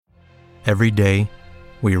Every day,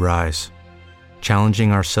 we rise,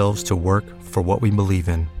 challenging ourselves to work for what we believe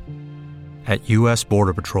in. At U.S.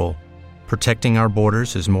 Border Patrol, protecting our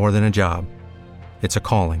borders is more than a job. It's a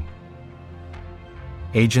calling.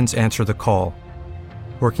 Agents answer the call,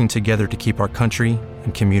 working together to keep our country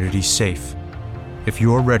and communities safe. If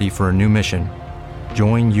you're ready for a new mission,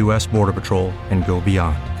 join U.S. Border Patrol and go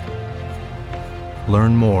beyond.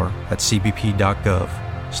 Learn more at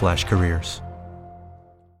cbp.gov/careers.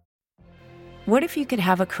 What if you could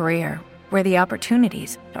have a career where the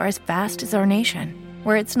opportunities are as vast as our nation,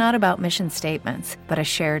 where it's not about mission statements, but a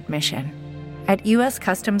shared mission? At U.S.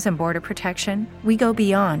 Customs and Border Protection, we go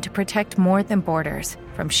beyond to protect more than borders.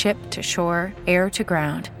 From ship to shore, air to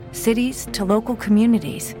ground, cities to local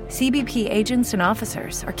communities, CBP agents and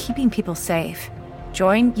officers are keeping people safe.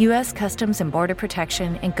 Join U.S. Customs and Border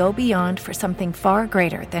Protection and go beyond for something far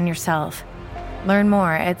greater than yourself. Learn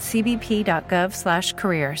more at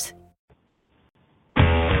cbp.gov/careers.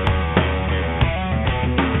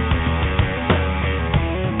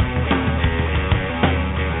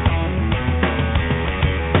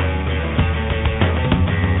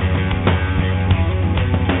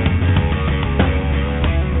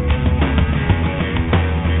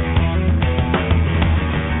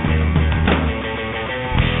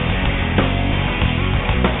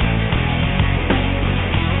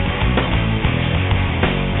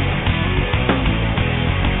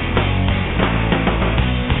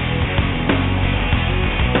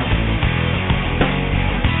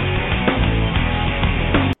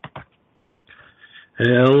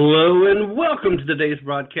 Hello and welcome to today's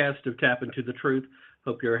broadcast of Tap Into the Truth.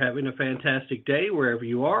 Hope you're having a fantastic day wherever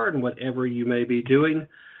you are and whatever you may be doing,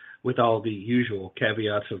 with all the usual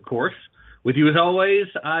caveats, of course. With you as always,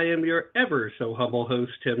 I am your ever so humble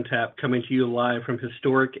host, Tim Tapp, coming to you live from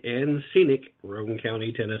historic and scenic Roane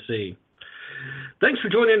County, Tennessee. Thanks for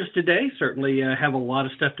joining us today. Certainly have a lot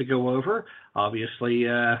of stuff to go over. Obviously,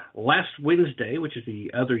 last Wednesday, which is the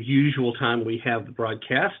other usual time we have the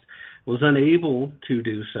broadcast, was unable to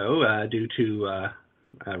do so due to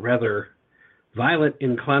rather violent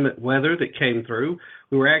inclement weather that came through.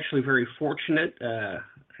 We were actually very fortunate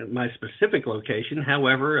at my specific location.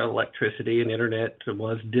 However, electricity and internet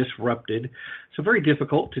was disrupted, so very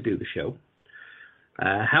difficult to do the show.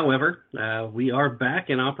 However, we are back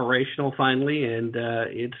and operational finally, and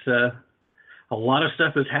it's a lot of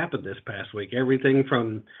stuff has happened this past week. Everything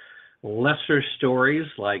from lesser stories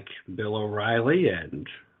like Bill O'Reilly and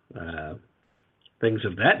things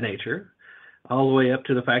of that nature, all the way up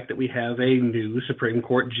to the fact that we have a new Supreme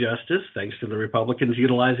Court justice, thanks to the Republicans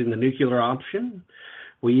utilizing the nuclear option.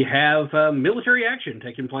 We have military action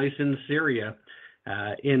taking place in Syria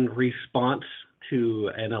in response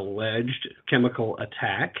to an alleged chemical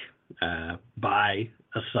attack by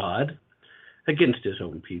Assad against his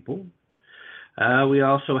own people. We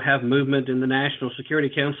also have movement in the National Security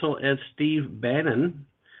Council as Steve Bannon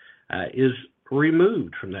is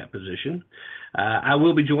removed from that position. I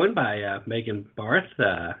will be joined by Megan Barth,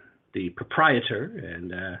 the proprietor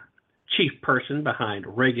and chief person behind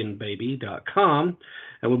ReaganBaby.com,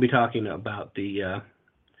 and we'll be talking about the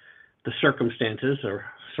circumstances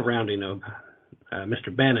surrounding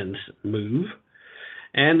Mr. Bannon's move.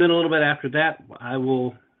 And then a little bit after that, I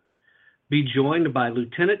will be joined by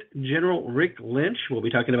Lieutenant General Rick Lynch. We'll be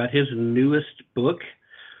talking about his newest book,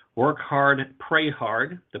 Work Hard, Pray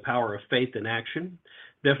Hard, The Power of Faith in Action.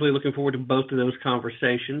 Definitely looking forward to both of those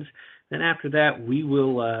conversations. Then after that, we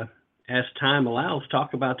will, as time allows,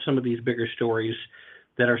 talk about some of these bigger stories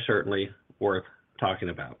that are certainly worth talking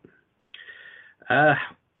about.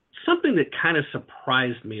 Something that kind of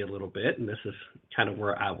surprised me a little bit, and this is kind of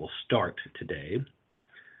where I will start today.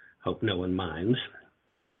 Hope no one minds.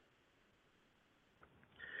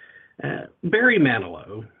 Barry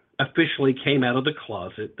Manilow officially came out of the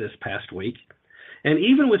closet this past week. And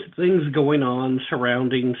even with things going on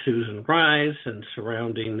surrounding Susan Rice and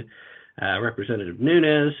surrounding Representative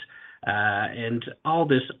Nunes and all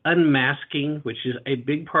this unmasking, which is a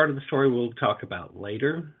big part of the story we'll talk about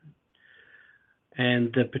later,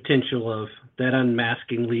 and the potential of that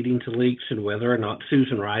unmasking leading to leaks and whether or not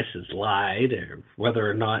Susan Rice has lied or whether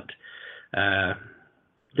or not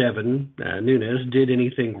Devin Nunes did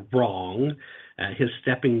anything wrong, his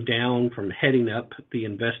stepping down from heading up the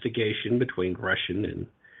investigation between Russian and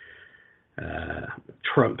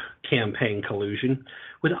Trump campaign collusion.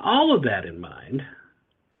 With all of that in mind,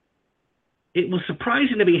 it was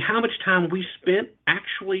surprising to me how much time we spent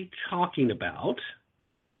actually talking about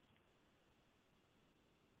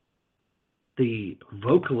the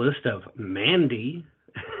vocalist of Mandy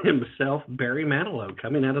himself, Barry Manilow,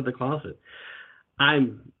 coming out of the closet.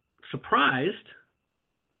 I'm surprised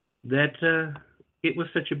that it was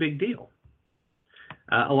such a big deal.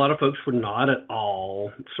 A lot of folks were not at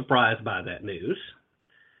all surprised by that news.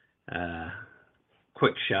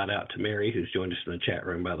 Quick shout out to Mary, who's joined us in the chat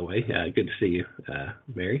room, by the way. Good to see you,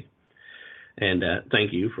 Mary. And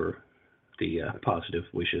thank you for the positive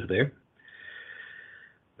wishes there.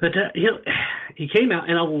 But, he came out,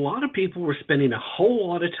 and a lot of people were spending a whole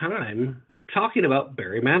lot of time talking about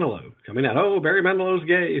Barry Manilow. Coming out, oh, Barry Manilow's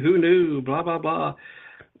gay, who knew, blah, blah, blah.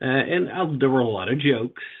 And there were a lot of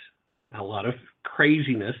jokes, a lot of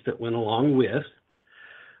craziness that went along with.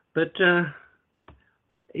 But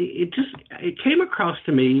it came across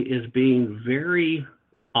to me as being very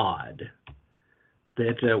odd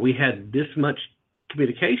that we had this much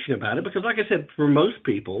communication about it, because like I said, for most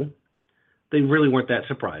people, they really weren't that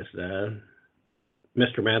surprised.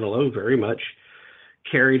 Mr. Manilow very much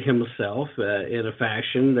carried himself in a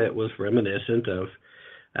fashion that was reminiscent of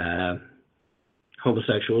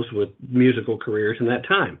homosexuals with musical careers in that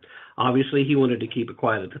time. Obviously, he wanted to keep it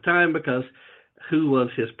quiet at the time because who was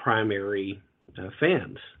his primary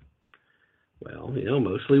fans? Well,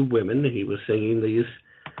 mostly women. He was singing these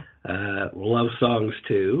love songs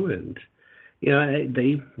to, and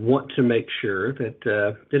they want to make sure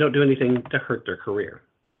that they don't do anything to hurt their career.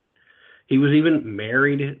 He was even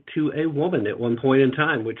married to a woman at one point in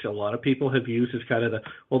time, which a lot of people have used as kind of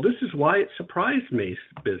this is why it surprised me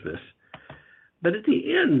business. But at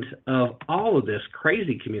the end of all of this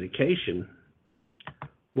crazy communication,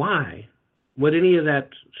 why would any of that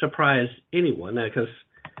surprise anyone? Because,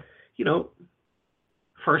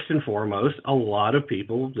 first and foremost, a lot of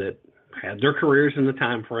people that had their careers in the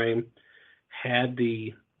time frame had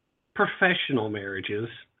the professional marriages.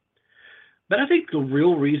 But I think the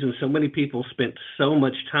real reason so many people spent so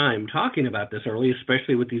much time talking about this early,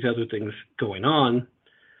 especially with these other things going on,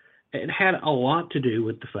 it had a lot to do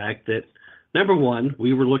with the fact that, number one,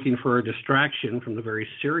 we were looking for a distraction from the very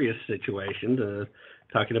serious situation,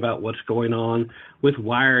 talking about what's going on with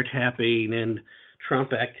wiretapping and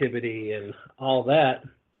Trump activity and all that.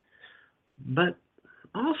 But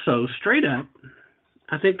also, straight up,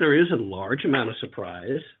 I think there is a large amount of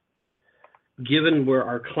surprise, given where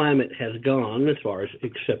our climate has gone as far as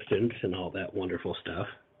acceptance and all that wonderful stuff,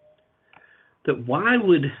 that why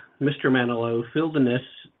would Mr. Manilow feel the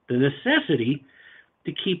necessity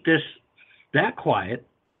to keep this that quiet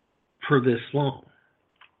for this long?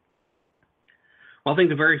 Well, I think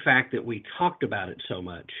the very fact that we talked about it so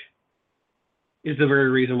much is the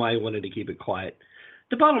very reason why he wanted to keep it quiet.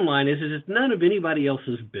 The bottom line is it's none of anybody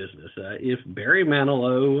else's business. If Barry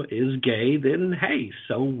Manilow is gay, then hey,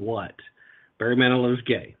 so what? Barry Manilow's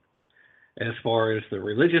gay. As far as the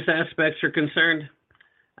religious aspects are concerned,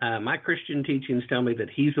 my Christian teachings tell me that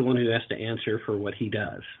he's the one who has to answer for what he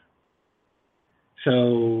does.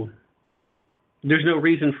 So there's no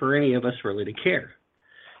reason for any of us really to care.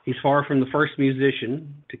 He's far from the first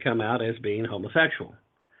musician to come out as being homosexual.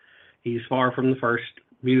 He's far from the first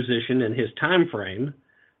musician in his time frame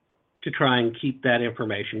to try and keep that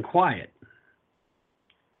information quiet.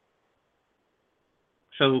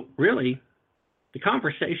 So really, the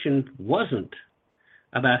conversation wasn't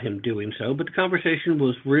about him doing so, but the conversation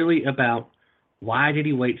was really about why did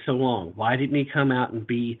he wait so long? Why didn't he come out and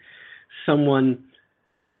be someone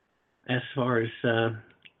as far as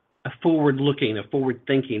a forward-looking, a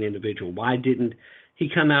forward-thinking individual? Why didn't he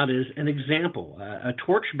come out as an example, a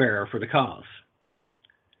torchbearer for the cause?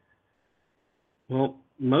 Well,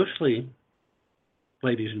 mostly,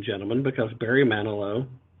 ladies and gentlemen, because Barry Manilow,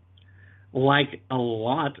 like a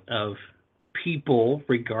lot of people,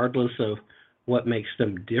 regardless of what makes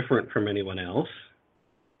them different from anyone else,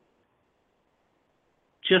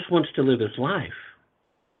 just wants to live his life.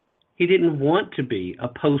 He didn't want to be a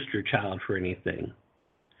poster child for anything.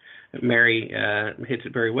 Mary hits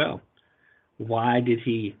it very well. Why did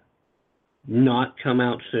he not come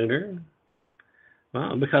out sooner?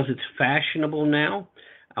 Well, because it's fashionable now.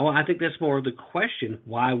 Well, I think that's more of the question.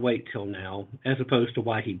 Why wait till now, as opposed to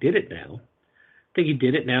why he did it now? I think he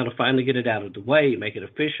did it now to finally get it out of the way, make it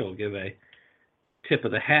official, give a tip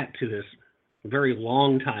of the hat to this very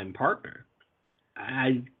long-time partner.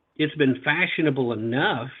 It's been fashionable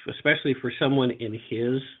enough, especially for someone in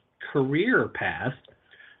his career path,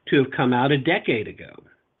 to have come out a decade ago.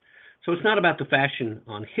 So it's not about the fashion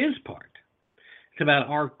on his part. It's about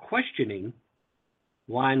our questioning,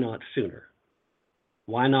 why not sooner?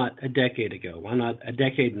 Why not a decade ago? Why not a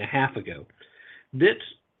decade and a half ago?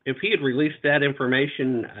 If he had released that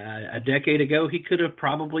information a decade ago, he could have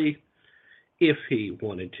probably, if he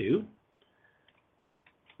wanted to,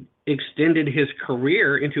 extended his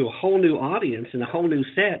career into a whole new audience and a whole new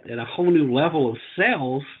set and a whole new level of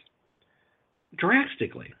sales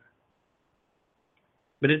drastically.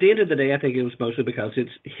 But at the end of the day, I think it was mostly because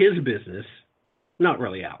it's his business, not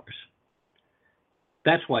really ours.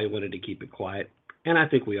 That's why he wanted to keep it quiet, and I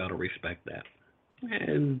think we ought to respect that.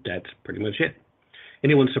 And that's pretty much it.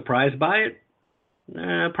 Anyone surprised by it?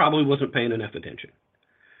 Probably wasn't paying enough attention.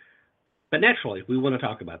 But naturally, we want to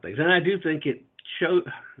talk about things. And I do think it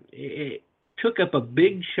took up a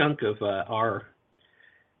big chunk of our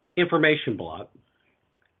information block,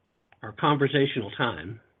 our conversational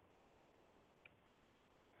time,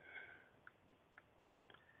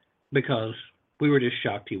 because we were just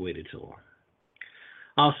shocked he waited so long.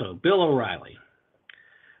 Also, Bill O'Reilly.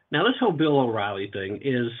 Now, this whole Bill O'Reilly thing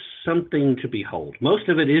is something to behold. Most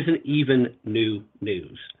of it isn't even new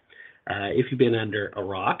news. If you've been under a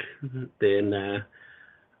rock, then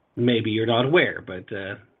maybe you're not aware, but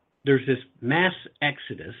there's this mass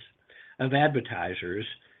exodus of advertisers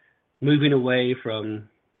moving away from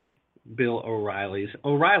Bill O'Reilly's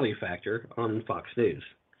O'Reilly Factor on Fox News,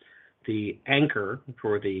 the anchor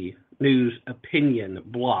for the news opinion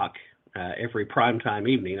block every primetime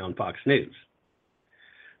evening on Fox News.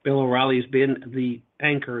 Bill O'Reilly's been the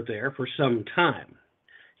anchor there for some time.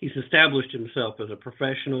 He's established himself as a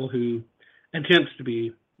professional who attempts to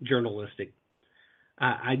be journalistic.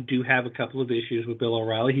 I do have a couple of issues with Bill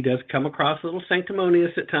O'Reilly. He does come across a little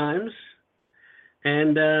sanctimonious at times.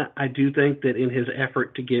 And I do think that in his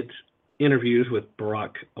effort to get interviews with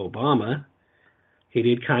Barack Obama, he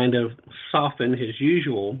did kind of soften his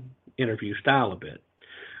usual interview style a bit,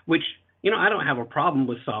 which, I don't have a problem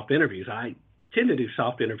with soft interviews. I tend to do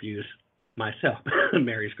soft interviews myself.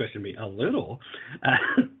 Mary's questioned me a little.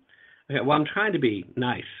 Well, I'm trying to be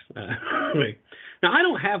nice. Now, I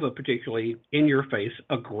don't have a particularly in-your-face,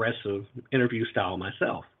 aggressive interview style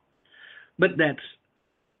myself, but that's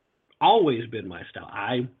always been my style.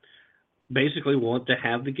 I basically want to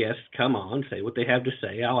have the guests come on, say what they have to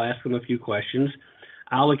say. I'll ask them a few questions.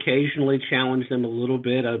 I'll occasionally challenge them a little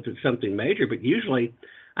bit of something major, but usually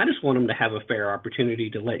I just want them to have a fair opportunity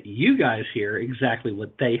to let you guys hear exactly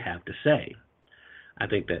what they have to say. I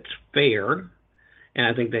think that's fair, and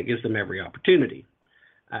I think that gives them every opportunity.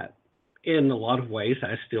 In a lot of ways,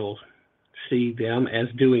 I still see them as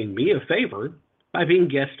doing me a favor by being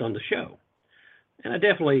guests on the show. And I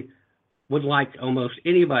definitely would like almost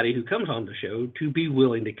anybody who comes on the show to be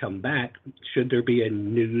willing to come back should there be a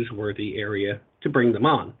newsworthy area to bring them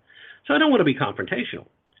on. So I don't want to be confrontational.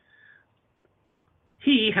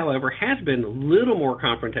 He, however, has been a little more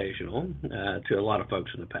confrontational to a lot of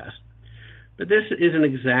folks in the past. But this isn't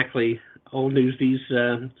exactly old news. These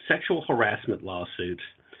sexual harassment lawsuits,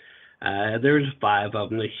 there's 5 of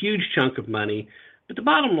them, a huge chunk of money. But the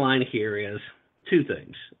bottom line here is 2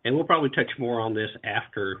 things. And we'll probably touch more on this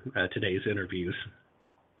after today's interviews.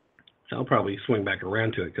 So I'll probably swing back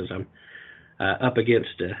around to it because I'm up against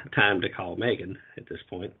time to call Megan at this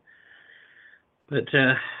point. But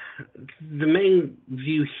the main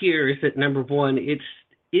view here is that, number one, it's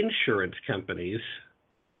insurance companies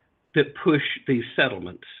that push these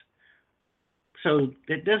settlements. So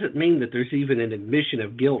it doesn't mean that there's even an admission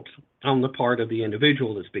of guilt on the part of the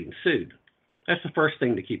individual that's being sued. That's the first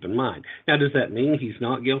thing to keep in mind. Now, does that mean he's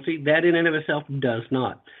not guilty? That in and of itself does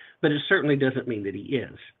not. But it certainly doesn't mean that he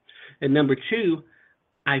is. And number 2,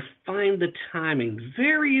 I find the timing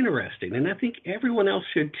very interesting, and I think everyone else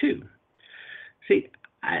should too. See,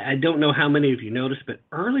 I don't know how many of you noticed, but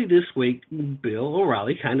early this week, Bill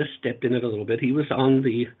O'Reilly kind of stepped in it a little bit. He was on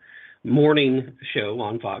the morning show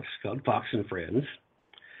on Fox called Fox and Friends.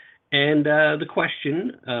 And the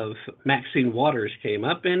question of Maxine Waters came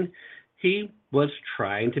up, and he was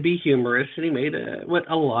trying to be humorous, and he made what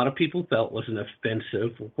a lot of people felt was an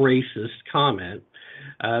offensive, racist comment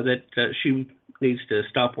that she needs to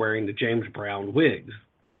stop wearing the James Brown wigs.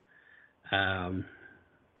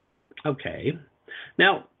 Okay.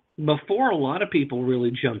 Now, before a lot of people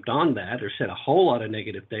really jumped on that or said a whole lot of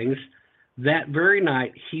negative things, that very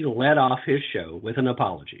night he led off his show with an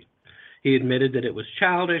apology. He admitted that it was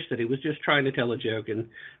childish, that he was just trying to tell a joke, and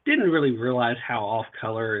didn't really realize how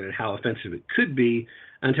off-color and how offensive it could be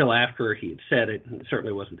until after he had said it. It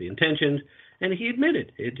certainly wasn't the intention, and he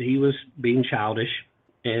admitted it. He was being childish,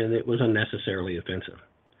 and it was unnecessarily offensive.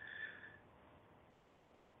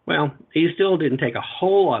 Well, he still didn't take a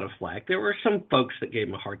whole lot of flack. There were some folks that gave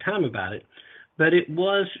him a hard time about it, but it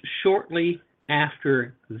was shortly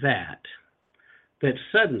after that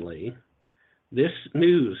suddenly this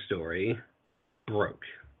news story broke.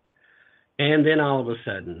 And then all of a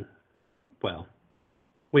sudden, well,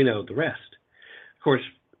 we know the rest. Of course,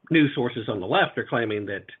 news sources on the left are claiming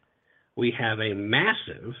that we have a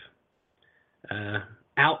massive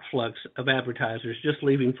outflux of advertisers just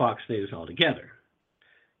leaving Fox News altogether.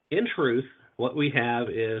 In truth, what we have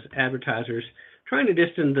is advertisers trying to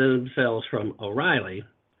distance themselves from O'Reilly,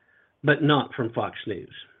 but not from Fox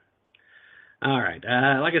News. All right,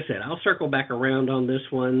 like I said, I'll circle back around on this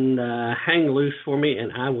one. Hang loose for me,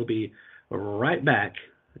 and I will be right back,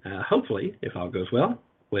 hopefully, if all goes well,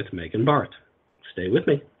 with Megan Barth. Stay with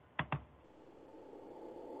me.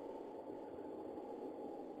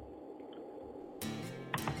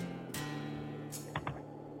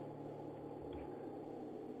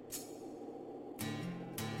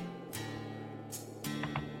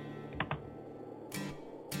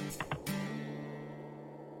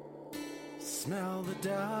 Smell the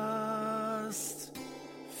dust,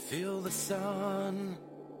 feel the sun,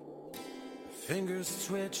 fingers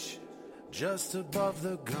twitch just above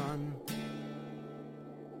the gun.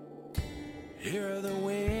 Hear the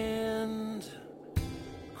wind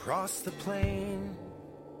cross the plain.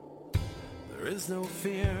 There is no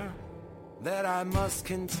fear that I must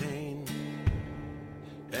contain.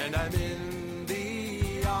 And I'm in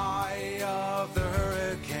the eye of the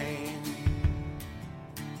hurricane.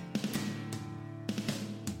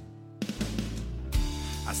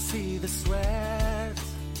 I see the sweat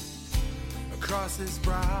across his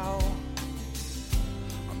brow.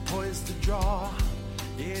 I'm poised to draw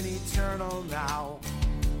in eternal now.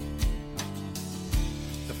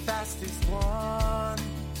 The fastest one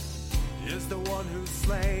is the one who's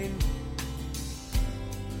slain.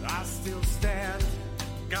 I still stand,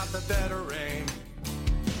 got the better aim.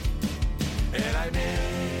 And I'm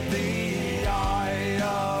in the eye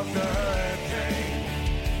of the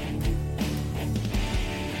hurricane.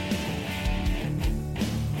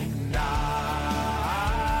 And I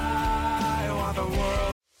want the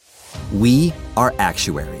world. We are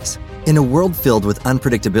actuaries. In a world filled with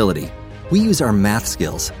unpredictability, we use our math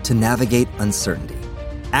skills to navigate uncertainty.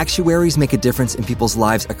 Actuaries make a difference in people's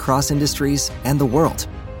lives across industries and the world.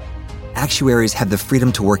 Actuaries have the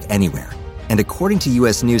freedom to work anywhere, and according to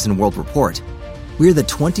U.S. News & World Report, we're the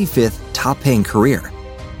 25th top-paying career.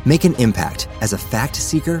 Make an impact as a fact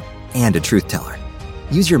seeker and a truth teller.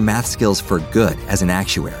 Use your math skills for good as an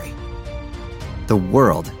actuary. The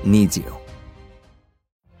world needs you.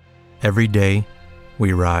 Every day,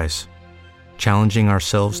 we rise, challenging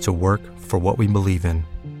ourselves to work for what we believe in.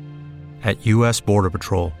 At U.S. Border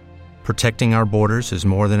Patrol, protecting our borders is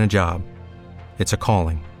more than a job. It's a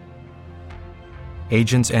calling.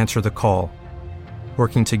 Agents answer the call,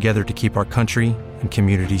 working together to keep our country and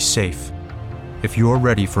communities safe. If you're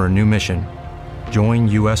ready for a new mission, join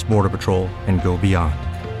U.S. Border Patrol and go beyond.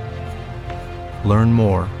 Learn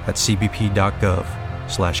more at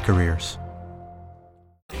cbp.gov/careers.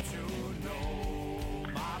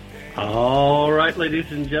 All right, ladies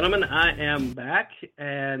and gentlemen, I am back,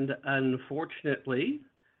 and unfortunately,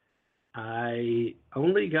 I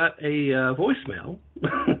only got a voicemail.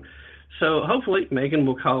 So hopefully Megan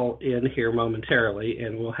will call in here momentarily,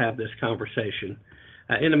 and we'll have this conversation.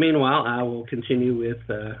 In the meanwhile, I will continue with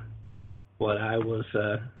what I was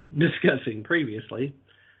discussing previously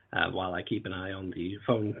while I keep an eye on the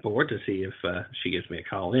phone board to see if she gives me a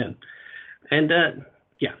call in. And,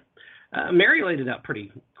 Mary laid it out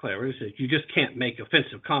pretty clear. She said, you just can't make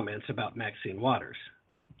offensive comments about Maxine Waters.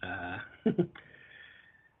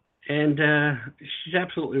 And she's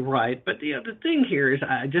absolutely right. But the thing here is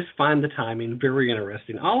I just find the timing very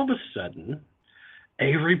interesting. All of a sudden,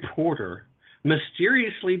 a reporter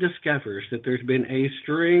mysteriously discovers that there's been a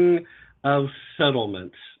string of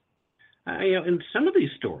settlements. And some of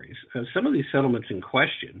these stories, some of these settlements in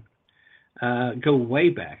question, go way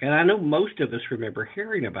back. And I know most of us remember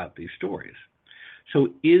hearing about these stories. So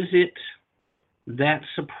is it that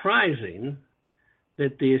surprising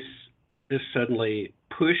that this is suddenly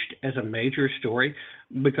pushed as a major story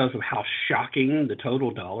because of how shocking the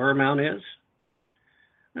total dollar amount is?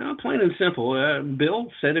 No, plain and simple. Bill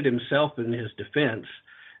said it himself in his defense,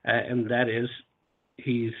 and that is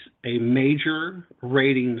he's a major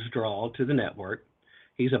ratings draw to the network.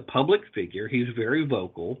 He's a public figure. He's very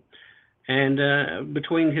vocal. And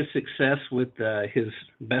between his success with his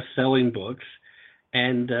best-selling books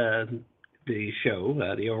and the show,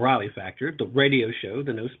 the O'Reilly Factor, the radio show,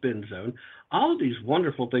 the No Spin Zone, all of these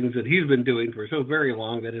wonderful things that he's been doing for so very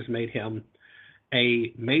long that has made him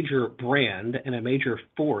a major brand and a major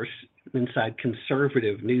force inside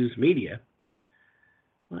conservative news media,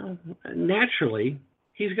 well, naturally,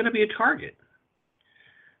 he's going to be a target.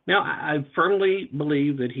 Now, I firmly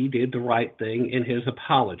believe that he did the right thing in his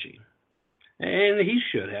apology. And he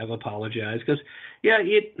should have apologized because,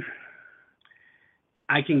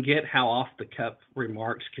 I can get how off-the-cuff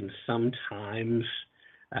remarks can sometimes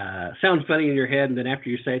sound funny in your head, and then after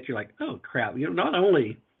you say it, you're like, oh, crap. Not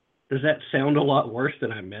only does that sound a lot worse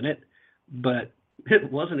than I meant it, but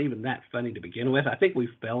it wasn't even that funny to begin with. I think we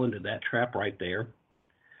fell into that trap right there.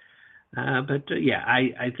 Yeah,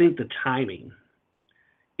 I think the timing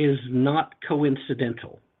is not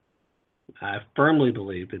coincidental. I firmly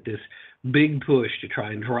believe that this big push to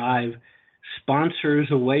try and drive sponsors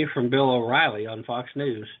away from Bill O'Reilly on Fox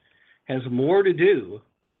News has more to do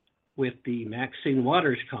with the Maxine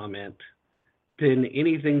Waters comment than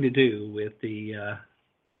anything to do with the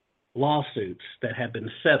lawsuits that have been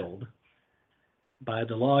settled by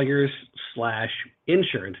the lawyers /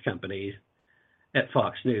 insurance companies at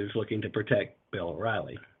Fox News looking to protect Bill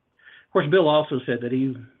O'Reilly. Of course, Bill also said that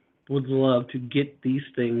he would love to get these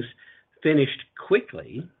things finished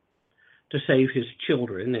quickly to save his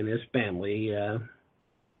children and his family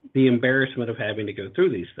the embarrassment of having to go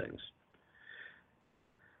through these things.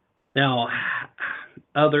 Now,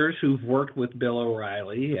 others who've worked with Bill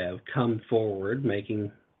O'Reilly have come forward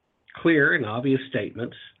making clear and obvious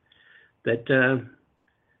statements that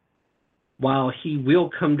while he will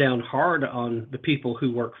come down hard on the people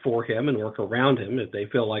who work for him and work around him if they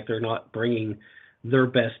feel like they're not bringing their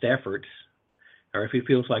best efforts, or if he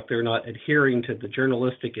feels like they're not adhering to the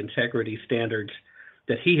journalistic integrity standards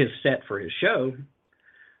that he has set for his show,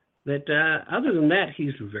 that other than that,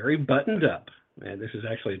 he's very buttoned up. And this is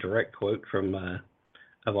actually a direct quote from,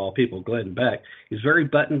 of all people, Glenn Beck. He's very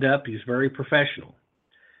buttoned up. He's very professional.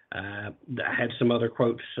 I had some other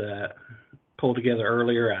quotes pulled together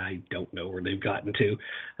earlier. I don't know where they've gotten to.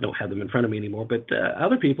 I don't have them in front of me anymore. But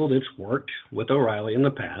other people that's worked with O'Reilly in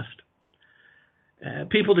the past,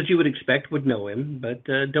 people that you would expect would know him, but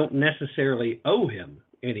don't necessarily owe him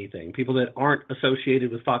anything. People that aren't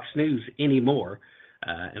associated with Fox News anymore.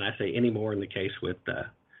 And I say anymore in the case with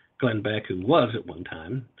Glenn Beck, who was at one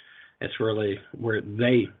time. That's really where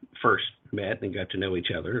they first met and got to know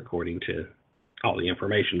each other, according to all the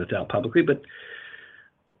information that's out publicly. But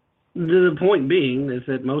the point being is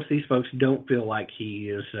that most of these folks don't feel like he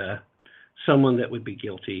is someone that would be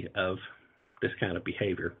guilty of this kind of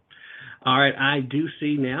behavior. All right, I do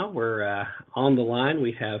see now we're on the line.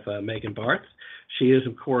 We have Megan Barth. She is,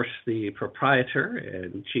 of course, the proprietor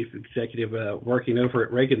and chief executive working over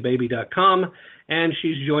at ReaganBaby.com, and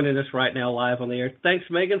she's joining us right now live on the air. Thanks,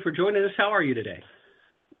 Megan, for joining us. How are you today?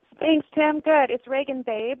 Thanks, Tim. Good. It's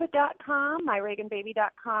ReaganBabe.com. My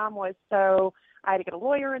ReaganBaby.com was so I had to get a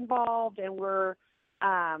lawyer involved, and we're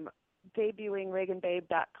debuting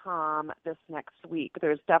ReaganBabe.com this next week.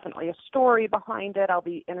 There's definitely a story behind it. I'll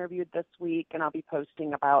be interviewed this week, and I'll be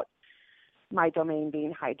posting about my domain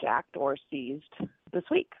being hijacked or seized this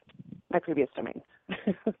week, my previous domain.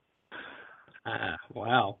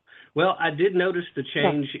 Wow. Well, I did notice the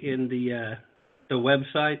change in the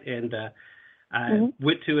website, and I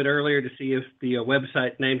went to it earlier to see if the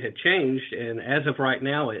website name had changed, and as of right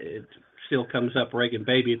now, it still comes up Reagan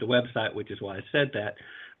Baby at the website, which is why I said that.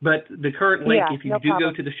 But the current link, if you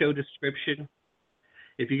go to the show description,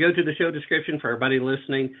 for everybody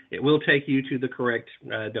listening, it will take you to the correct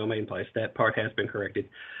domain place. That part has been corrected.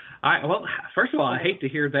 All right. Well, first of all, I hate to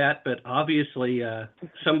hear that, but obviously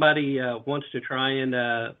somebody wants to try and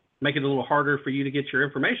make it a little harder for you to get your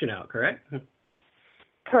information out, correct?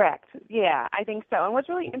 Correct. Yeah, I think so. And what's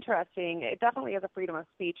really interesting, it definitely is a freedom of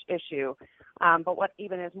speech issue. But what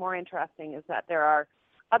even is more interesting is that there are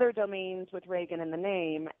other domains with Reagan in the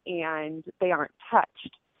name, and they aren't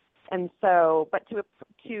touched. And so, but to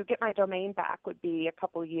get my domain back would be a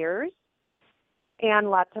couple years and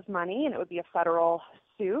lots of money, and it would be a federal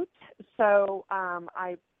suit. So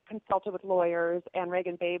I consulted with lawyers, and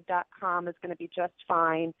ReaganBabe.com is going to be just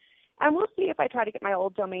fine. And we'll see if I try to get my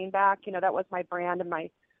old domain back. You know, that was my brand and my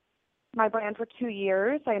brand for 2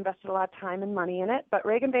 years. I invested a lot of time and money in it. But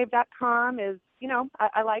ReaganBabe.com is, you know,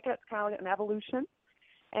 I like it. It's kind of like an evolution.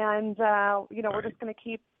 And, you know, we're just going to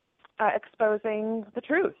keep exposing the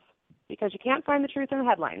truth, because you can't find the truth in the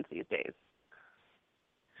headlines these days.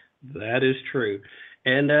 That is true.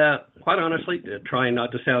 And quite honestly, trying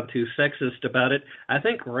not to sound too sexist about it, I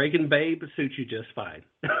think Reagan Babe suits you just fine.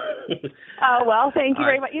 Oh, well, thank you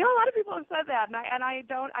very much. You know, a lot of people have said that, and I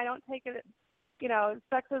don't take it, you know,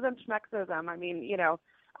 sexism, schmexism. I mean, you know,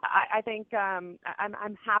 I think I'm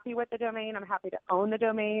happy with the domain. I'm happy to own the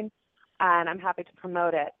domain, and I'm happy to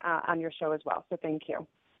promote it on your show as well. So thank you.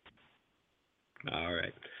 All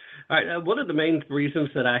right. One of the main reasons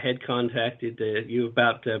that I had contacted you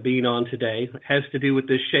about being on today has to do with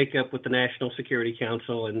this shakeup with the National Security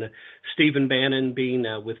Council and Stephen Bannon being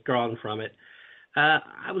withdrawn from it.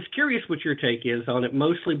 I was curious what your take is on it,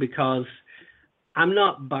 mostly because I'm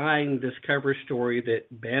not buying this cover story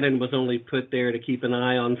that Bannon was only put there to keep an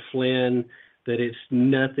eye on Flynn, that it's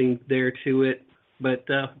nothing there to it. But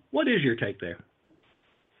what is your take there?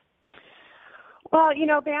 Well, you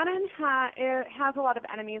know, Bannon has a lot of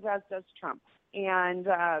enemies, as does Trump. And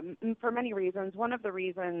for many reasons. One of the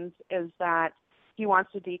reasons is that he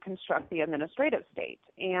wants to deconstruct the administrative state.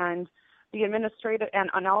 And the administrative,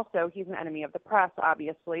 and also he's an enemy of the press,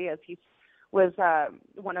 obviously, as he was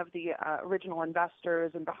one of the original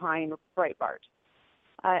investors and behind Breitbart.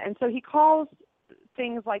 And so he calls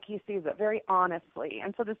things like he sees it very honestly.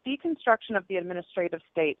 And so this deconstruction of the administrative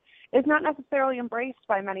state is not necessarily embraced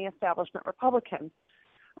by many establishment Republicans.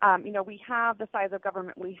 You know, we have the size of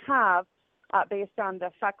government we have based on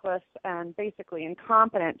the feckless and basically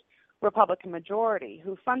incompetent Republican majority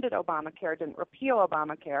who funded Obamacare, didn't repeal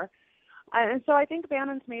Obamacare. And so I think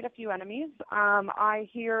Bannon's made a few enemies. I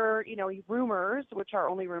hear, you know, rumors, which are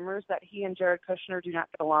only rumors, that he and Jared Kushner do not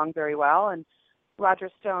get along very well. And Roger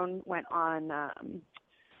Stone went on, I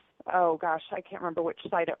can't remember which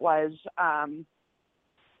site it was,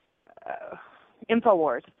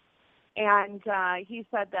 InfoWars. And he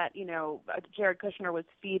said that, you know, Jared Kushner was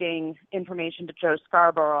feeding information to Joe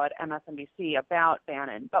Scarborough at MSNBC about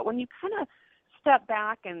Bannon. But when you kind of step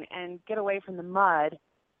back and get away from the mud,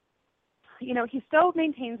 you know, he still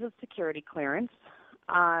maintains his security clearance.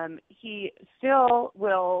 He still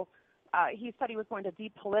will, he said he was going to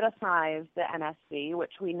depoliticize the NSC,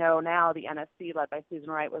 which we know now the NSC led by Susan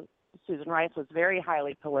Rice was very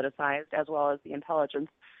highly politicized, as well as the intelligence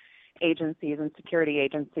agencies and security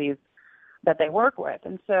agencies that they work with.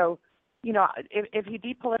 And so, you know, if he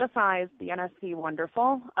depoliticized the NSC,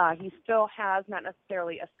 wonderful. He still has not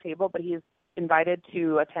necessarily a stable, but he's invited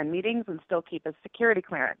to attend meetings and still keep his security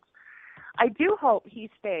clearance. I do hope he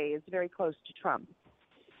stays very close to Trump.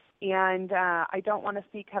 And I don't want to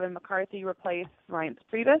see Kevin McCarthy replace Reince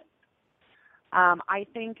Priebus. I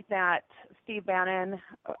think that Steve Bannon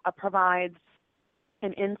provides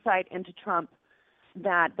an insight into Trump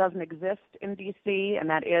that doesn't exist in D.C., and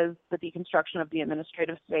that is the deconstruction of the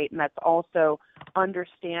administrative state, and that's also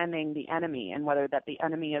understanding the enemy, and whether that the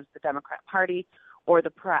enemy is the Democrat Party or the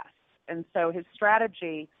press. And so his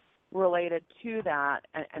strategy related to that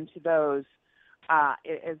and to those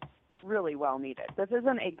is really well needed. This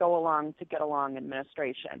isn't a go-along to get along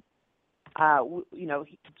administration. You know,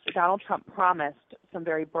 Donald Trump promised some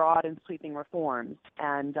very broad and sweeping reforms,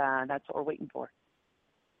 and that's what we're waiting for.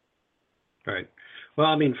 Right. Well,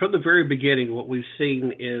 I mean, from the very beginning, what we've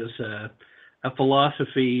seen is a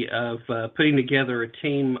philosophy of putting together a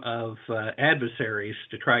team of adversaries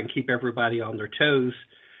to try and keep everybody on their toes,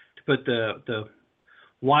 to put the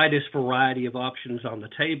widest variety of options on the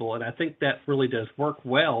table. And I think that really does work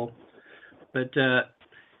well. But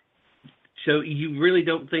so you really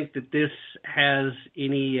don't think that this has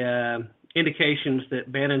any indications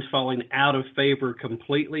that Bannon's falling out of favor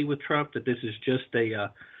completely with Trump, that this is just a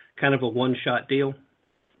kind of a one-shot deal?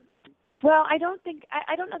 Well, I don't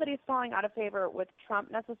know that he's falling out of favor with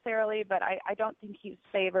Trump necessarily, but I don't think he's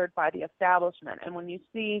favored by the establishment. And when you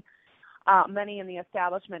see many in the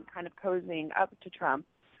establishment kind of cozying up to Trump,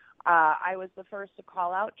 I was the first to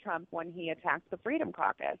call out Trump when he attacked the Freedom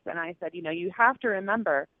Caucus. And I said, you know, you have to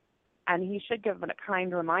remember, and he should give a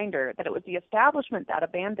kind reminder, that it was the establishment that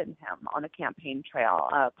abandoned him on the campaign trail.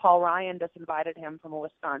 Paul Ryan disinvited him from a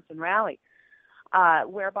Wisconsin rally,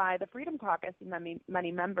 whereby the Freedom Caucus and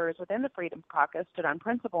many members within the Freedom Caucus stood on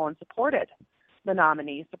principle and supported the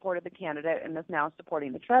nominee, supported the candidate, and is now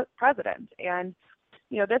supporting the president. And,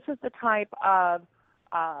 you know, this is the type of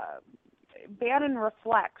Bannon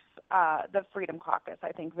reflects the Freedom Caucus,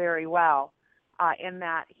 I think, very well, in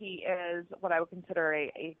that he is what I would consider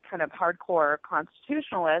a kind of hardcore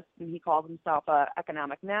constitutionalist, and he calls himself an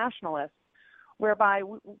economic nationalist, whereby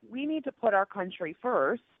we need to put our country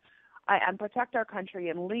first and protect our country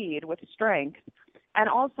and lead with strength. And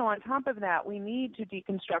also on top of that, we need to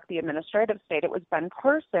deconstruct the administrative state. It was Ben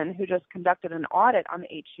Carson who just conducted an audit on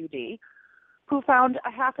the HUD, who found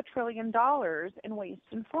 $500 billion in waste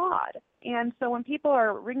and fraud. And so when people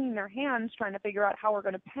are wringing their hands trying to figure out how we're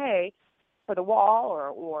going to pay for the wall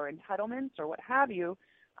or entitlements or what have you,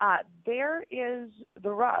 there is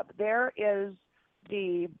the rub. There is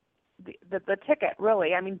the ticket,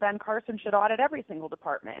 really. I mean, Ben Carson should audit every single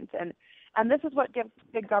department. And this is what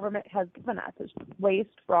big government has given us, is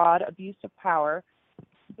waste, fraud, abuse of power,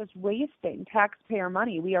 just wasting taxpayer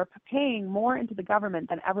money. We are paying more into the government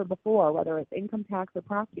than ever before, whether it's income tax or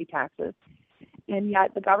property taxes. And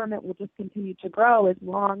yet the government will just continue to grow as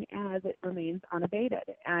long as it remains unabated.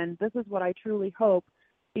 And this is what I truly hope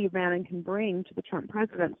Steve Bannon can bring to the Trump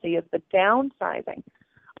presidency, is the downsizing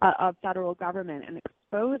of federal government and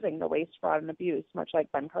exposing the waste, fraud, and abuse, much like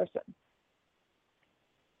Ben Carson.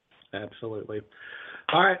 Absolutely.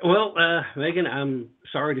 All right. Well, Megan, I'm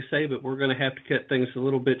sorry to say, but we're going to have to cut things a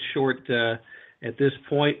little bit short at this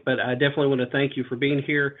point, but I definitely want to thank you for being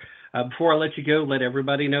here. Before I let you go, let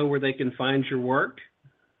everybody know where they can find your work.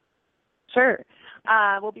 Sure.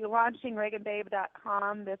 We'll be launching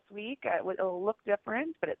ReaganBabe.com this week. It'll look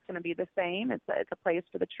different, but it's going to be the same. It's a place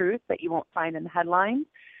for the truth that you won't find in the headlines.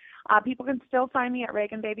 People can still find me at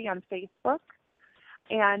Reagan Baby on Facebook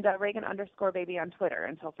and Reagan_Baby on Twitter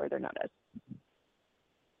until further notice.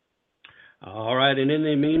 All right, and in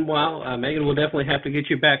the meanwhile, Megan, we'll definitely have to get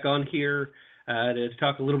you back on here to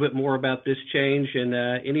talk a little bit more about this change and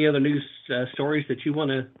any other news stories that you want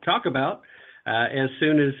to talk about as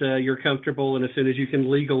soon as you're comfortable and as soon as you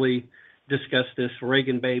can legally discuss this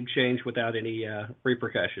Reagan Babe change without any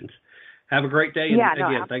repercussions. Have a great day, and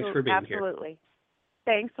again, thanks for being here. Absolutely.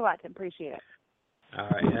 Thanks a lot, Tim. Appreciate it. All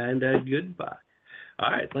right, and goodbye. All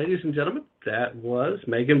right, ladies and gentlemen, that was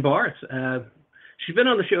Megan Barth. She's been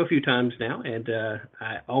on the show a few times now, and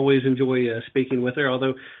I always enjoy speaking with her,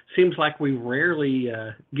 although it seems like we rarely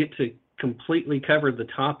get to completely cover the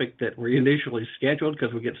topic that we initially scheduled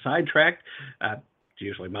because we get sidetracked. It's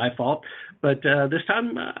usually my fault, but this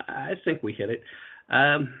time I think we hit it.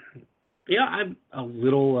 I'm a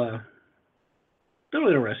little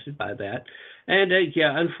interested by that. And,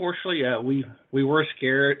 unfortunately, we were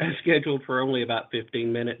scheduled for only about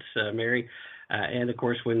 15 minutes, Mary. And, of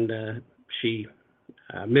course, when she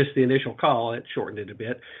missed the initial call, it shortened it a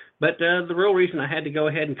bit. But the real reason I had to go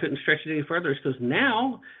ahead and couldn't stretch it any further is because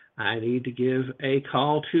now I need to give a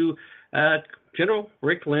call to General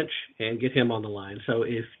Rick Lynch and get him on the line. So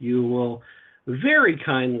if you will very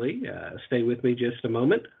kindly stay with me just a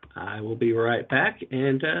moment, I will be right back.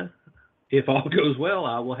 And if all goes well,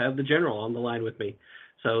 I will have the General on the line with me.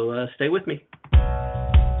 So stay with me.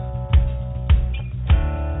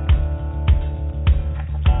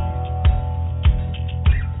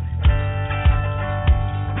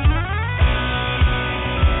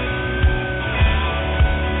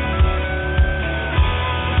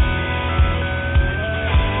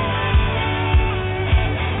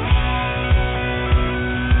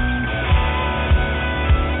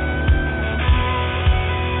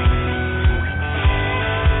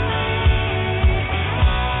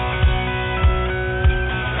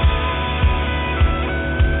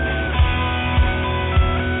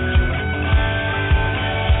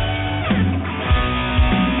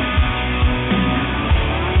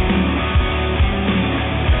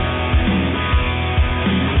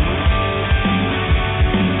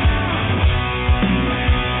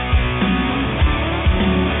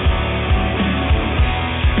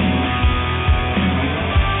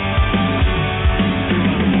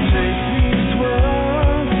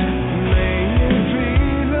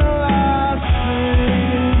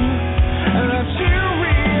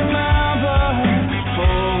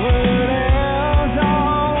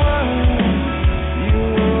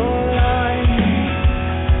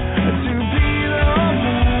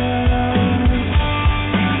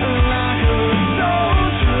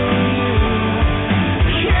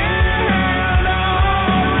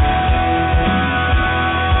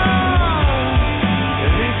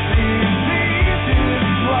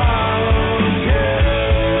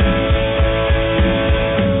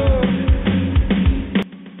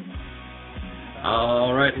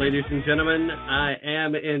 Ladies and gentlemen, I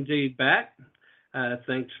am indeed back.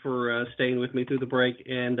 Thanks for staying with me through the break.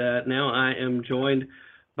 And now I am joined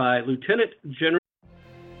by Lieutenant General.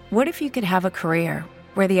 What if you could have a career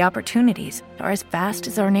where the opportunities are as vast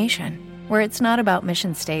as our nation, where it's not about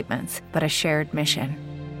mission statements, but a shared mission?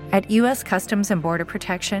 At U.S. Customs and Border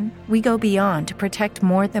Protection, we go beyond to protect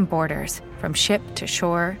more than borders, from ship to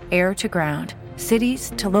shore, air to ground.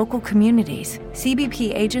 Cities to local communities,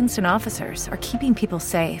 CBP agents and officers are keeping people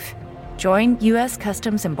safe. Join U.S.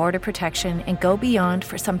 Customs and Border Protection and go beyond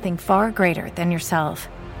for something far greater than yourself.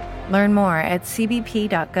 Learn more at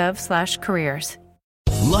cbp.gov/careers.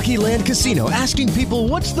 Lucky Land Casino, asking people,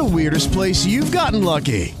 what's the weirdest place you've gotten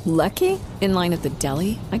lucky? Lucky? In line at the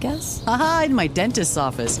deli, I guess? Aha, in my dentist's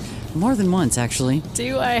office. More than once, actually.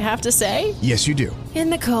 Do I have to say? Yes, you do. In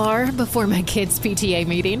the car before my kids' PTA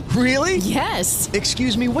meeting. Really? Yes.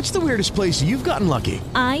 Excuse me, what's the weirdest place you've gotten lucky?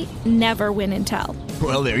 I never win and tell.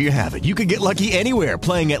 Well, there you have it. You can get lucky anywhere,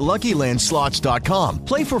 playing at LuckyLandSlots.com.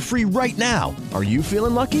 Play for free right now. Are you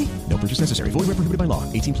feeling lucky? No purchase necessary. Void where prohibited by law.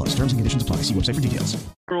 18+. Terms and conditions apply. See website for details.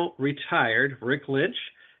 Retired Rick Lynch,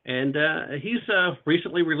 and he's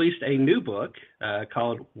recently released a new book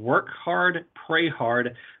called Work Hard, Pray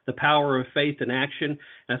Hard, The Power of Faith in Action.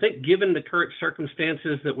 And I think given the current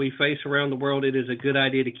circumstances that we face around the world, it is a good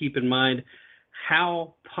idea to keep in mind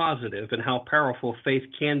how positive and how powerful faith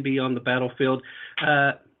can be on the battlefield.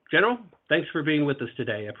 General, thanks for being with us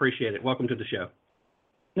today. I appreciate it. Welcome to the show.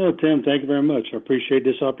 No, Tim, thank you very much. I appreciate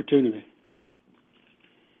this opportunity.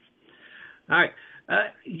 All right.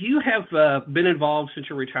 You have been involved since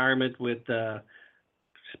your retirement with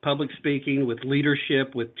public speaking, with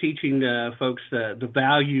leadership, with teaching folks the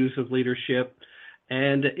values of leadership.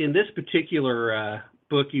 And in this particular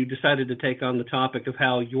book, you decided to take on the topic of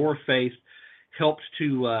how your faith helped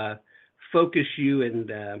to focus you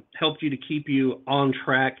and helped you to keep you on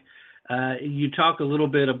track. You talk a little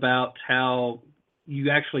bit about how you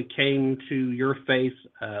actually came to your faith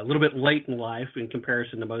a little bit late in life in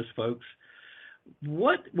comparison to most folks.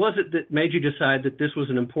 What was it that made you decide that this was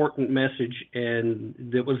an important message and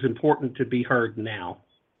that was important to be heard now?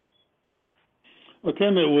 Well,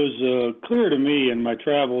 Tim, it was clear to me in my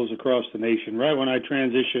travels across the nation. Right when I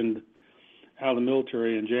transitioned out of the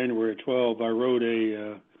military in January of 12, I wrote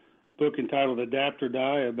a book entitled Adapt or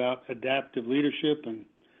Die about adaptive leadership, and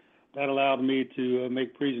that allowed me to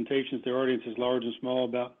make presentations to audiences large and small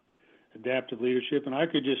about adaptive leadership. And I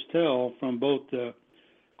could just tell from both the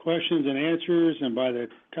questions and answers and by the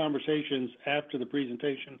conversations after the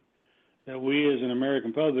presentation that we as an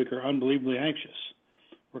American public are unbelievably anxious.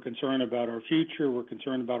 We're concerned about our future. We're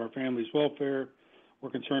concerned about our family's welfare. We're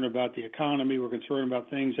concerned about the economy. We're concerned about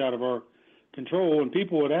things out of our control. And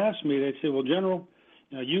people would ask me, they'd say, well, General,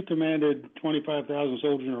 you commanded 25,000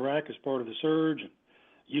 soldiers in Iraq as part of the surge.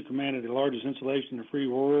 You commanded the largest installation in the free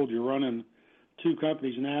world. You're running 2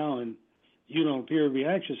 companies now, and you don't appear to be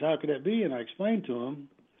anxious. How could that be? And I explained to them,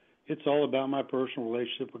 it's all about my personal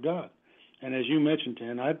relationship with God. And as you mentioned,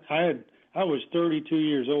 Tim, I was 32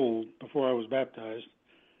 years old before I was baptized.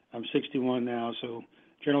 I'm 61 now, so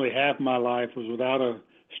generally half my life was without a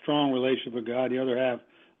strong relationship with God, the other half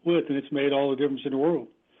with, and it's made all the difference in the world.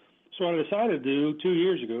 So what I decided to do 2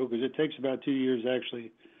 years ago, because it takes about 2 years to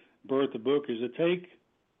actually birth the book, is to take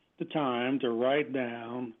the time to write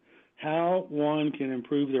down how one can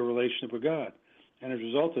improve their relationship with God. And as a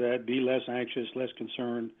result of that, be less anxious, less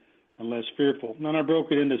concerned, and less fearful. And then I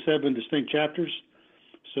broke it into 7 distinct chapters.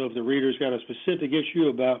 So if the reader's got a specific issue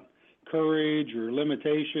about courage or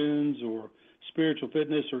limitations or spiritual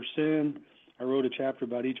fitness or sin, I wrote a chapter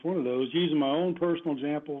about each one of those using my own personal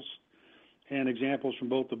examples and examples from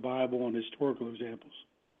both the Bible and historical examples.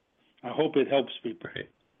 I hope it helps people. Right.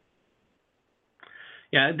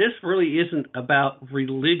 Yeah, this really isn't about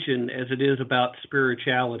religion as it is about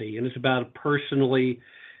spirituality, and it's about personally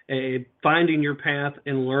finding your path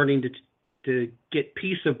and learning to get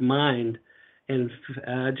peace of mind and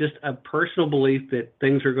just a personal belief that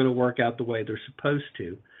things are going to work out the way they're supposed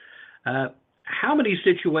to. How many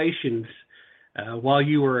situations while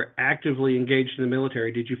you were actively engaged in the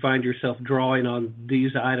military did you find yourself drawing on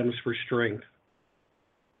these items for strength?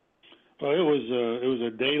 Well, it was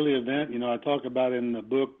a daily event. I talk about in the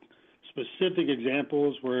book specific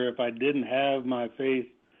examples where if I didn't have my faith,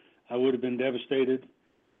 I would have been devastated.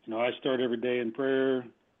 I start every day in prayer.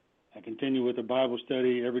 I continue with a Bible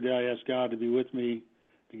study. Every day I ask God to be with me,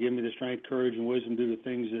 to give me the strength, courage, and wisdom to do the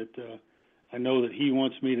things that I know that He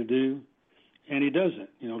wants me to do. And He doesn't.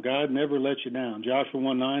 God never lets you down. Joshua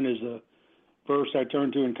 1:9 is a verse I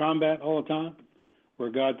turn to in combat all the time, where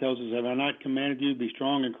God tells us, have I not commanded you to be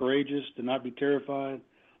strong and courageous, to not be terrified,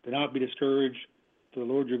 to not be discouraged, for the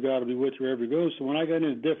Lord your God will be with you wherever you go. So when I got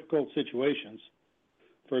into difficult situations,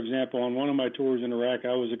 for example, on one of my tours in Iraq,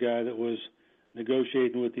 I was a guy that was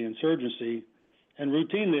negotiating with the insurgency, and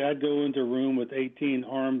routinely I'd go into a room with 18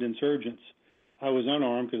 armed insurgents. I was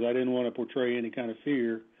unarmed because I didn't want to portray any kind of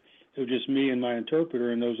fear. It was just me and my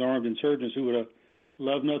interpreter and those armed insurgents who would have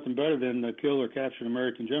loved nothing better than to kill or capture an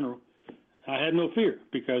American general. I had no fear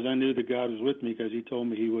because I knew that God was with me because He told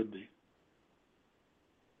me He would be.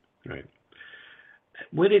 Right.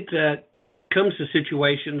 When it comes to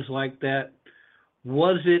situations like that,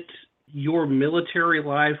 was it your military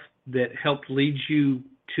life that helped lead you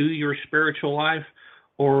to your spiritual life,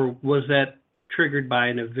 or was that triggered by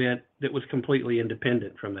an event that was completely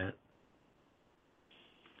independent from that?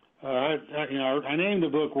 I named the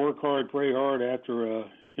book Work Hard, Pray Hard after a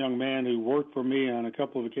young man who worked for me on a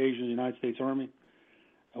couple of occasions in the United States Army.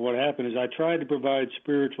 And what happened is I tried to provide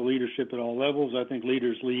spiritual leadership at all levels. I think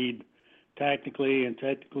leaders lead tactically and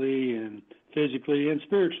technically and physically and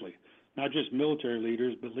spiritually, not just military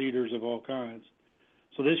leaders, but leaders of all kinds.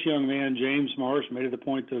 So this young man, James Marsh, made it a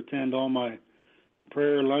point to attend all my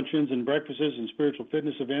prayer luncheons and breakfasts and spiritual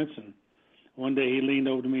fitness events. And one day he leaned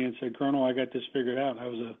over to me and said, Colonel, I got this figured out. I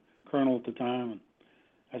was a colonel at the time. And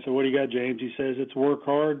I said, what do you got, James? He says, it's work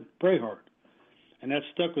hard, pray hard. And that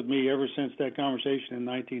stuck with me ever since that conversation in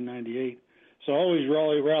 1998. So I always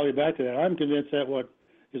rally back to that. I'm convinced that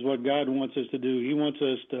is what God wants us to do. He wants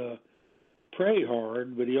us to pray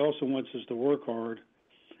hard, but He also wants us to work hard.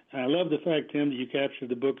 And I love the fact, Tim, that you captured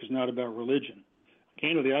the book is not about religion.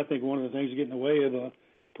 Candidly, I think one of the things that get in the way of a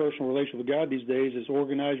personal relationship with God these days is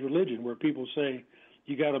organized religion, where people say,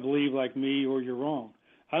 you got to believe like me or you're wrong.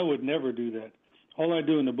 I would never do that. All I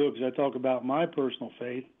do in the book is I talk about my personal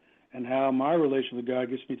faith and how my relationship with God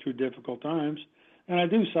gets me through difficult times. And I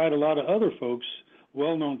do cite a lot of other folks,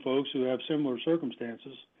 well-known folks who have similar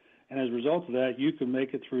circumstances. And as a result of that, you can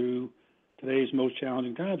make it through today's most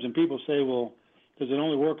challenging times. And people say, well, does it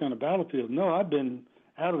only work on the battlefield? No, I've been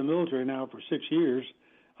out of the military now for 6 years.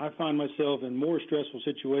 I find myself in more stressful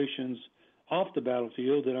situations off the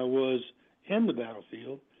battlefield than I was in the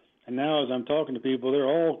battlefield. And now as I'm talking to people, they're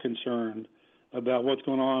all concerned about what's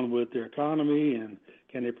going on with their economy and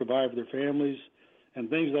can they provide for their families. And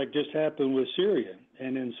things like just happened with Syria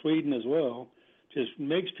and in Sweden as well just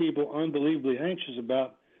makes people unbelievably anxious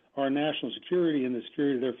about our national security and the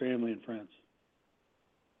security of their family and friends.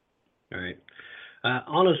 All right.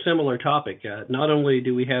 On a similar topic, not only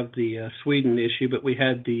do we have the Sweden issue, but we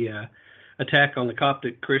had the attack on the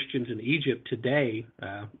Coptic Christians in Egypt today,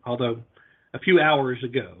 although a few hours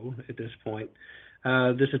ago at this point,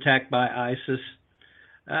 this attack by ISIS.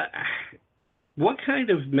 What kind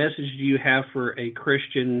of message do you have for a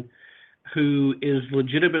Christian who is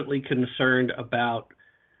legitimately concerned about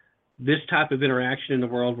this type of interaction in the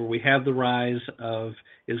world where we have the rise of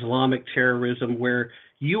Islamic terrorism, where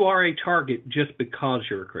you are a target just because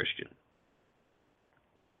you're a Christian?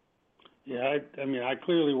 Yeah, I mean, I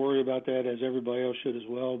clearly worry about that, as everybody else should as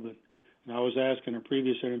well. But I was asked in a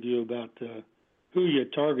previous interview about who you're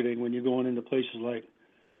targeting when you're going into places like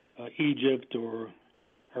Egypt or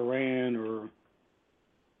Iran or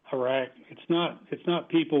Iraq. It's not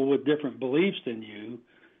people with different beliefs than you.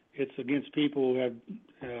 It's against people who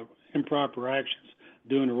have improper actions,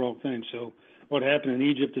 doing the wrong thing. So what happened in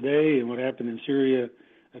Egypt today and what happened in Syria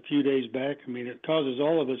a few days back, I mean, it causes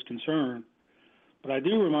all of us concern. But I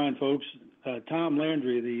do remind folks, Tom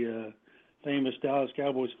Landry, the famous Dallas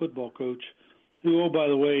Cowboys football coach, who, oh, by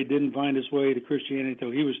the way, didn't find his way to Christianity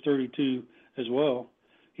until he was 32 as well.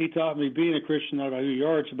 He taught me being a Christian not about who you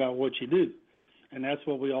are, it's about what you do. And that's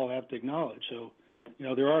what we all have to acknowledge. So, you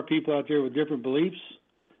know, there are people out there with different beliefs,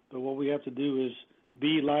 but what we have to do is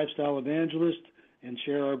be lifestyle evangelists and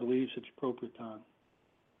share our beliefs at the appropriate time.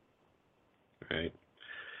 Right.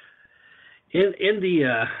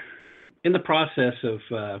 In the process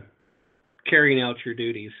of carrying out your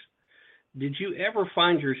duties, did you ever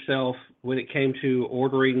find yourself, when it came to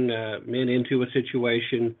ordering men into a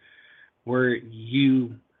situation, where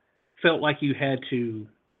you felt like you had to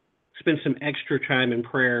spend some extra time in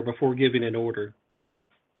prayer before giving an order?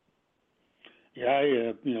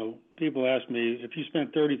 Yeah, people ask me, if you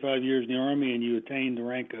spent 35 years in the Army and you attained the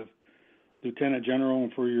rank of Lieutenant General,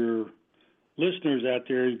 and for your listeners out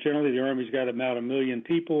there, generally the Army's got about 1 million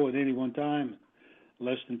people at any one time.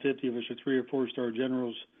 Less than 50 of us are 3- or 4-star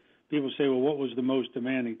generals. People say, well, what was the most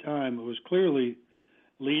demanding time? It was clearly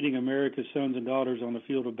leading America's sons and daughters on the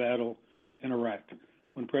field of battle in Iraq.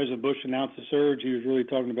 When President Bush announced the surge, he was really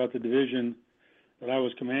talking about the division that I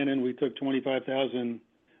was commanding. We took 25,000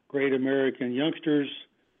 great American youngsters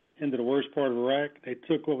into the worst part of Iraq. They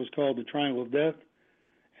took what was called the Triangle of Death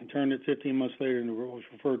and turned it 15 months later into what was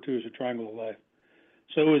referred to as the Triangle of Life.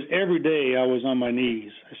 So it was every day I was on my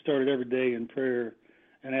knees. I started every day in prayer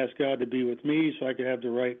and asked God to be with me so I could have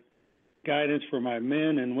the right guidance for my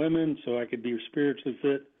men and women, so I could be spiritually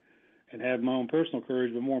fit and have my own personal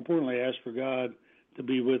courage, but more importantly, I asked for God to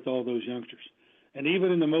be with all those youngsters. And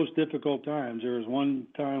even in the most difficult times, there was one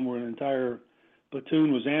time where an entire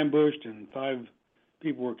platoon was ambushed and 5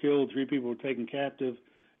 people were killed, 3 people were taken captive.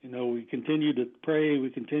 You know, we continued to pray, we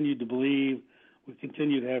continued to believe, we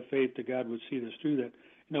continued to have faith that God would see us through that.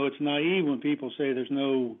 You know, it's naive when people say there's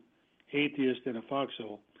no atheist in a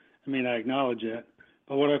foxhole. I mean, I acknowledge that.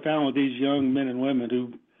 But what I found with these young men and women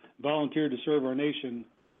who volunteered to serve our nation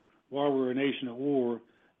while we were a nation at war,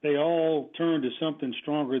 they all turned to something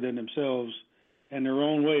stronger than themselves. In their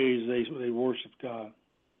own ways, they worshiped God.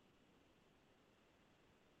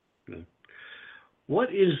 What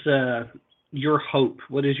is your hope?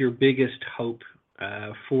 What is your biggest hope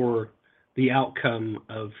for the outcome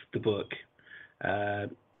of the book?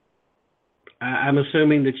 I'm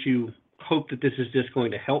assuming that you hope that this is just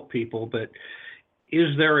going to help people, but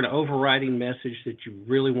is there an overriding message that you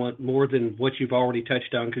really want more than what you've already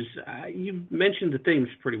touched on? Because you mentioned the themes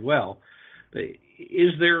pretty well, but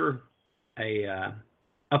is there a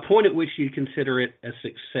point at which you consider it a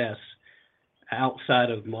success outside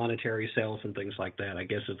of monetary sales and things like that, I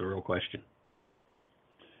guess is the real question.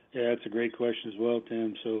 Yeah, that's a great question as well,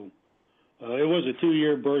 Tim. So it was a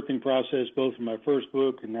 2-year birthing process, both for my first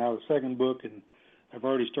book and now the second book. And I've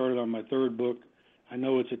already started on my third book. I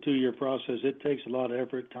know it's a 2-year process. It takes a lot of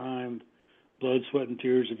effort, time, blood, sweat, and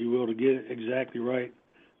tears, if you will, to get it exactly right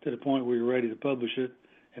to the point where you're ready to publish it.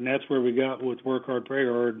 And that's where we got with Work Hard, Pray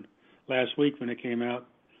Hard last week when it came out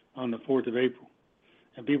on the 4th of April.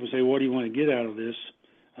 And people say, what do you want to get out of this?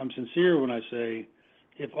 I'm sincere when I say,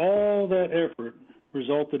 if all that effort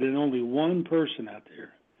resulted in only one person out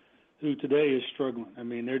there who today is struggling, I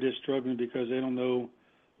mean, they're just struggling because they don't know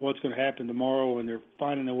what's going to happen tomorrow, and they're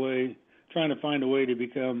trying to find a way to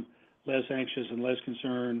become less anxious and less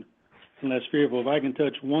concerned and less fearful. If I can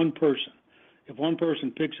touch one person, if one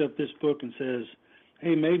person picks up this book and says,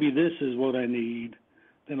 hey, maybe this is what I need,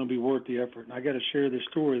 then it'll be worth the effort. And I got to share this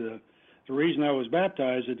story. The reason I was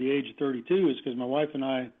baptized at the age of 32 is because my wife and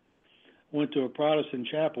I went to a Protestant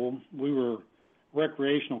chapel. We were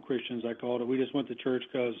recreational Christians, I called it. We just went to church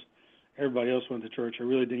because everybody else went to church. I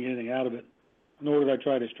really didn't get anything out of it, nor did I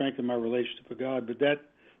try to strengthen my relationship with God. But that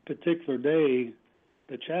particular day,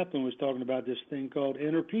 the chaplain was talking about this thing called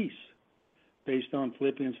inner peace, based on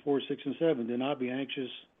Philippians 4, 6, and 7. Do not be anxious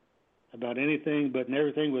about anything, but in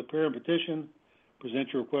everything with prayer and petition, present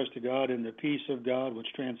your request to God, and the peace of God, which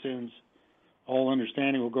transcends all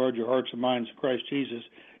understanding, will guard your hearts and minds in Christ Jesus.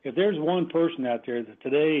 If there's one person out there that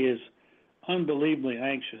today is unbelievably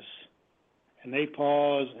anxious, and they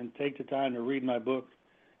pause and take the time to read my book,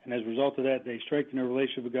 and as a result of that, they strengthen their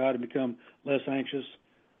relationship with God and become less anxious,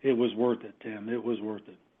 it was worth it, Tim. It was worth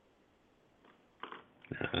it.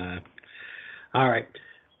 All right.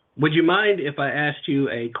 Would you mind if I asked you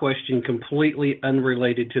a question completely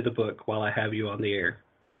unrelated to the book while I have you on the air?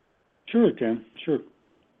 Sure, Tim. Sure.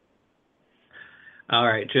 All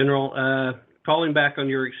right, General. Calling back on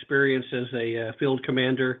your experience as a field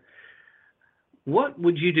commander, what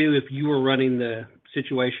would you do if you were running the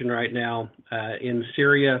situation right now in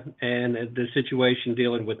Syria and the situation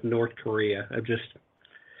dealing with North Korea?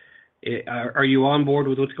 Are you on board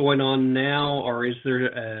with what's going on now, or is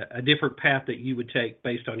there a different path that you would take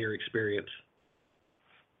based on your experience?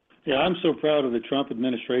 Yeah, I'm so proud of the Trump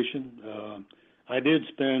administration. I did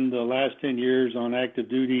spend the last 10 years on active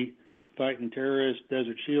duty fighting terrorists,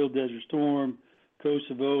 Desert Shield, Desert Storm,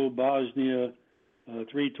 Kosovo, Bosnia,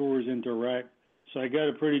 3 tours into Iraq. So I got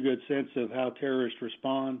a pretty good sense of how terrorists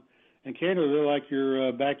respond. And Canada, they're like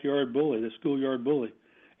your backyard bully, the schoolyard bully,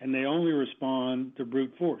 and they only respond to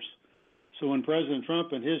brute force. So when President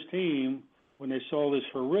Trump and his team, when they saw this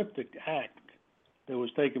horrific act that was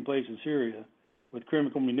taking place in Syria with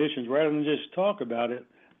chemical munitions, rather than just talk about it,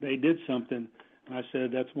 they did something. And I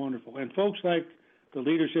said, that's wonderful. And folks like the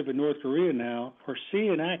leadership in North Korea now are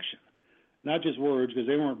seeing action, not just words, because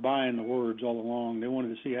they weren't buying the words all along. They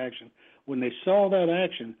wanted to see action. When they saw that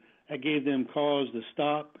action, that gave them cause to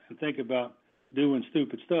stop and think about doing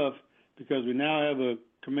stupid stuff, because we now have a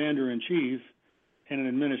commander-in-chief and an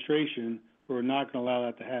administration who are not going to allow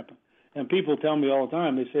that to happen. And people tell me all the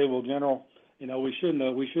time, they say, well, General, we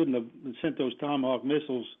shouldn't have sent those Tomahawk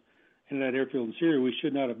missiles into that airfield in Syria. We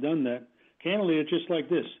should not have done that. Candidly, it's just like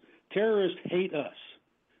this. Terrorists hate us.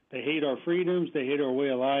 They hate our freedoms. They hate our way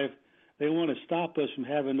of life. They want to stop us from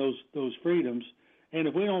having those freedoms. And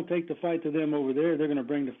if we don't take the fight to them over there, they're going to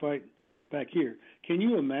bring the fight back here. Can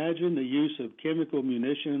you imagine the use of chemical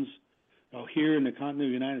munitions here in the continental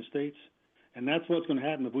United States? And that's what's going to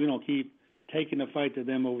happen if we don't keep taking the fight to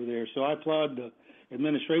them over there. So I applaud the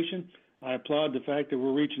administration. I applaud the fact that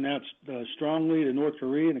we're reaching out strongly to North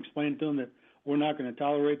Korea and explaining to them that we're not going to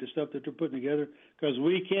tolerate the stuff that they're putting together, because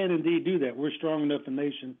we can indeed do that. We're strong enough a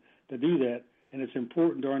nation to do that, and it's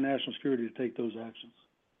important to our national security to take those actions.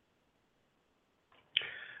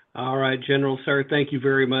 All right, General, sir, thank you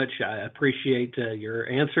very much. I appreciate your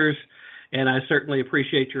answers, and I certainly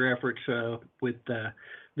appreciate your efforts with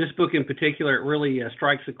this book in particular. It really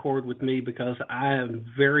strikes a chord with me, because I am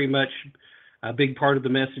very much a big part of the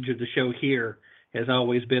message of the show here has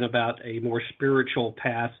always been about a more spiritual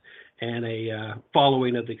path and a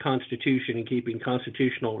following of the Constitution and keeping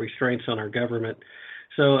constitutional restraints on our government.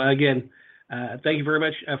 So, again, thank you very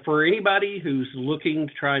much. For anybody who's looking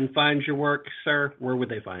to try and find your work, sir, where would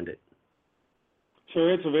they find it? So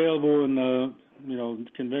it's available in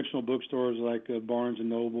conventional bookstores like Barnes &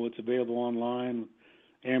 Noble. It's available online,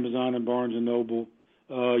 Amazon and Barnes & Noble.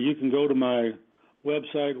 You can go to my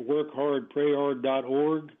website,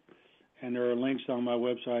 workhardprayhard.org, and there are links on my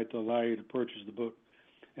website to allow you to purchase the book.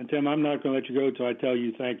 And, Tim, I'm not going to let you go until I tell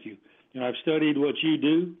you thank you. I've studied what you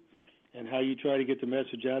do and how you try to get the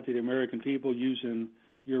message out to the American people using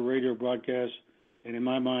your radio broadcast. And in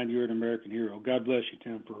my mind, you're an American hero. God bless you,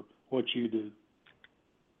 Tim, for what you do.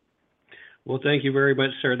 Well, thank you very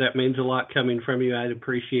much, sir. That means a lot coming from you. I'd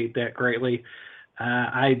appreciate that greatly.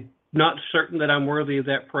 I not certain that I'm worthy of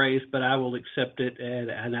that praise, but I will accept it,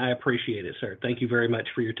 and I appreciate it, sir. Thank you very much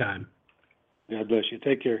for your time. God bless you.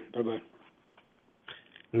 Take care. Bye-bye.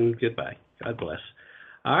 Goodbye. God bless.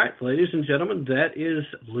 All right, ladies and gentlemen, that is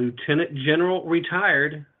Lieutenant General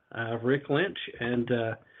retired Rick Lynch, and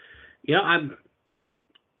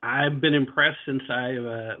I've been impressed since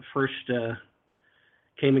I first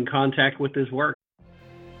came in contact with his work.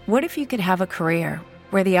 What if you could have a career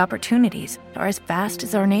where the opportunities are as vast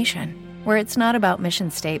as our nation, where it's not about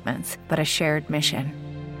mission statements, but a shared mission?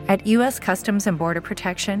 At U.S. Customs and Border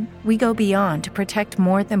Protection, we go beyond to protect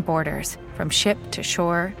more than borders. From ship to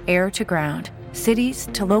shore, air to ground, cities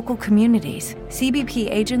to local communities,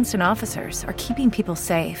 CBP agents and officers are keeping people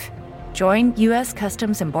safe. Join U.S.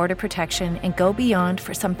 Customs and Border Protection and go beyond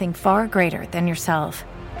for something far greater than yourself.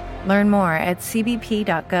 Learn more at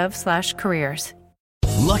cbp.gov/careers.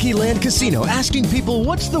 Lucky Land Casino, asking people,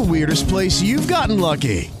 what's the weirdest place you've gotten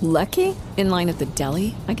lucky? Lucky? In line at the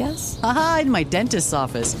deli, I guess? Aha, in my dentist's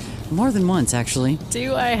office. More than once, actually.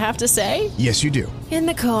 Do I have to say? Yes, you do. In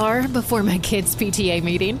the car before my kids' PTA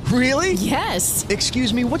meeting. Really? Yes.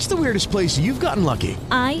 Excuse me, what's the weirdest place you've gotten lucky?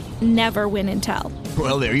 I never win and tell.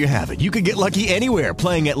 Well, there you have it. You can get lucky anywhere,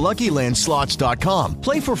 playing at LuckyLandSlots.com.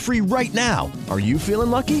 Play for free right now. Are you feeling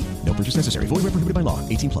lucky? No purchase necessary. Void where prohibited by law.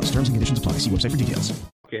 18+. Terms and conditions apply. See website for details.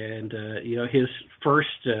 And his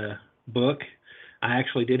first book, I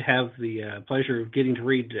actually did have the pleasure of getting to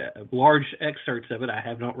read large excerpts of it. I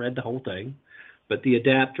have not read the whole thing, but the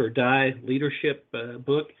Adapt or Die leadership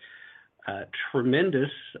book, tremendous,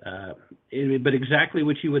 but exactly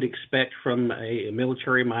what you would expect from a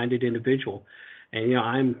military-minded individual. And,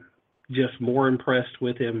 I'm just more impressed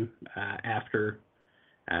with him after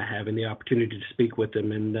having the opportunity to speak with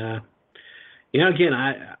him. And, again,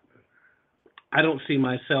 I don't see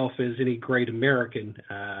myself as any great American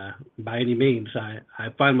by any means. I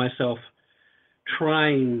find myself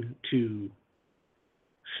trying to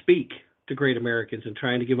speak to great Americans and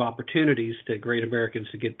trying to give opportunities to great Americans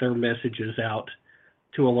to get their messages out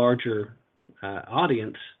to a larger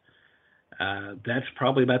audience. That's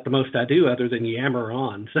probably about the most I do other than yammer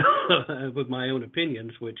on with my own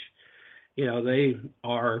opinions, which, they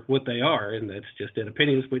are what they are, and that's just in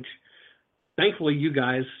opinions, which thankfully you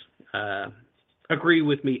guys agree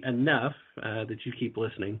with me enough that you keep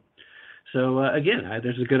listening. So again,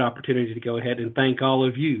 there's a good opportunity to go ahead and thank all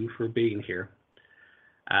of you for being here.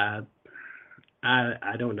 I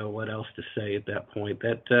don't know what else to say at that point.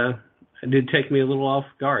 That did take me a little off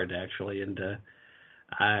guard, actually, and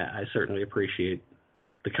I certainly appreciate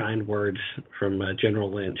the kind words from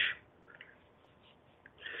General Lynch.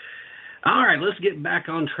 All right, let's get back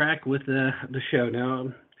on track with the show.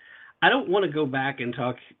 Now, I don't want to go back and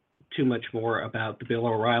talk too much more about the Bill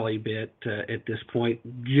O'Reilly bit at this point,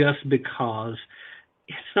 just because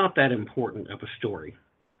it's not that important of a story.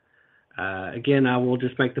 Again, I will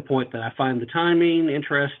just make the point that I find the timing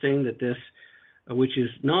interesting, that this, which is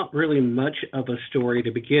not really much of a story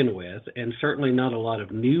to begin with, and certainly not a lot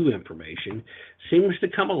of new information, seems to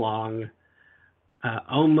come along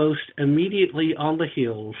almost immediately on the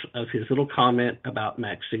heels of his little comment about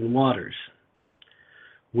Maxine Waters,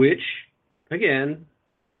 which, again,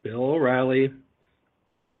 Bill O'Reilly,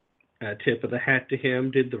 tip of the hat to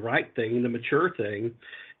him, did the right thing, the mature thing,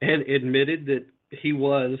 and admitted that he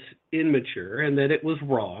was immature and that it was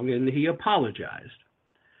wrong, and he apologized.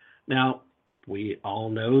 Now, we all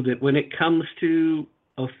know that when it comes to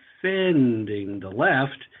offending the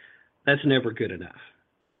left, that's never good enough.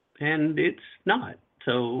 And it's not.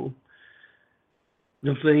 So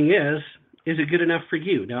the thing is it good enough for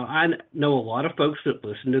you? Now, I know a lot of folks that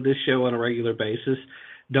listen to this show on a regular basis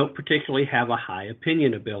don't particularly have a high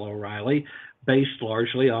opinion of Bill O'Reilly, based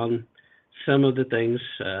largely on some of the things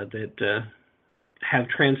that have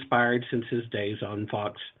transpired since his days on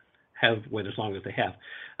Fox have went as long as they have.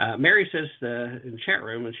 Mary says in the chat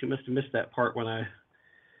room, and she must have missed that part when I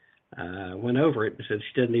went over it, and said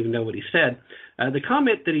she doesn't even know what he said. The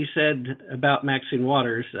comment that he said about Maxine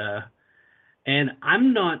Waters, and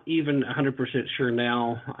I'm not even 100% sure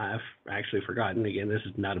now, I've actually forgotten, again, this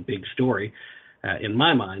is not a big story in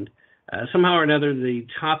my mind. Somehow or another, the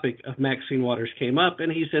topic of Maxine Waters came up,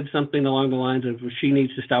 and he said something along the lines of, she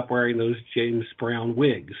needs to stop wearing those James Brown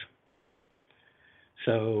wigs.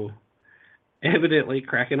 So, evidently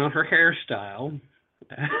cracking on her hairstyle.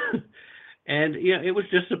 And, it was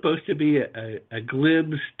just supposed to be a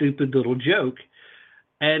glib, stupid little joke.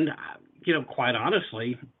 And, quite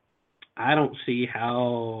honestly, I don't see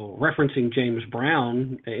how referencing James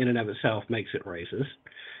Brown in and of itself makes it racist.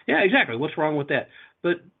 Yeah, exactly. What's wrong with that?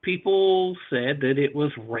 But people said that it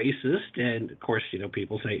was racist, and of course,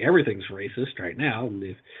 people say everything's racist right now. And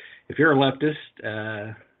if if you're a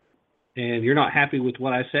leftist and you're not happy with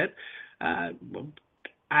what I said,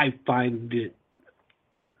 I find it.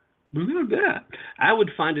 I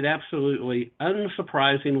would find it absolutely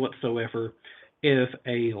unsurprising whatsoever if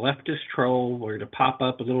a leftist troll were to pop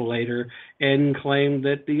up a little later and claim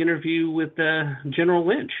that the interview with General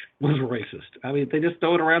Lynch was racist. I mean, they just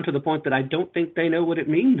throw it around to the point that I don't think they know what it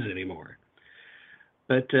means anymore.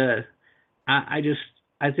 But I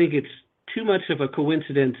think it's too much of a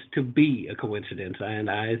coincidence to be a coincidence. And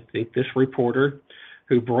I think this reporter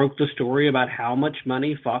who broke the story about how much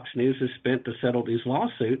money Fox News has spent to settle these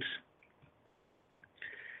lawsuits,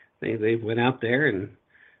 they went out there and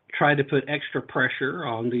tried to put extra pressure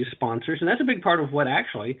on these sponsors. And that's a big part of what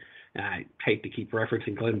actually, and I hate to keep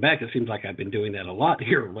referencing Glenn Beck. It seems like I've been doing that a lot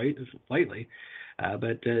here lately.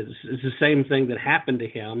 But it's the same thing that happened to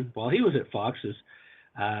him while he was at Fox.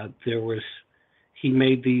 He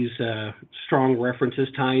made these strong references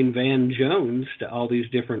tying Van Jones to all these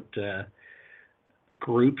different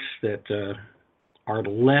groups that are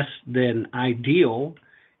less than ideal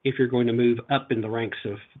if you're going to move up in the ranks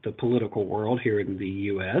of the political world here in the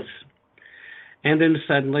U.S. And then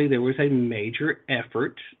suddenly there was a major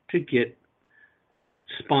effort to get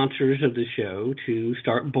sponsors of the show to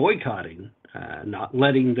start boycotting, not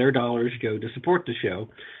letting their dollars go to support the show.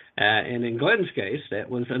 And in Glenn's case, that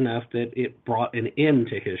was enough that it brought an end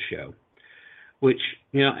to his show, which,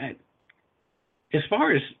 as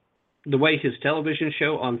far as the way his television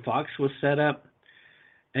show on Fox was set up,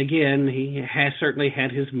 again, he has certainly had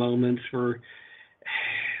his moments where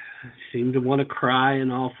he seemed to want to cry an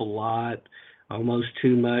awful lot, almost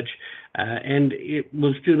too much. And it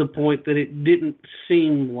was to the point that it didn't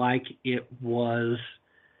seem like it was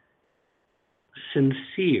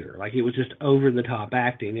sincere, like it was just over-the-top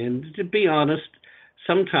acting. And to be honest,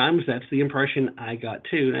 sometimes that's the impression I got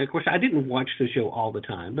too. And of course, I didn't watch the show all the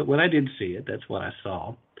time, but when I did see it, that's what I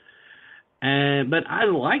saw. But I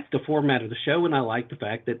liked the format of the show, and I liked the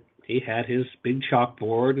fact that he had his big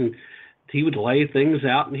chalkboard, and he would lay things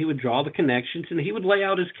out, and he would draw the connections, and he would lay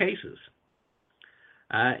out his cases.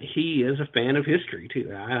 He is a fan of history,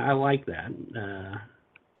 too. I like that.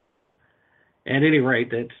 At any rate,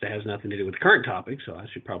 that has nothing to do with the current topic, so I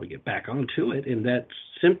should probably get back onto it, and that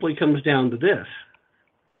simply comes down to this.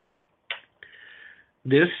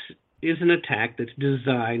 This is an attack that's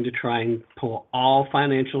designed to try and pull all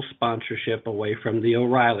financial sponsorship away from the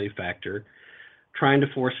O'Reilly factor, trying to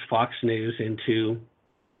force Fox News into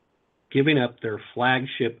giving up their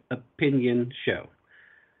flagship opinion show.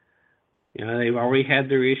 They've already had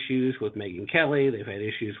their issues with Megyn Kelly. They've had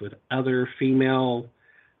issues with other female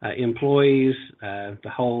employees. The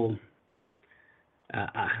whole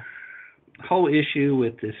issue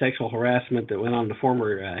with the sexual harassment that went on the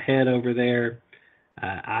former head over there,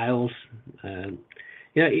 Isles.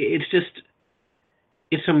 It's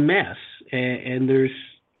a mess, and there's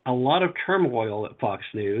a lot of turmoil at Fox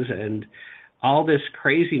News, and all this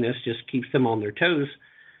craziness just keeps them on their toes.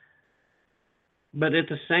 But at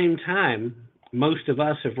the same time, most of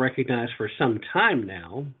us have recognized for some time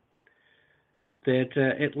now that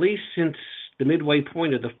at least since the midway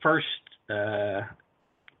point of the first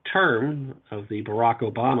term of the Barack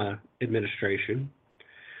Obama administration,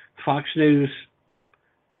 Fox News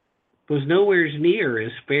was nowhere near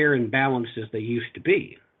as fair and balanced as they used to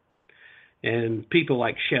be. And people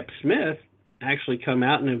like Shep Smith actually come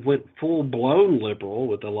out and have went full-blown liberal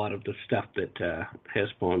with a lot of the stuff that has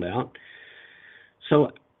spawned out.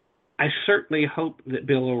 So I certainly hope that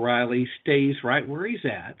Bill O'Reilly stays right where he's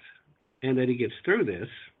at and that he gets through this.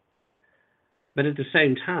 But at the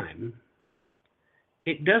same time,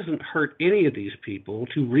 it doesn't hurt any of these people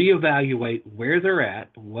to reevaluate where they're at,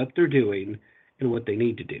 what they're doing, and what they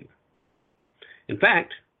need to do. In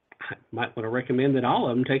fact, I might want to recommend that all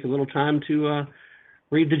of them take a little time to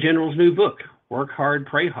read the General's new book, Work Hard,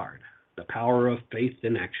 Pray Hard, The Power of Faith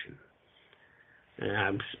in Action.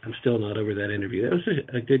 I'm still not over that interview. That was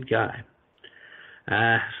a good guy.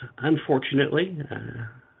 Unfortunately,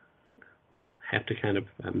 have to kind of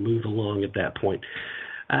move along at that point.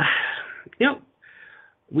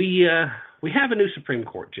 We have a new Supreme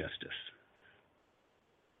Court justice.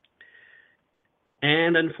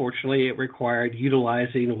 And unfortunately, it required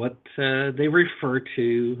utilizing what they refer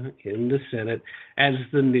to in the Senate as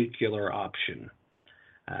the nuclear option.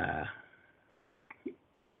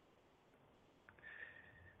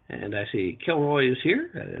 And I see Kilroy is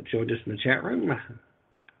here, joined us in the chat room.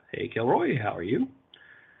 Hey, Kilroy, how are you?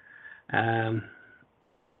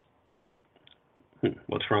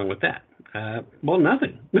 What's wrong with that? Well,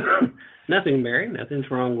 nothing. Nothing, Mary.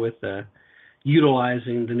 Nothing's wrong with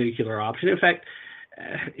utilizing the nuclear option. In fact,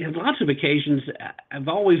 in lots of occasions, I've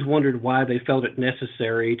always wondered why they felt it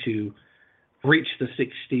necessary to reach the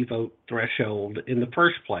 60 vote threshold in the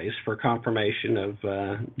first place for confirmation of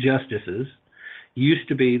justices. Used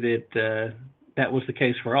to be that that was the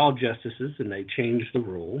case for all justices, and they changed the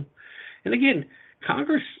rule. And again,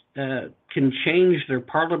 Congress can change their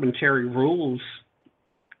parliamentary rules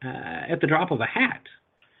at the drop of a hat.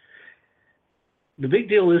 The big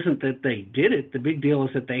deal isn't that they did it. The big deal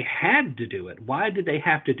is that they had to do it. Why did they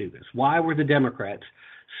have to do this? Why were the Democrats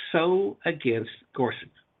so against Gorsuch?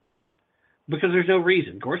 Because there's no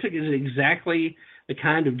reason. Gorsuch is exactly the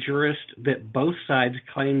kind of jurist that both sides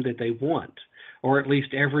claim that they want, or at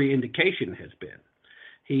least every indication has been.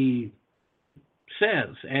 He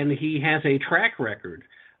says, and he has a track record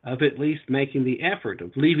of at least making the effort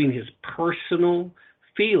of leaving his personal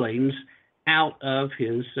feelings out of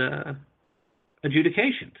his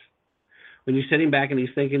adjudications. When you sit him back and he's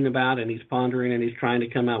thinking about and he's pondering and he's trying to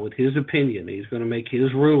come out with his opinion, he's going to make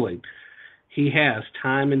his ruling, he has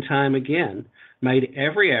time and time again made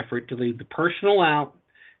every effort to leave the personal out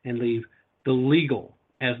and leave the legal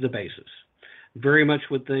as the basis. Very much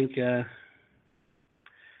would think,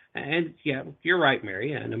 and yeah, you're right,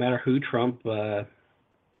 Mary, no matter who Trump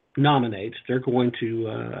nominates, they're going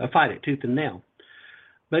to fight it tooth and nail.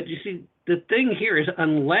 But you see, the thing here is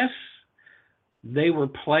unless they were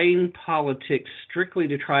playing politics strictly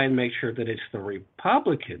to try and make sure that it's the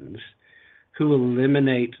Republicans who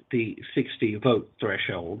eliminate the 60 vote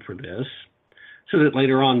threshold for this, so that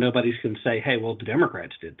later on nobody's going to say, hey, well, the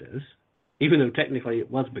Democrats did this, even though technically it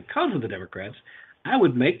was because of the Democrats. I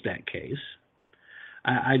would make that case.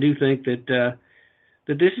 I do think that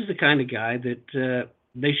that this is the kind of guy that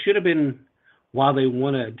they should have been, while they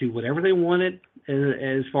want to do whatever they wanted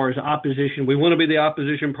as far as opposition, we want to be the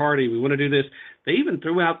opposition party, we want to do this. They even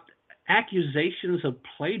threw out accusations of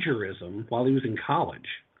plagiarism while he was in college.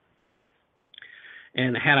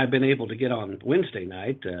 And had I been able to get on Wednesday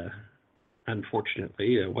night,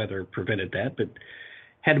 unfortunately, weather prevented that, but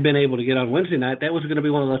had I been able to get on Wednesday night, that was going to be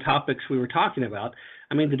one of the topics we were talking about.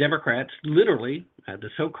 I mean, the Democrats, literally, the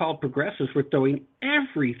so-called progressives, were throwing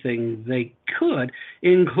everything they could,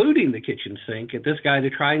 including the kitchen sink, at this guy to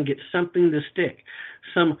try and get something to stick,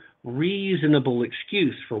 some reasonable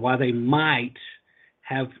excuse for why they might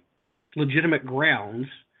have legitimate grounds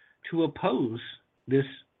to oppose this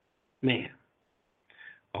man.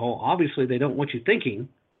 Oh, obviously, they don't want you thinking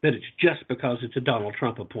that it's just because it's a Donald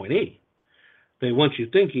Trump appointee. They want you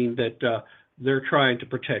thinking that they're trying to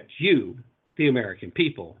protect you, the American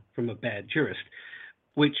people, from a bad jurist,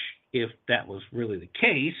 which, if that was really the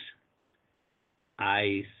case,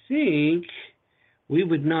 I think we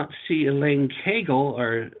would not see Elaine Kagel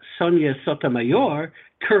or Sonia Sotomayor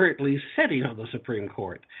currently sitting on the Supreme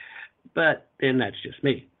Court. But then that's just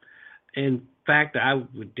me. In fact, I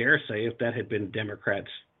would dare say if that had been Democrats'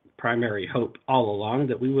 primary hope all along,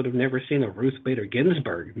 that we would have never seen a Ruth Bader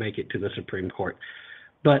Ginsburg make it to the Supreme Court.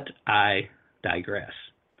 But I digress.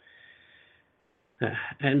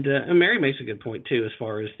 And Mary makes a good point, too, as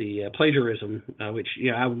far as the plagiarism, which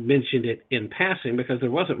I mentioned it in passing because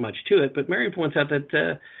there wasn't much to it. But Mary points out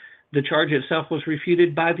that the charge itself was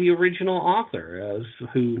refuted by the original author,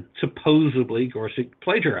 who supposedly Gorsuch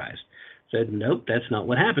plagiarized. Said, nope, that's not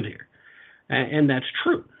what happened here. And that's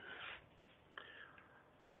true.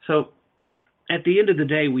 So at the end of the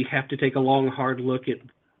day, we have to take a long, hard look at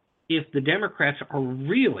if the Democrats are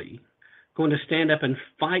really going to stand up and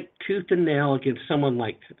fight tooth and nail against someone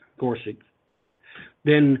like Gorsuch,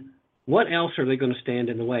 then what else are they going to stand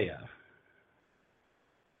in the way of?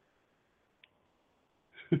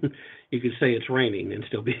 You could say it's raining and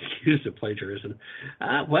still be accused of plagiarism.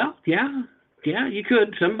 Well, yeah, you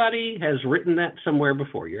could. Somebody has written that somewhere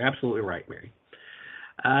before. You're absolutely right, Mary.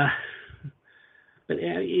 But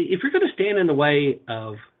if you're going to stand in the way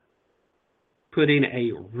of putting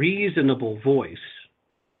a reasonable voice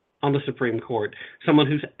on the Supreme Court, someone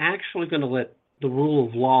who's actually going to let the rule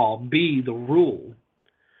of law be the rule,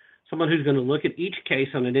 someone who's going to look at each case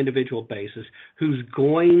on an individual basis, who's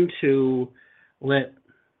going to let,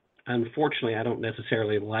 unfortunately, I don't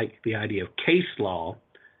necessarily like the idea of case law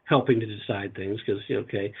helping to decide things because,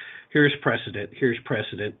 okay, here's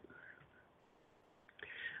precedent.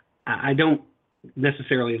 I don't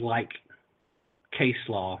necessarily like case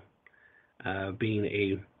law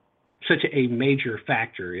being such a major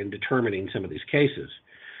factor in determining some of these cases,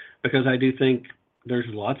 because I do think there's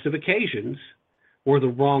lots of occasions where the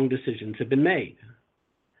wrong decisions have been made.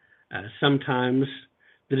 Sometimes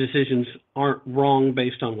the decisions aren't wrong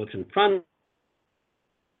based on what's in front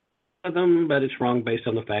of them, but it's wrong based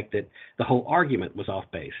on the fact that the whole argument was off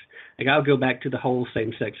base. Like, I'll go back to the whole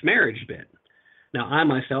same-sex marriage bit. Now, I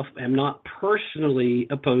myself am not personally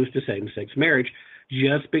opposed to same-sex marriage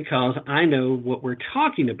just because I know what we're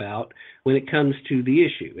talking about when it comes to the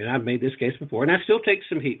issue. And I've made this case before, and I still take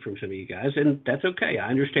some heat from some of you guys, and that's okay. I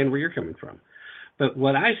understand where you're coming from. But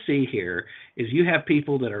what I see here is you have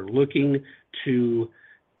people that are looking to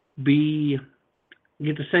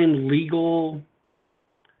get the same legal,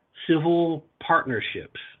 civil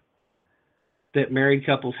partnerships that married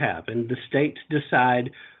couples have. And the states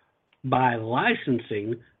decide by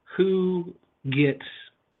licensing who gets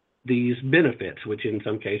these benefits, which in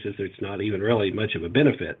some cases it's not even really much of a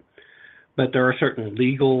benefit. But there are certain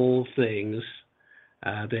legal things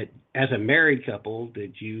that as a married couple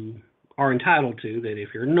that you are entitled to, that if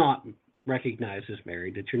you're not recognized as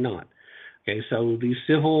married, that you're not. Okay, so these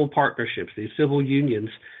civil partnerships, these civil unions,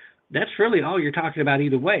 that's really all you're talking about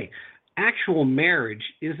either way. Actual marriage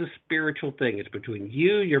is a spiritual thing. It's between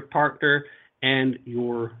you, your partner, and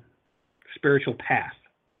your spiritual path,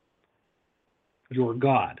 your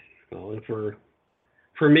God. Well, and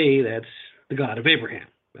for me, that's the God of Abraham.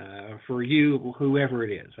 For you, whoever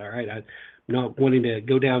it is, all right? I'm not wanting to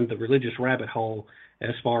go down the religious rabbit hole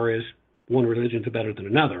as far as one religion's better than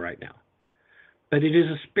another right now. But it is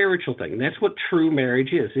a spiritual thing, and that's what true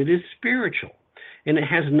marriage is. It is spiritual, and it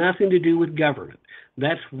has nothing to do with government.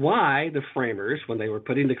 That's why the framers, when they were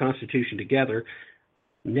putting the Constitution together,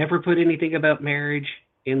 never put anything about marriage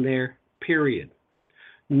in there, period.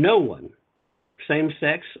 No one,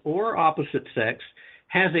 same-sex or opposite sex,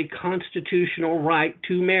 has a constitutional right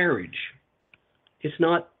to marriage. It's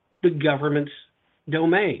not the government's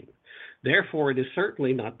domain. Therefore, it is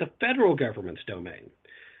certainly not the federal government's domain.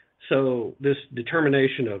 So this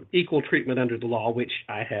determination of equal treatment under the law, which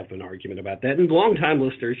I have an argument about that, and long-time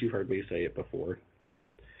listeners, you've heard me say it before,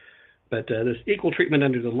 but this equal treatment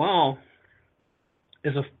under the law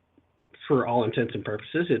is, for all intents and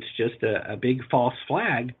purposes, it's just a big false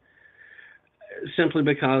flag, simply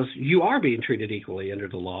because you are being treated equally under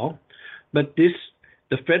the law. But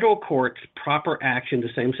the federal court's proper action to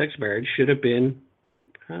same-sex marriage should have been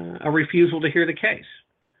a refusal to hear the case.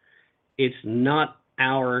 It's not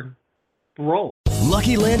our role.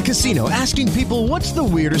 Lucky Land Casino, asking people, what's the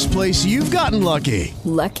weirdest place you've gotten lucky?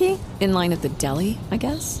 Lucky? In line at the deli, I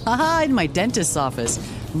guess? Aha, in my dentist's office.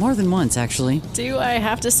 More than once, actually. Do I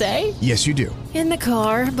have to say? Yes, you do. In the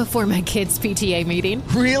car before my kids' PTA meeting.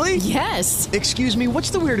 Really? Yes. Excuse me,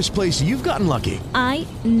 what's the weirdest place you've gotten lucky? I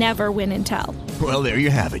never win and tell. Well, there you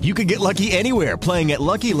have it. You can get lucky anywhere, playing at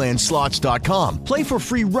LuckyLandSlots.com. Play for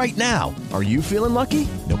free right now. Are you feeling lucky?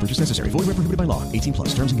 No purchase necessary. Void where prohibited by law.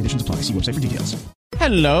 18+. Terms and conditions apply. See website for details.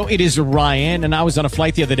 Hello, it is Ryan, and I was on a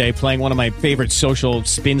flight the other day playing one of my favorite social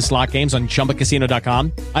spin slot games on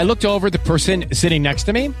ChumbaCasino.com. I looked over at the person sitting next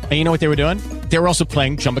to me, and you know what they were doing? They were also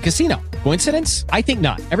playing Chumba Casino. Coincidence? I think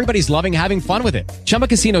not. Everybody's loving having fun with it. Chumba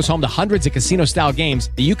Casino is home to hundreds of casino-style games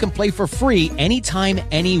that you can play for free anytime,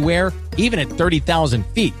 anywhere, even at 30,000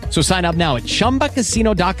 feet. So sign up now at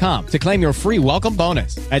ChumbaCasino.com to claim your free welcome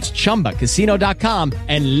bonus. That's ChumbaCasino.com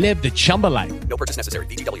and live the Chumba life. No purchase necessary.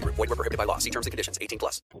 VGW. Void where prohibited by law. See terms and conditions.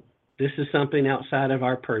 18+. This is something outside of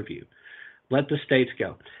our purview. Let the states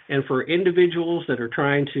go. And for individuals that are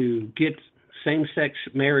trying to get same-sex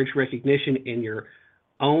marriage recognition in your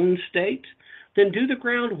own state, then do the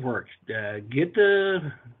groundwork. Get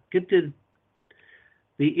the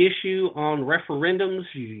issue on referendums.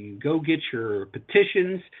 You go get your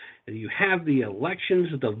petitions, and you have the elections,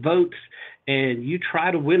 the votes, and you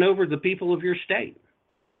try to win over the people of your state.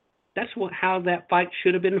 That's how that fight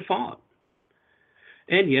should have been fought.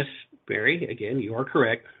 And yes, Barry, again, you are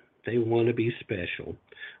correct. They want to be special.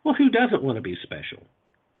 Well, who doesn't want to be special?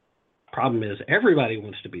 Problem is, everybody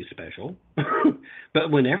wants to be special.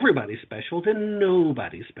 But when everybody's special, then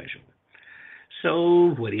nobody's special.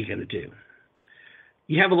 So what are you going to do?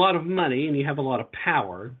 You have a lot of money and you have a lot of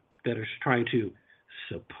power that is trying to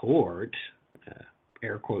support,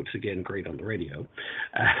 air quotes again, great on the radio,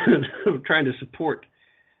 trying to support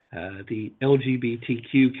the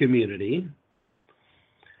LGBTQ community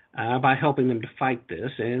by helping them to fight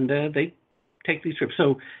this, and they take these trips.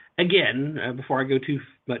 So again, before I go too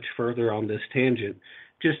much further on this tangent,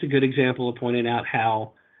 just a good example of pointing out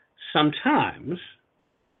how sometimes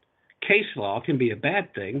case law can be a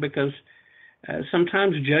bad thing, because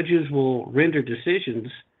sometimes judges will render decisions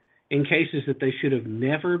in cases that they should have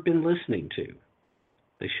never been listening to.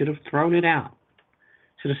 They should have thrown it out.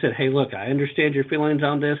 Should have said, hey, look, I understand your feelings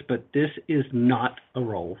on this, but this is not a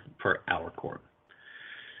role for our court.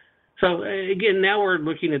 So again, now we're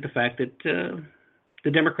looking at the fact that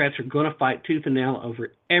the Democrats are going to fight tooth and nail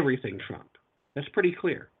over everything Trump. That's pretty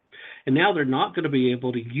clear. And now they're not going to be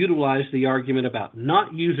able to utilize the argument about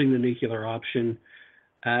not using the nuclear option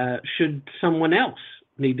should someone else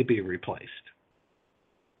need to be replaced.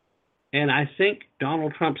 And I think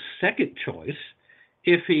Donald Trump's second choice,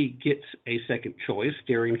 if he gets a second choice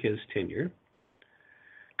during his tenure,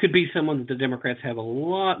 could be someone that the Democrats have a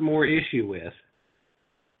lot more issue with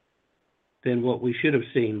than what we should have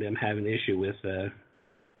seen them have an issue with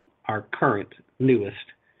our current newest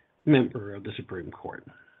member of the Supreme Court.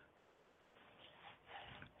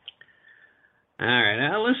 All right,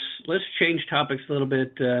 now let's change topics a little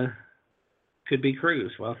bit. Could be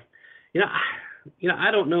Cruz. Well,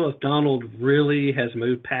 I don't know if Donald really has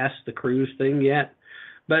moved past the Cruz thing yet,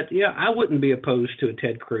 but I wouldn't be opposed to a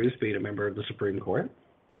Ted Cruz being a member of the Supreme Court.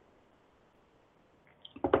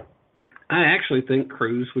 I actually think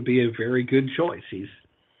Cruz would be a very good choice. He's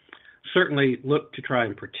certainly looked to try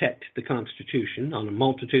and protect the Constitution on a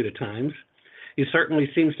multitude of times. He certainly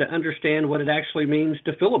seems to understand what it actually means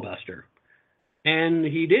to filibuster. And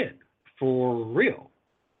he did, for real.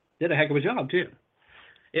 Did a heck of a job, too.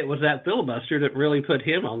 It was that filibuster that really put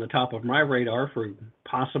him on the top of my radar for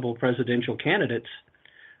possible presidential candidates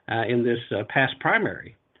in this past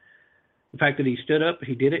primary. The fact that he stood up,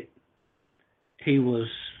 he did it. He was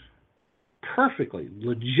perfectly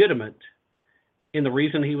legitimate in the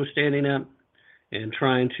reason he was standing up and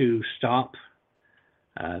trying to stop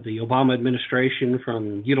the Obama administration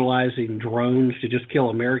from utilizing drones to just kill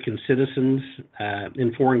American citizens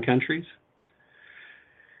in foreign countries.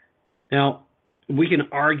 Now, we can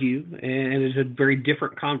argue, and it's a very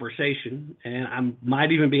different conversation, and I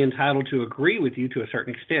might even be entitled to agree with you to a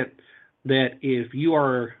certain extent, that if you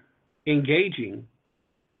are engaging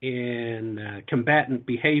in combatant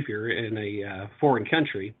behavior in a foreign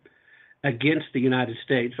country against the United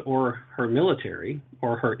States or her military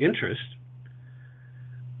or her interests,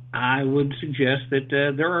 I would suggest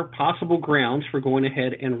that there are possible grounds for going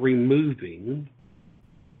ahead and removing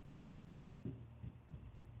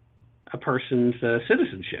a person's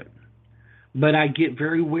citizenship. But I get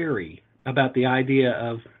very wary about the idea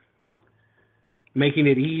of making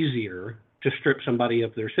it easier to strip somebody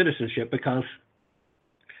of their citizenship, because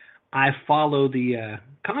I follow the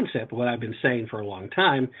concept of what I've been saying for a long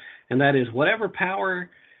time, and that is whatever power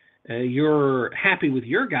you're happy with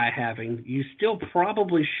your guy having, you still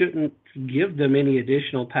probably shouldn't give them any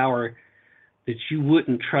additional power that you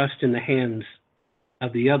wouldn't trust in the hands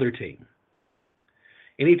of the other team.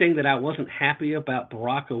 Anything that I wasn't happy about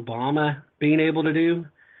Barack Obama being able to do,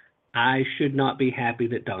 I should not be happy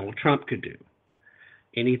that Donald Trump could do.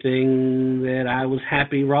 Anything that I was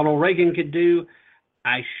happy Ronald Reagan could do,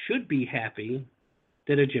 I should be happy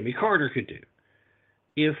that a Jimmy Carter could do.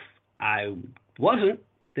 If I wasn't,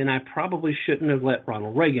 then I probably shouldn't have let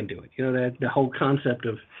Ronald Reagan do it. That the whole concept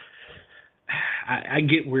of, I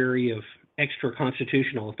get weary of extra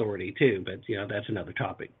constitutional authority too, but that's another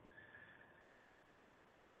topic.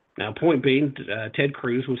 Now, point being, Ted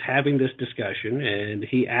Cruz was having this discussion, and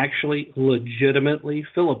he actually legitimately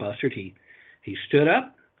filibustered. He stood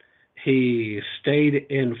up, he stayed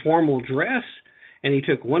in formal dress, and he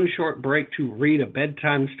took one short break to read a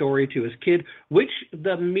bedtime story to his kid, which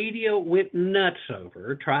the media went nuts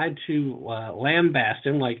over, tried to lambaste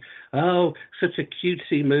him like, oh, such a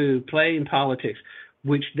cutesy move, playing politics,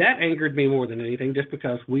 which that angered me more than anything, just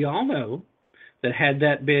because we all know that had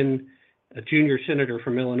that been a junior senator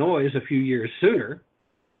from Illinois a few years sooner,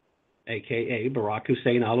 a.k.a. Barack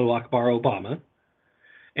Hussein Allahu Akbar Obama,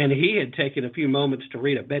 and he had taken a few moments to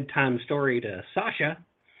read a bedtime story to Sasha,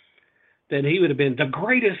 then he would have been the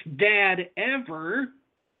greatest dad ever.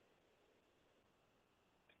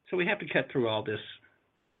 So we have to cut through all this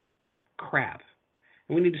crap.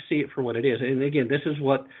 And we need to see it for what it is. And again, this is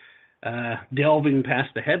what delving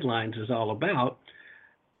past the headlines is all about.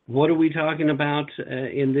 What are we talking about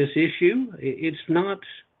in this issue? It's not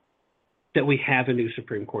that we have a new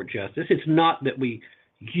Supreme Court justice. It's not that we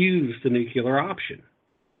use the nuclear option.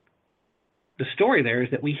 The story there is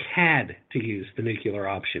that we had to use the nuclear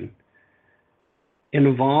option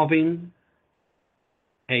involving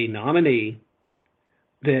a nominee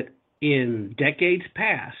that in decades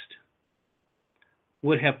past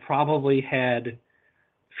would have probably had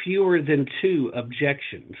fewer than 2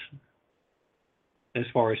 objections as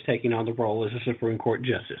far as taking on the role as a Supreme Court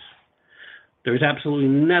justice. There's absolutely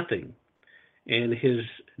nothing in his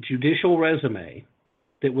judicial resume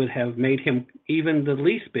that would have made him even the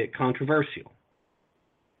least bit controversial.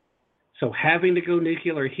 So having to go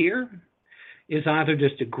nuclear here is either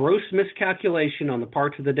just a gross miscalculation on the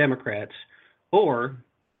part of the Democrats or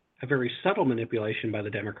a very subtle manipulation by the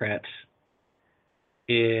Democrats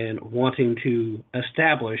in wanting to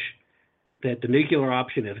establish that the nuclear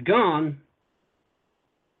option is gone,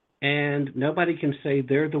 and nobody can say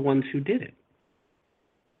they're the ones who did it.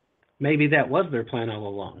 Maybe that was their plan all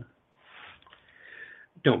along.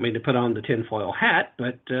 Don't mean to put on the tinfoil hat,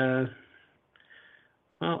 but,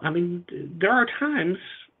 well, I mean, there are times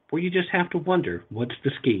where you just have to wonder, what's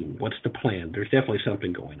the scheme? What's the plan? There's definitely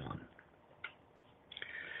something going on.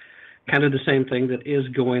 Kind of the same thing that is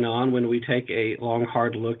going on when we take a long,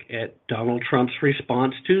 hard look at Donald Trump's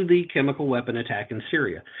response to the chemical weapon attack in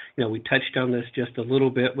Syria. You know, we touched on this just a little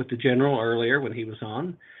bit with the general earlier when he was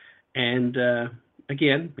on. And,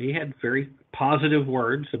 again, he had very positive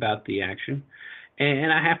words about the action.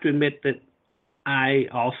 And I have to admit that I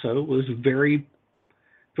also was very,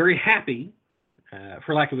 very happy,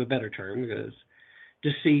 for lack of a better term, because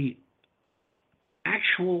to see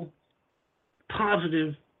actual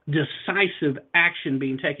positive, decisive action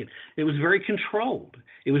being taken. It was very controlled.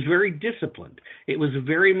 It was very disciplined. It was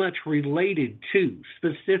very much related to,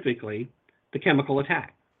 specifically, the chemical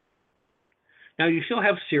attack. Now, you still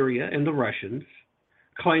have Syria and the Russians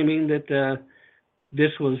claiming that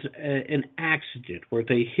this was an accident where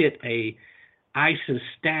they hit a ISIS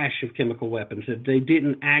stash of chemical weapons, that they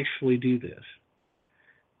didn't actually do this.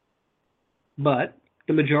 But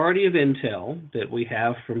the majority of intel that we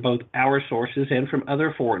have from both our sources and from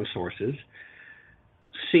other foreign sources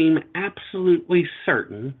seem absolutely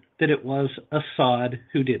certain that it was Assad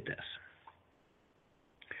who did this.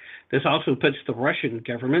 This also puts the Russian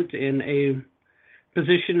government in a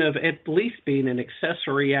position of at least being an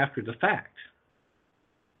accessory after the fact.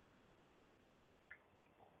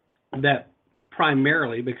 That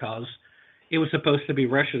primarily because it was supposed to be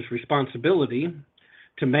Russia's responsibility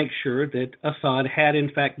to make sure that Assad had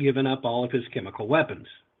in fact given up all of his chemical weapons.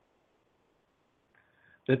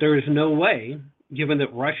 That there is no way, given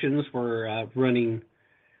that Russians were running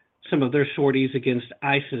some of their sorties against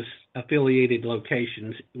ISIS-affiliated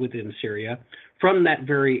locations within Syria from that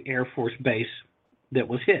very Air Force base that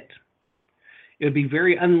was hit. It would be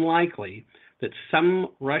very unlikely that some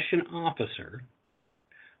Russian officer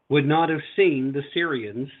would not have seen the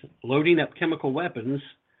Syrians loading up chemical weapons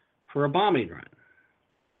for a bombing run.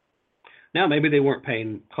 Now, maybe they weren't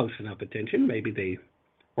paying close enough attention. Maybe they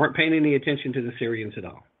weren't paying any attention to the Syrians at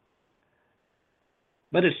all.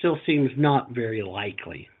 But it still seems not very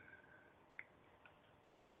likely.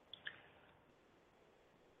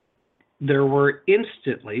 There were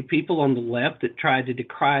instantly people on the left that tried to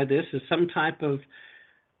decry this as some type of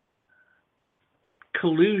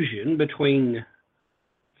collusion between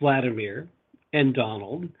Vladimir and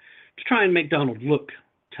Donald to try and make Donald look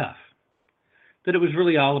tough. That it was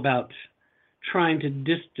really all about trying to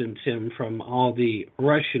distance him from all the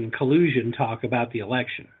Russian collusion talk about the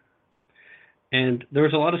election. And there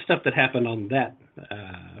was a lot of stuff that happened on that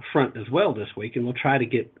front as well this week, and we'll try to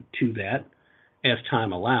get to that as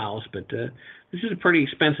time allows, but this is a pretty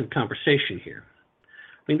expensive conversation here.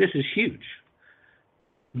 I mean, this is huge.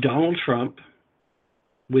 Donald Trump,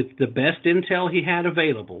 with the best intel he had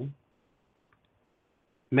available,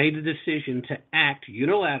 made a decision to act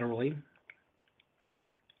unilaterally,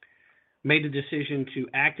 made a decision to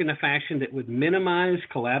act in a fashion that would minimize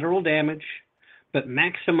collateral damage, but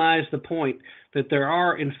maximize the point that there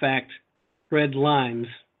are, in fact, red lines,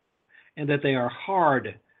 and that they are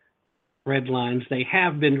hard red lines. They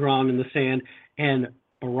have been drawn in the sand, and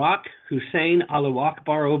Barack Hussein Allahu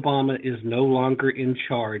Akbar Obama is no longer in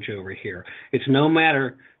charge over here. It's no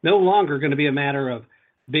longer going to be a matter of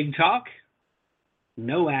big talk,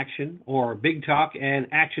 no action, or big talk and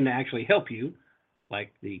action to actually help you,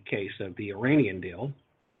 like the case of the Iranian deal.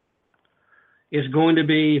 Is going to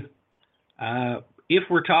be, if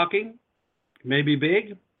we're talking, maybe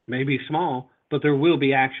big, maybe small, but there will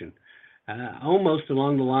be action. Almost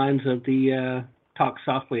along the lines of the talk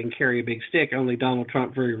softly and carry a big stick, only Donald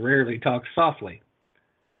Trump very rarely talks softly.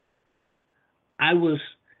 I was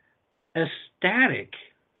ecstatic,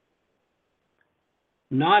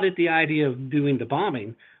 not at the idea of doing the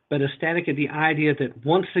bombing, but ecstatic at the idea that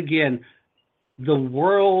once again, the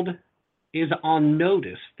world is on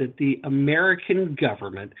notice that the American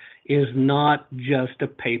government is not just a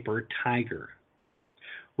paper tiger.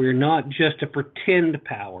 We're not just a pretend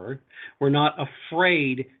power. We're not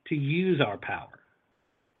afraid to use our power.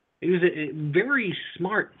 It was very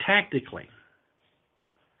smart tactically.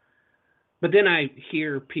 But then I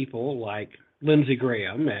hear people like Lindsey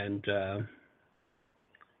Graham and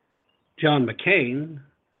John McCain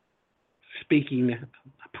speaking,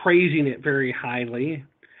 praising it very highly,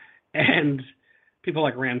 and people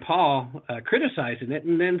like Rand Paul criticizing it.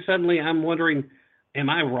 And then suddenly I'm wondering, am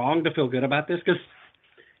I wrong to feel good about this? Because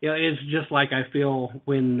it's just like I feel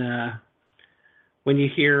when you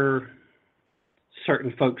hear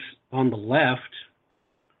certain folks on the left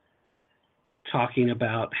talking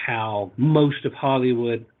about how most of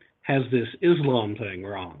Hollywood has this Islam thing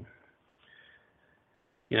wrong.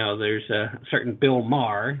 You know, there's a certain Bill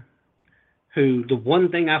Maher, who the one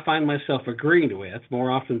thing I find myself agreeing with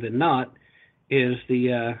more often than not is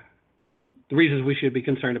the reasons we should be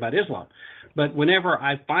concerned about Islam. But whenever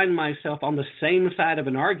I find myself on the same side of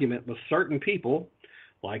an argument with certain people,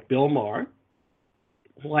 like Bill Maher,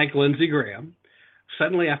 like Lindsey Graham,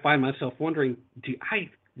 suddenly I find myself wondering, do I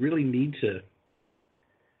really need to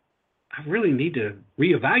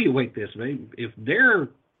reevaluate this? Maybe if they're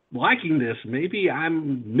liking this, maybe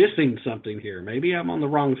I'm missing something here. Maybe I'm on the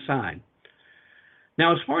wrong side.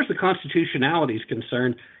 Now, as far as the constitutionality is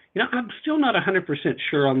concerned, you know, I'm still not 100%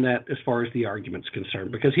 sure on that as far as the argument's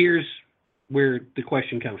concerned, because here's where the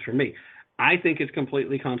question comes from me. I think it's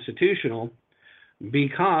completely constitutional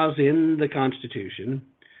because in the Constitution,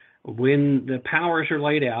 when the powers are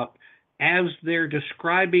laid out, as they're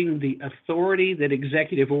describing the authority that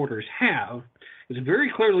executive orders have, it's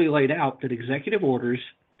very clearly laid out that executive orders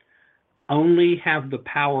only have the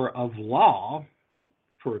power of law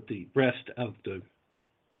for the rest of the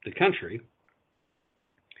country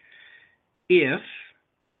if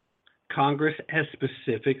Congress has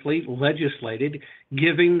specifically legislated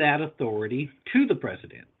giving that authority to the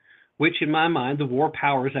president, which in my mind the War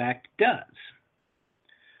Powers Act does.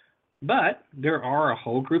 But there are a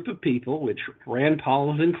whole group of people, which Rand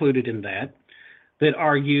Paul is included in that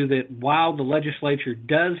argue that while the legislature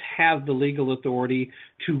does have the legal authority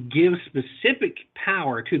to give specific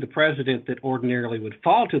power to the president that ordinarily would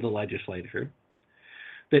fall to the legislature,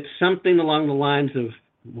 that something along the lines of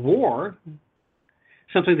war,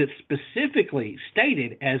 something that's specifically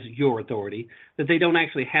stated as your authority, that they don't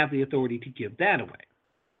actually have the authority to give that away.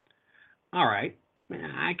 All right,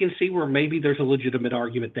 I can see where maybe there's a legitimate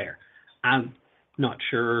argument there. I'm not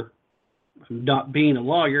sure, not being a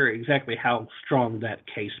lawyer, exactly how strong that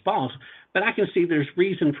case falls, but I can see there's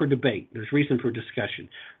reason for debate. There's reason for discussion.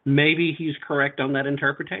 Maybe he's correct on that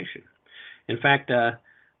interpretation. In fact,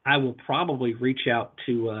 I will probably reach out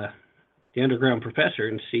to the underground professor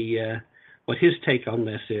and see what his take on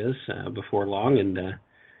this is before long, and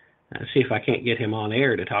see if I can't get him on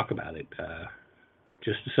air to talk about it.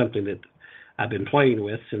 Just something that I've been playing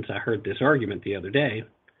with since I heard this argument the other day.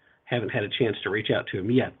 Haven't had a chance to reach out to him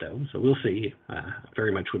yet, though, so we'll see. I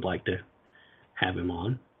very much would like to have him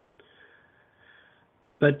on.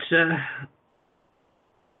 But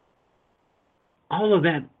all of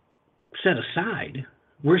that set aside,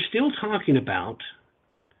 we're still talking about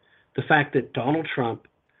the fact that Donald Trump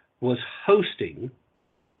was hosting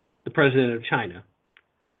the president of China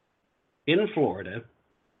in Florida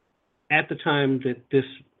at the time that this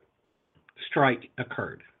strike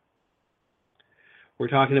occurred. We're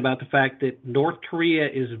talking about the fact that North Korea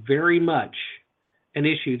is very much an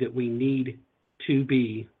issue that we need to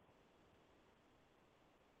be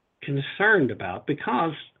concerned about,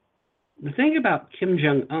 because the thing about Kim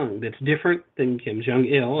Jong-un that's different than Kim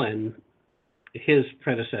Jong-il and his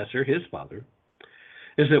predecessor, his father,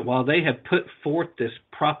 is that while they have put forth this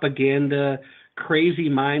propaganda, crazy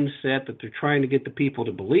mindset that they're trying to get the people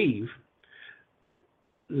to believe,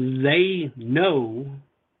 they know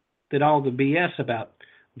that all the BS about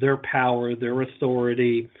their power, their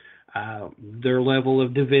authority, their level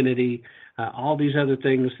of divinity, all these other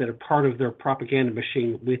things that are part of their propaganda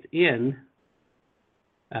machine within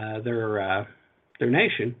their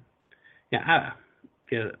nation.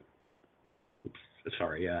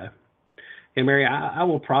 Hey, Mary, I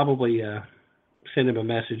will probably send him a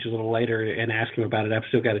message a little later and ask him about it. I've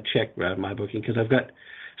still got to check my booking because I've got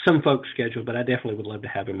some folks scheduled, but I definitely would love to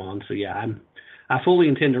have him on. So, yeah, I fully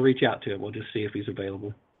intend to reach out to him. We'll just see if he's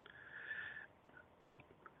available.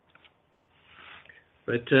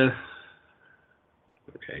 But,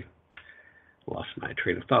 okay, lost my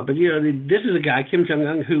train of thought. But, you know, this is a guy, Kim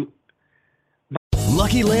Jong-un, who...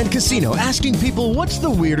 Lucky Land Casino, asking people, what's the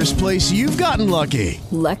weirdest place you've gotten lucky?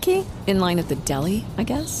 Lucky? In line at the deli, I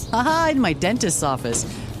guess? Aha, in my dentist's office.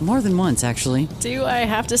 More than once, actually. Do I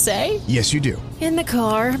have to say? Yes, you do. In the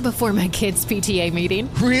car before my kids' PTA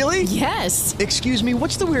meeting. Really? Yes. Excuse me,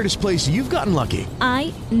 what's the weirdest place you've gotten lucky?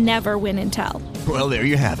 I never win and tell. Well, there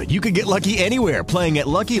you have it. You can get lucky anywhere, playing at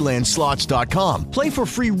LuckyLandSlots.com. Play for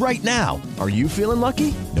free right now. Are you feeling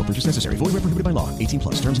lucky? No purchase necessary. Void where prohibited by law. 18+.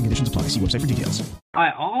 Terms and conditions apply. See website for details. By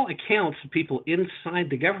all accounts, people inside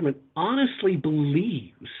the government honestly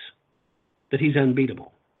believes that he's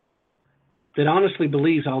unbeatable. That honestly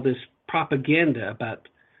believes all this propaganda about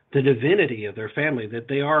the divinity of their family, that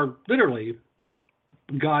they are literally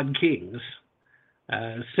God kings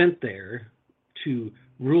sent there to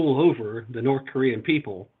rule over the North Korean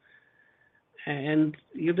people. And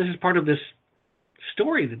this is part of this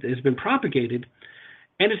story that has been propagated.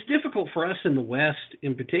 And it's difficult for us in the West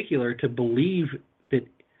in particular to believe that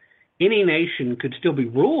any nation could still be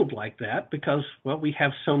ruled like that because, well, we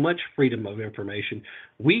have so much freedom of information.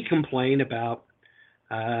 We complain about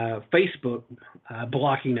Facebook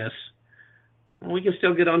blocking us. We can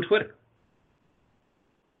still get on Twitter.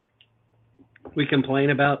 We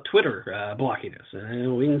complain about Twitter blocking us.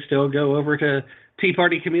 And we can still go over to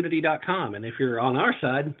teapartycommunity.com. And if you're on our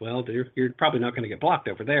side, well, you're probably not going to get blocked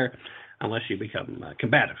over there unless you become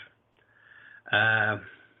combative.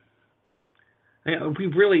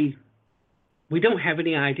 We don't have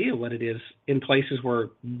any idea what it is in places where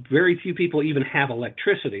very few people even have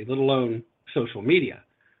electricity, let alone social media,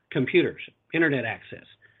 computers, internet access,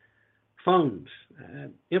 phones.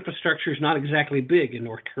 Infrastructure is not exactly big in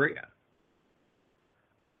North Korea.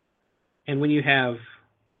 And when you have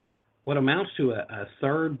what amounts to a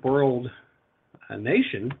third world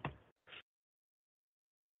nation,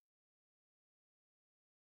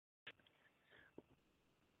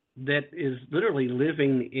 that is literally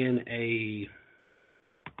living in a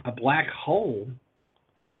black hole,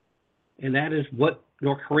 and that is what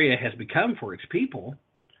North Korea has become for its people,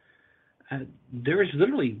 there is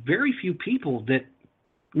literally very few people that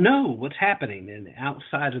know what's happening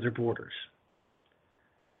outside of their borders.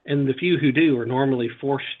 And the few who do are normally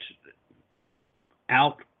forced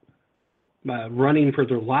out by running for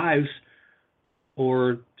their lives,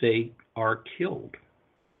 or they are killed.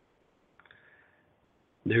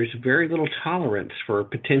 There's very little tolerance for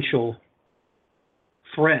potential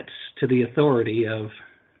threats to the authority of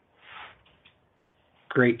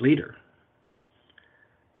great leader.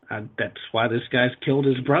 That's why this guy's killed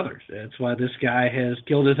his brothers. That's why this guy has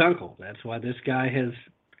killed his uncle. That's why this guy has,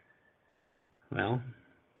 well,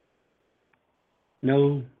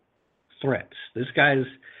 no threats. This guy's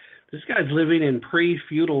living in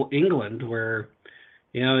pre-feudal England where,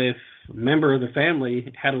 if a member of the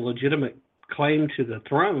family had a legitimate claim to the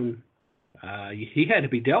throne, he had to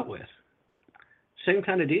be dealt with. Same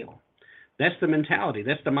kind of deal. That's the mentality.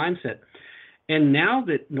 That's the mindset. And now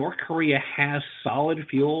that North Korea has solid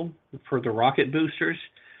fuel for the rocket boosters,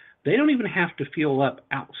 they don't even have to fuel up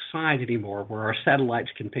outside anymore where our satellites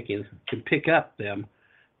can pick up them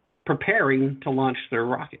preparing to launch their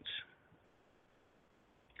rockets.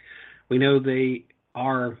 We know they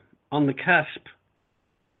are on the cusp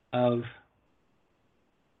of,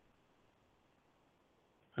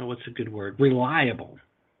 what's a good word? Reliable.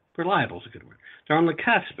 Reliable is a good word. They're on the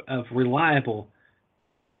cusp of reliable,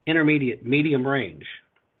 intermediate, medium range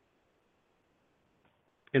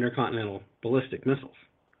intercontinental ballistic missiles.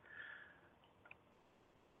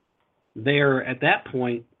 They're at that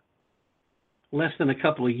point less than a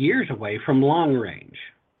couple of years away from long range.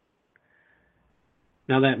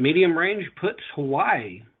 Now that medium range puts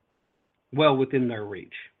Hawaii well within their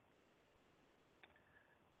reach.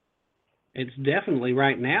 It's definitely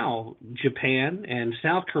right now, Japan and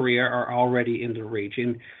South Korea are already in the reach.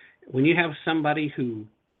 And when you have somebody who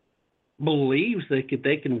believes that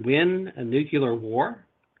they can win a nuclear war,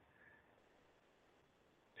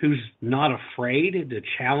 who's not afraid to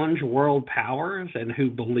challenge world powers, and who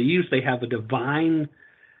believes they have a divine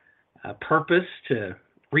purpose to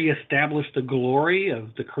reestablish the glory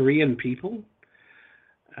of the Korean people,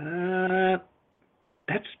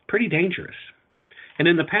 that's pretty dangerous. And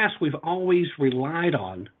in the past, we've always relied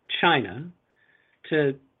on China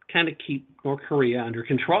to kind of keep North Korea under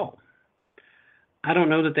control. I don't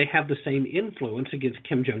know that they have the same influence against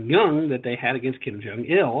Kim Jong-un that they had against Kim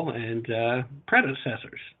Jong-il and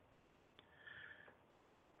predecessors.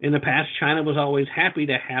 In the past, China was always happy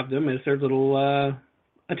to have them as their little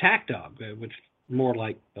attack dog, which more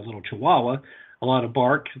like a little chihuahua, a lot of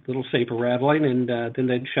bark, a little saber rattling, and then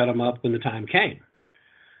they'd shut them up when the time came.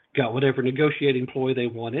 Got whatever negotiating ploy they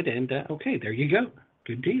wanted, and okay, there you go.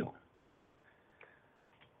 Good deal.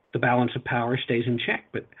 The balance of power stays in check,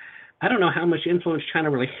 but I don't know how much influence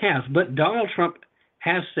China really has, but Donald Trump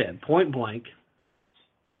has said point blank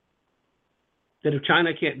that if China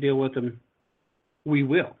can't deal with them, we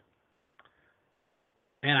will.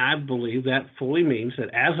 And I believe that fully means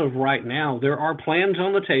that as of right now, there are plans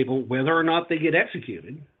on the table, whether or not they get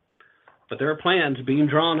executed, but there are plans being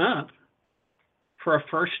drawn up for a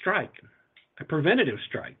first strike, a preventative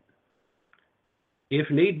strike,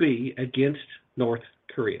 if need be, against North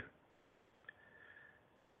Korea.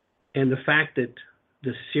 And the fact that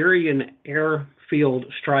the Syrian airfield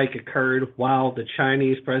strike occurred while the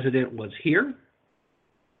Chinese president was here,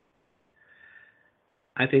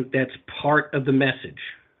 I think that's part of the message.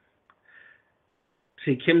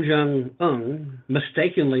 See, Kim Jong-un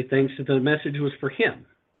mistakenly thinks that the message was for him.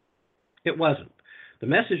 It wasn't. The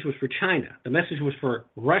message was for China. The message was for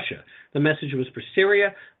Russia. The message was for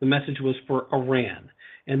Syria. The message was for Iran.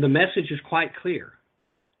 And the message is quite clear.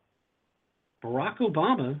 Barack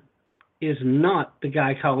Obama is not the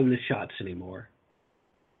guy calling the shots anymore.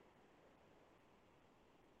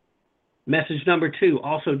 Message number 2,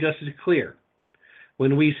 also just as clear.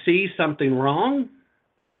 When we see something wrong,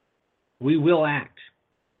 we will act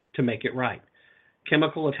to make it right.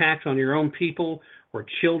 Chemical attacks on your own people where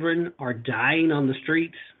children are dying on the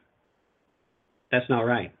streets, that's not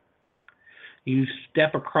right. You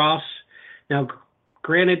step across. Now,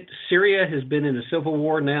 granted, Syria has been in a civil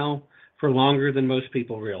war now for longer than most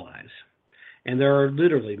people realize. And there are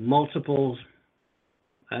literally multiple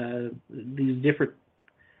these different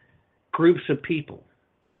groups of people.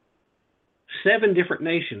 7 different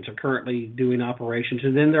nations are currently doing operations,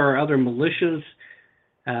 and then there are other militias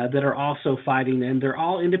that are also fighting, and they're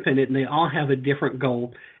all independent, and they all have a different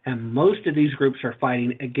goal, and most of these groups are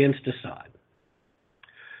fighting against Assad.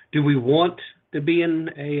 Do we want to be in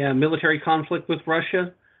a military conflict with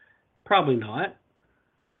Russia? Probably not.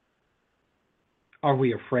 Are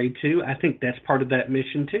we afraid to? I think that's part of that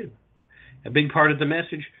mission, too. A big part of the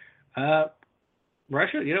message,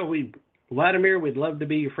 Russia, Vladimir, we'd love to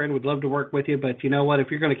be your friend, we'd love to work with you, but you know what? If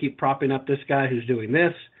you're going to keep propping up this guy who's doing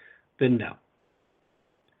this, then no.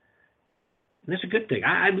 And that's a good thing.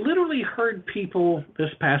 I literally heard people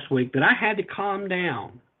this past week that I had to calm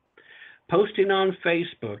down, posting on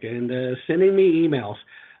Facebook and sending me emails.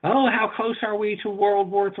 Oh, how close are we to World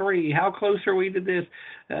War III? How close are we to this?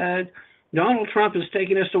 Donald Trump is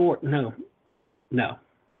taking us to war. No.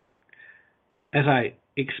 As I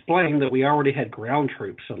explained that we already had ground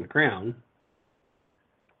troops on the ground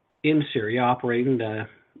in Syria operating,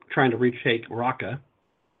 trying to retake Raqqa.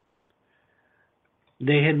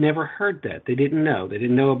 They had never heard that. They didn't know. They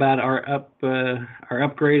didn't know about our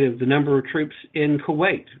upgrade of the number of troops in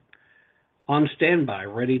Kuwait on standby,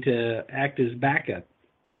 ready to act as backup,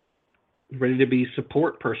 ready to be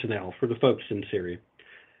support personnel for the folks in Syria.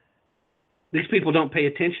 These people don't pay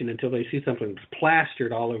attention until they see something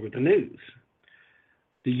plastered all over the news.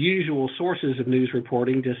 The usual sources of news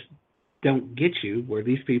reporting just don't get you where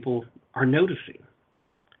these people are noticing.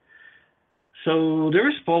 So there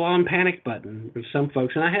was full-on panic button with some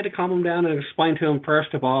folks, and I had to calm them down and explain to them,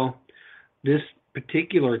 first of all, this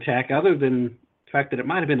particular attack, other than the fact that it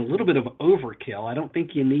might have been a little bit of overkill, I don't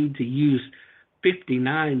think you need to use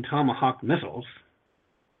 59 Tomahawk missiles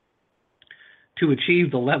to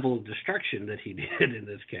achieve the level of destruction that he did in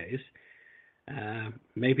this case.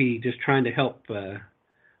 Maybe just trying to help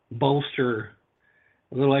bolster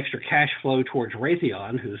a little extra cash flow towards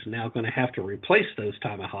Raytheon, who's now going to have to replace those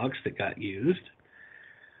Tomahawks that got used.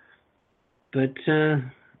 But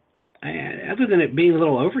other than it being a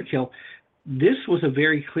little overkill, this was a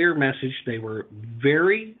very clear message. They were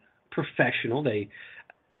very professional. They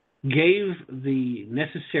gave the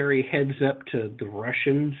necessary heads up to the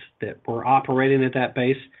Russians that were operating at that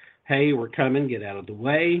base. Hey, we're coming, get out of the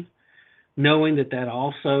way. Knowing that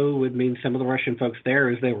also would mean some of the Russian folks there,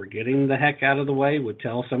 as they were getting the heck out of the way, would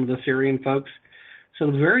tell some of the Syrian folks. So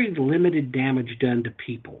very limited damage done to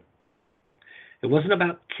people. It wasn't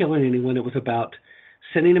about killing anyone. It was about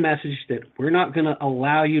sending a message that we're not going to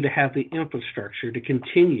allow you to have the infrastructure to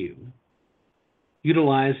continue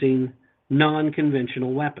utilizing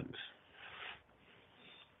non-conventional weapons.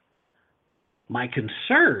 My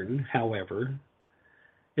concern, however,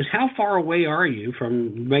 is how far away are you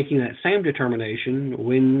from making that same determination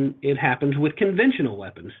when it happens with conventional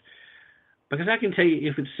weapons? Because I can tell you,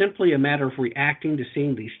 if it's simply a matter of reacting to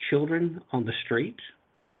seeing these children on the street,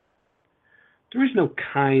 there is no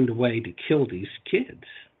kind way to kill these kids.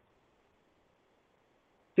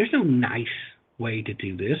 There's no nice way to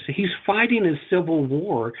do this. He's fighting a civil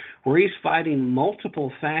war where he's fighting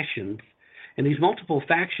multiple factions, and these multiple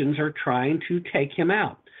factions are trying to take him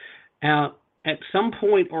out. Now, at some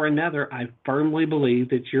point or another, I firmly believe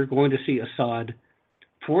that you're going to see Assad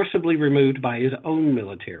forcibly removed by his own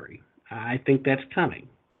military. I think that's coming.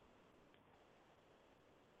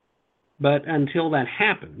 But until that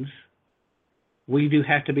happens, we do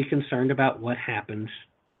have to be concerned about what happens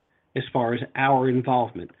as far as our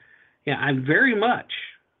involvement. Yeah, I very much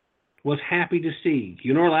was happy to see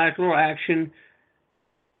unilateral action,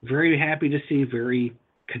 very happy to see very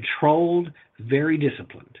controlled, very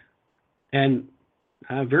disciplined. And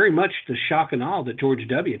very much the shock and awe that George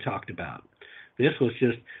W. talked about. This was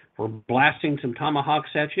just, we're blasting some tomahawks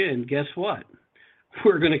at you, and guess what?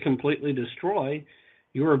 We're going to completely destroy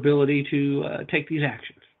your ability to take these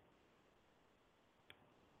actions.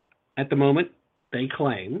 At the moment, they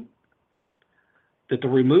claim that the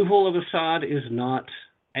removal of Assad is not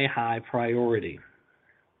a high priority.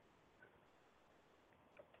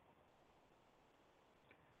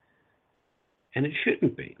 And it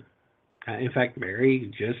shouldn't be. In fact,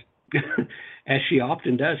 Mary just, as she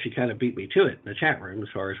often does, she kind of beat me to it in the chat room as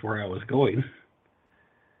far as where I was going.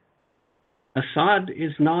 Assad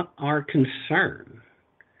is not our concern.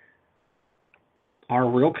 Our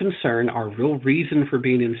real concern, our real reason for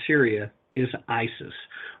being in Syria is ISIS.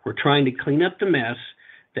 We're trying to clean up the mess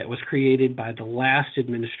that was created by the last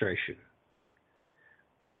administration.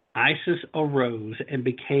 ISIS arose and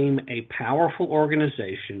became a powerful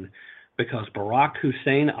organization because Barack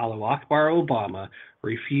Hussein Allahu Akbar Obama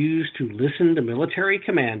refused to listen to military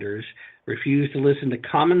commanders, refused to listen to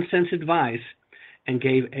common sense advice, and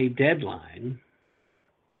gave a deadline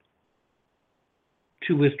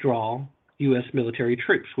to withdraw U.S. military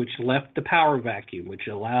troops, which left the power vacuum, which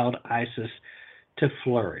allowed ISIS to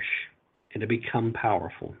flourish and to become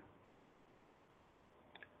powerful.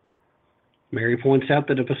 Mary points out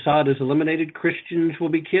that if Assad is eliminated, Christians will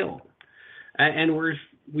be killed. And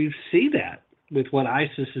we see that with what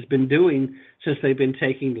ISIS has been doing since they've been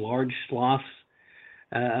taking large swaths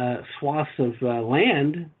of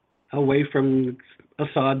land away from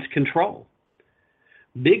Assad's control.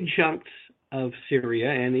 Big chunks of Syria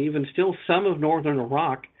and even still some of northern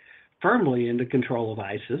Iraq firmly into control of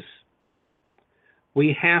ISIS.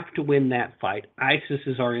 We have to win that fight. ISIS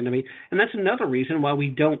is our enemy, and that's another reason why we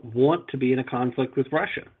don't want to be in a conflict with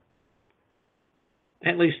Russia.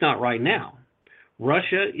 At least not right now.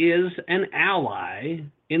 Russia is an ally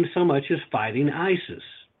in so much as fighting ISIS.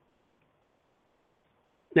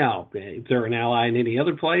 Now, if they're an ally in any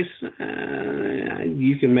other place,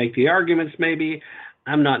 you can make the arguments maybe.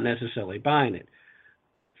 I'm not necessarily buying it.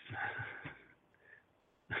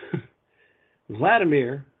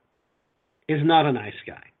 Vladimir is not a nice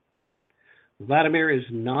guy. Vladimir is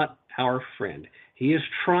not our friend. He is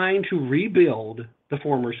trying to rebuild the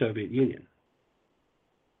former Soviet Union.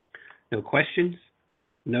 No questions,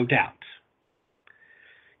 no doubts.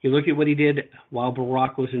 You look at what he did while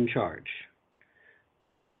Barack was in charge.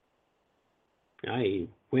 He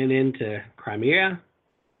went into Crimea,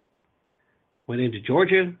 went into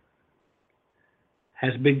Georgia,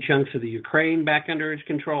 has big chunks of the Ukraine back under his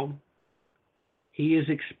control. He is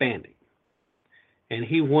expanding, and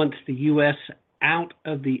he wants the U.S. out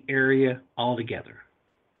of the area altogether.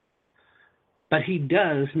 But he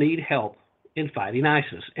does need help in fighting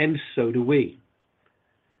ISIS, and so do we.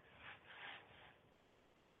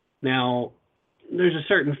 Now, there's a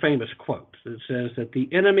certain famous quote that says that the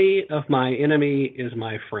enemy of my enemy is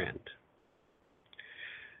my friend.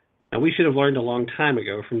 Now, we should have learned a long time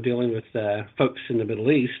ago from dealing with folks in the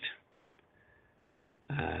Middle East,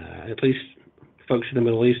 at least folks in the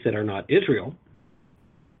Middle East that are not Israel,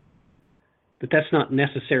 that that's not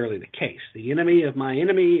necessarily the case. The enemy of my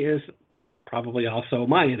enemy is probably also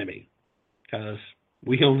my enemy, because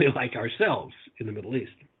we only like ourselves in the Middle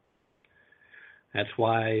East. That's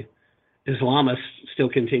why Islamists still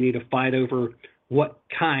continue to fight over what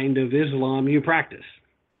kind of Islam you practice.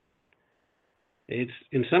 It's,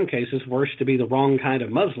 in some cases, worse to be the wrong kind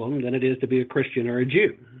of Muslim than it is to be a Christian or a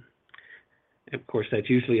Jew. Of course, that's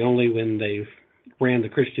usually only when they've ran the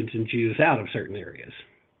Christians and Jews out of certain areas.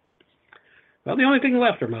 Well, the only thing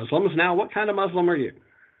left are Muslims. Now, what kind of Muslim are you?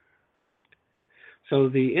 So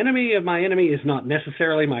the enemy of my enemy is not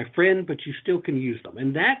necessarily my friend, but you still can use them.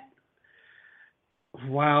 And that,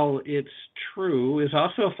 while it's true, is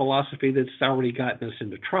also a philosophy that's already gotten us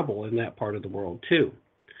into trouble in that part of the world, too.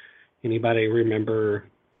 Anybody remember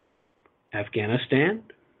Afghanistan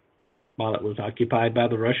while it was occupied by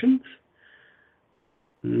the Russians?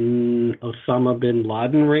 Osama bin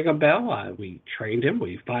Laden ring a bell? We trained him,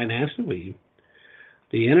 we financed him,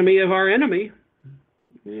 the enemy of our enemy.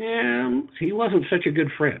 Yeah, he wasn't such a good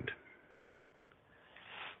friend.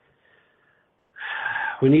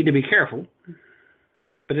 We need to be careful,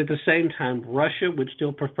 but at the same time, Russia would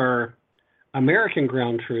still prefer American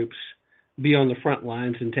ground troops be on the front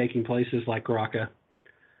lines and taking places like Raqqa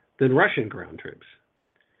than Russian ground troops.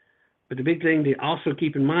 But the big thing to also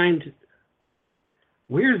keep in mind,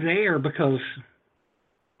 we're there because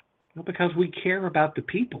we care about the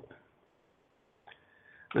people.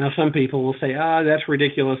 Now, some people will say, that's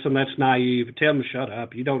ridiculous and that's naive. Tim, shut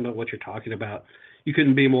up. You don't know what you're talking about. You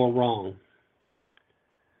couldn't be more wrong.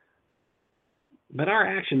 But our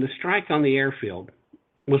action, the strike on the airfield,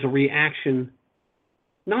 was a reaction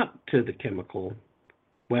not to the chemical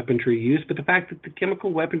weaponry used, but the fact that the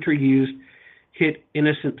chemical weaponry used hit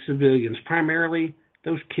innocent civilians, primarily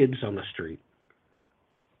those kids on the street.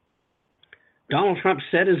 Donald Trump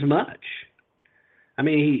said as much. I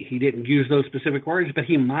mean, he didn't use those specific words, but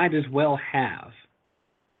he might as well have.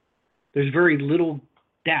 There's very little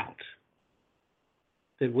doubt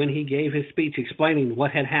that when he gave his speech explaining what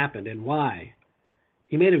had happened and why,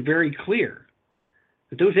 he made it very clear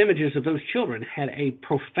that those images of those children had a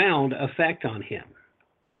profound effect on him.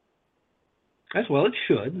 As well it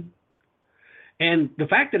should. And the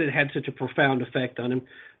fact that it had such a profound effect on him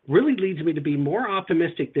really leads me to be more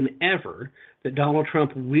optimistic than ever that Donald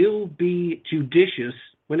Trump will be judicious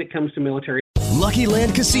when it comes to military. Lucky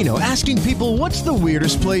Land Casino, asking people, what's the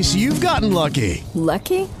weirdest place you've gotten lucky?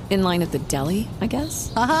 Lucky? In line at the deli, I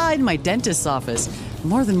guess? Aha, in my dentist's office.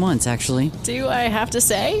 More than once, actually. Do I have to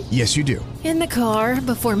say? Yes, you do. In the car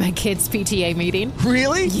before my kids' PTA meeting.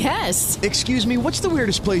 Really? Yes. Excuse me, what's the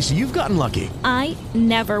weirdest place you've gotten lucky? I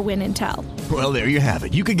never win and tell. Well, there you have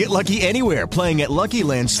it. You can get lucky anywhere, playing at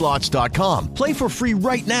LuckyLandSlots.com. Play for free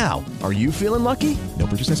right now. Are you feeling lucky? No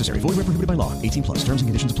purchase necessary. Void where prohibited by law. 18 plus. Terms and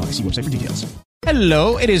conditions apply. See website for details.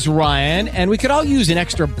 Hello, it is Ryan, and we could all use an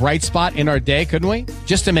extra bright spot in our day, couldn't we?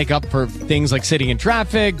 Just to make up for things like sitting in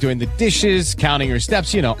traffic, doing the dishes, counting your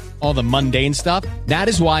steps, you know, all the mundane stuff. That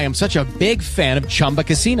is why I'm such a big fan of Chumba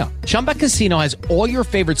Casino. Chumba Casino has all your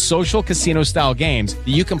favorite social casino-style games that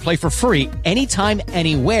you can play for free anytime,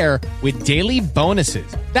 anywhere with daily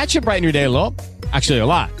bonuses. That should brighten your day a little. Actually, a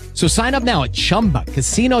lot. So sign up now at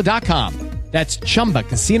ChumbaCasino.com. That's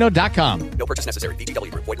ChumbaCasino.com. No purchase necessary.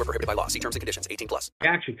 VGW Group. Void where prohibited by law. See terms and conditions. 18 plus.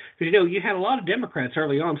 Action. Because, you had a lot of Democrats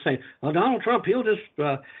early on saying, well, Donald Trump, he'll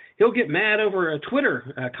get mad over a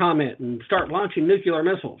Twitter comment and start launching nuclear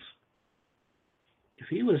missiles. If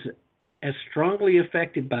he was as strongly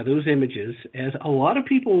affected by those images as a lot of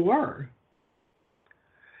people were,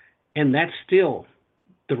 and that's still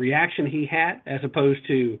the reaction he had, as opposed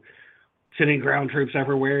to sending ground troops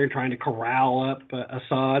everywhere and trying to corral up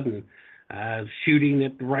Assad and shooting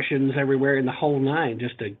at the Russians everywhere in the whole nine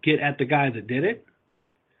just to get at the guy that did it.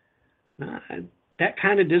 That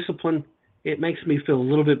kind of discipline, it makes me feel a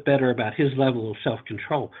little bit better about his level of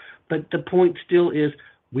self-control. But the point still is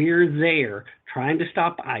we're there trying to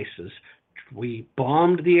stop ISIS. We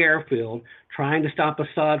bombed the airfield trying to stop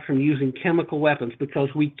Assad from using chemical weapons because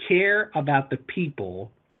we care about the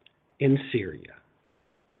people in Syria.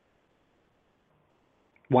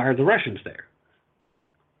 Why are the Russians there?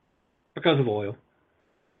 Because of oil.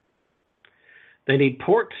 They need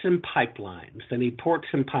ports and pipelines.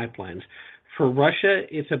 For Russia,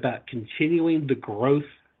 it's about continuing the growth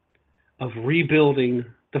of rebuilding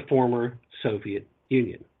the former Soviet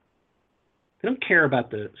Union. They don't care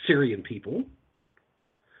about the Syrian people.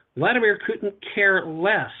 Vladimir couldn't care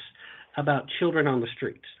less about children on the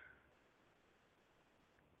streets.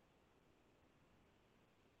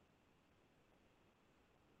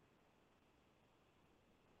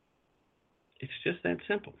 It's just that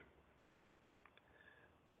simple.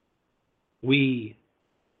 We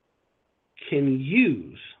can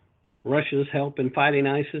use Russia's help in fighting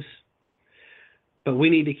ISIS, but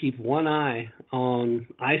we need to keep one eye on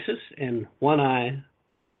ISIS and one eye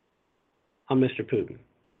on Mr. Putin.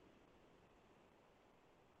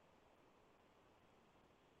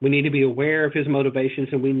 We need to be aware of his motivations,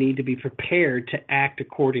 and we need to be prepared to act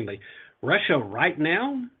accordingly. Russia right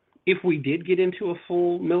now, if we did get into a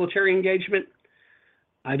full military engagement,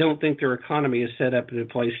 I don't think their economy is set up in a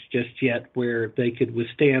place just yet where they could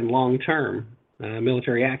withstand long-term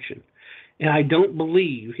military action. And I don't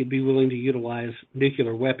believe he'd be willing to utilize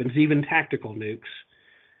nuclear weapons, even tactical nukes,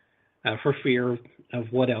 for fear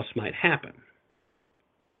of what else might happen.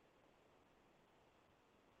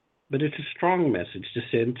 But it's a strong message to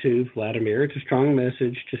send to Vladimir. It's a strong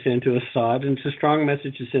message to send to Assad. And it's a strong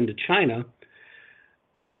message to send to China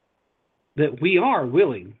that we are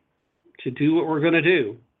willing to do what we're going to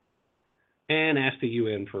do and ask the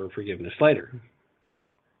UN for forgiveness later,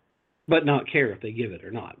 but not care if they give it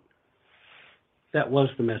or not. That was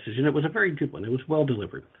the message, and it was a very good one. It was well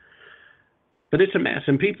delivered. But it's a mess,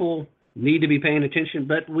 and people need to be paying attention,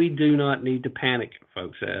 but we do not need to panic,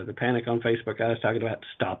 folks. The panic on Facebook I was talking about,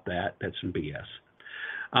 stop that. That's some BS.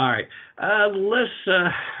 All right.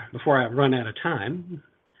 Let's, before I run out of time,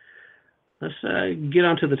 let's get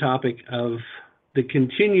onto the topic of the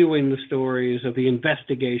continuing the stories of the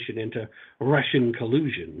investigation into Russian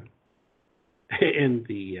collusion in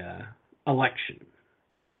the election.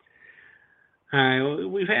 All right,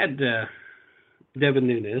 we've had Devin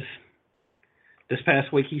Nunes. This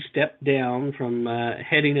past week, he stepped down from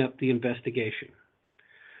heading up the investigation.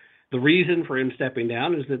 The reason for him stepping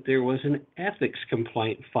down is that there was an ethics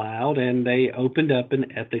complaint filed, and they opened up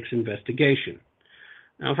an ethics investigation.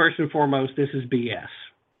 Now, first and foremost, this is BS.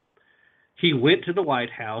 He went to the White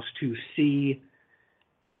House to see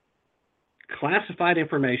classified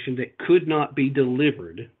information that could not be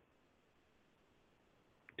delivered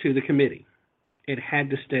to the committee. It had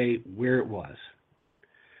to stay where it was.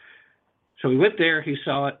 So he went there, he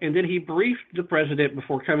saw it, and then he briefed the president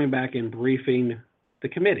before coming back and briefing the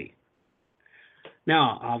committee.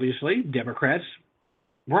 Now, obviously, Democrats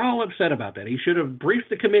were all upset about that. He should have briefed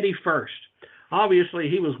the committee first. Obviously,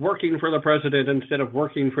 he was working for the president instead of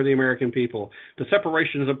working for the American people. The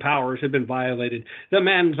separations of powers had been violated. The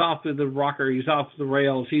man's off the rocker. He's off the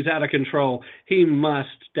rails. He's out of control. He must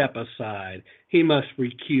step aside. He must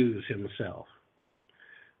recuse himself.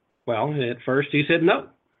 Well, at first he said no.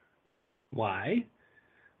 Why?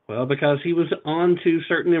 Well, because he was on to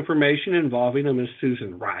certain information involving a Miss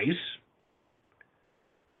Susan Rice.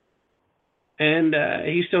 And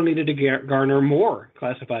he still needed to garner more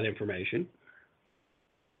classified information.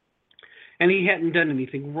 And he hadn't done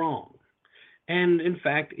anything wrong. And in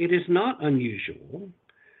fact, it is not unusual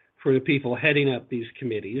for the people heading up these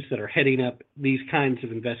committees that are heading up these kinds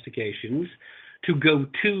of investigations to go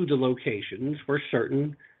to the locations where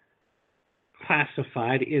certain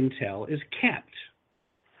classified intel is kept.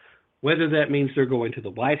 Whether that means they're going to the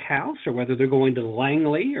White House or whether they're going to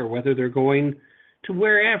Langley or whether they're going to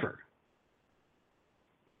wherever.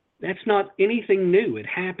 That's not anything new. It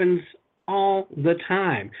happens all the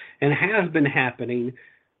time and has been happening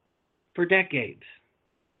for decades.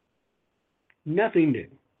 Nothing new.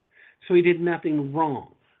 So he did nothing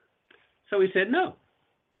wrong. So he said, no,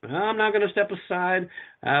 I'm not going to step aside.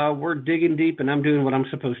 We're digging deep and I'm doing what I'm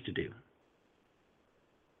supposed to do.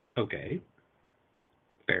 Okay,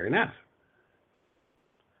 fair enough.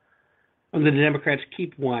 And the Democrats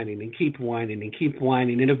keep whining and keep whining and keep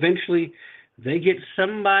whining, and eventually they get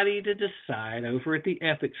somebody to decide over at the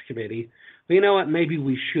Ethics Committee, well, you know what, maybe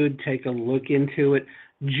we should take a look into it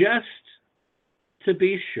just to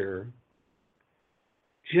be sure,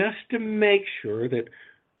 just to make sure that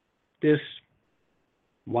this,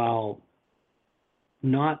 while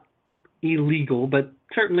not illegal, but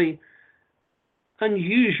certainly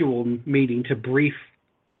unusual meeting to brief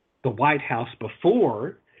the White House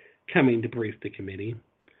before coming to brief the committee,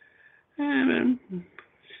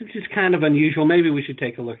 it's just kind of unusual. Maybe we should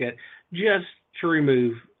take a look at just to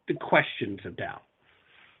remove the questions of doubt.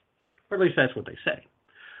 Or at least that's what they say.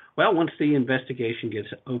 Well, once the investigation gets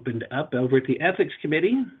opened up over at the Ethics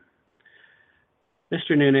Committee,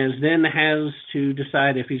 Mr. Nunes then has to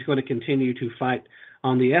decide if he's going to continue to fight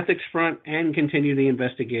on the ethics front and continue the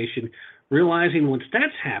investigation, realizing once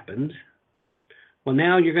that's happened, well,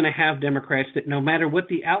 now you're going to have Democrats that no matter what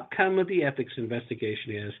the outcome of the ethics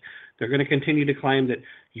investigation is, they're going to continue to claim that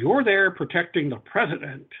you're there protecting the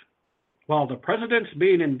president. While the president's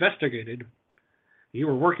being investigated, you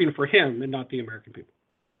were working for him and not the American people.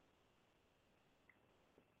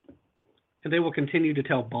 And they will continue to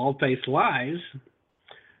tell bald-faced lies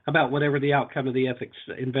about whatever the outcome of the ethics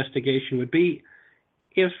investigation would be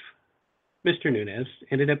if Mr. Nunes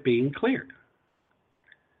ended up being cleared.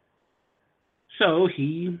 So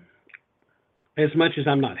he, as much as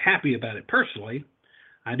I'm not happy about it personally,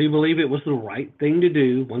 I do believe it was the right thing to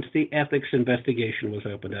do once the ethics investigation was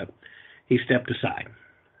opened up. He stepped aside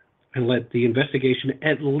and let the investigation,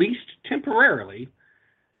 at least temporarily,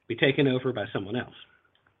 be taken over by someone else.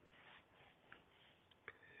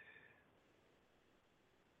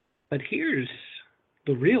 But here's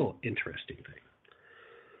the real interesting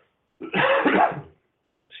thing.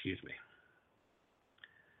 Excuse me.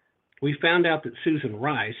 We found out that Susan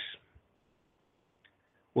Rice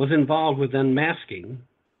was involved with unmasking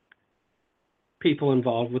people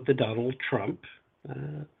involved with the Donald Trump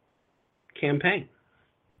campaign.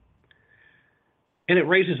 And it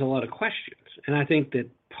raises a lot of questions. And I think that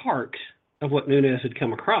part of what Nunes had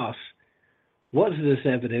come across was this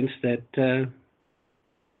evidence that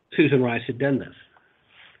Susan Rice had done this.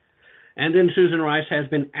 And then Susan Rice has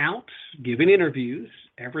been out giving interviews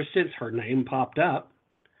ever since her name popped up.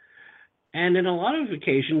 And in a lot of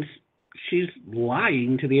occasions, she's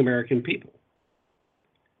lying to the American people.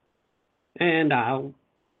 And I'll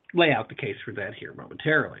lay out the case for that here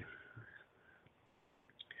momentarily.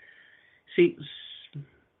 See,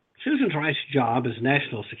 Susan Rice's job as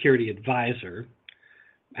National Security Advisor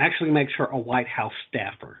actually makes her a White House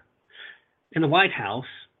staffer. In the White House,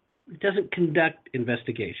 it doesn't conduct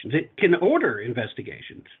investigations. It can order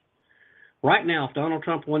investigations. Right now, if Donald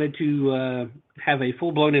Trump wanted to have a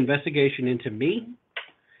full-blown investigation into me,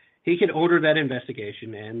 he could order that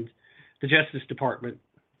investigation, and the Justice Department,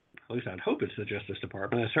 at least I'd hope it's the Justice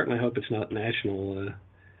Department. I certainly hope it's not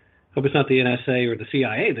hope it's not the NSA or the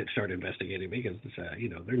CIA that start investigating me, because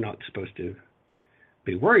they're not supposed to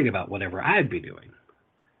be worried about whatever I'd be doing.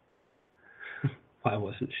 Why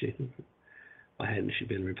wasn't she? Why hadn't she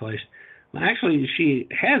been replaced? Well, actually, she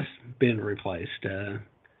has been replaced.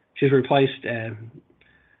 She's replaced.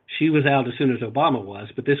 She was out as soon as Obama was,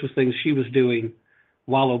 but this was things she was doing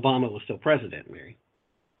while Obama was still president, Mary.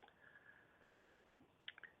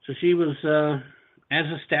 So she was, as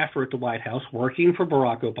a staffer at the White House, working for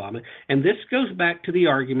Barack Obama. And this goes back to the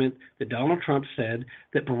argument that Donald Trump said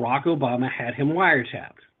that Barack Obama had him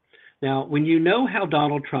wiretapped. Now, when you know how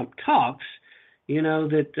Donald Trump talks, you know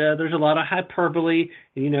that there's a lot of hyperbole,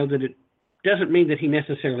 and you know that it doesn't mean that he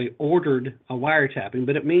necessarily ordered a wiretapping,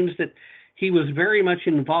 but it means that he was very much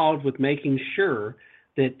involved with making sure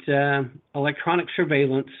that electronic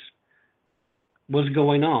surveillance was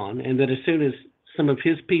going on, and that as soon as some of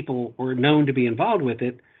his people were known to be involved with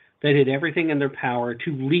it, they did everything in their power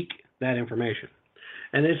to leak that information.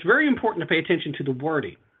 And it's very important to pay attention to the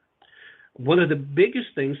wording. One of the biggest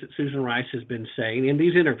things that Susan Rice has been saying in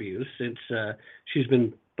these interviews since she's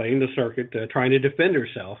been playing the circuit, trying to defend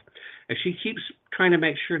herself, is she keeps trying to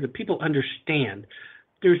make sure that people understand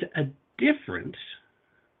there's a difference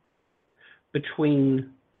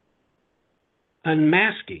between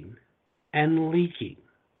unmasking and leaking.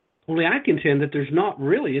 Only I contend that there's not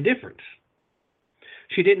really a difference.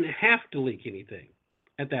 She didn't have to leak anything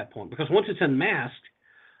at that point, because once it's unmasked,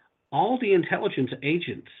 all the intelligence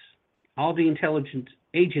agents, all the intelligence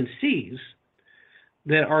agencies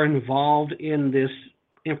that are involved in this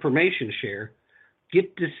information share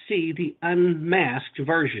get to see the unmasked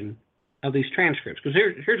version of these transcripts. Because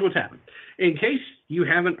here's what's happened. In case you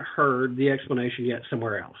haven't heard the explanation yet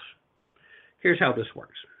somewhere else, here's how this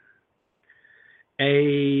works.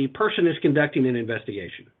 A person is conducting an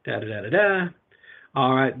investigation. Da-da-da-da-da.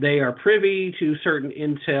 All right, they are privy to certain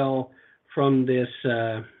intel from this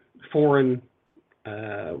foreign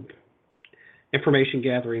information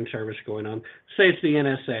gathering service going on. Say it's the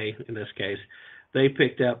NSA in this case. They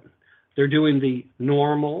picked up, they're doing the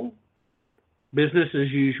normal, business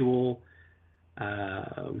as usual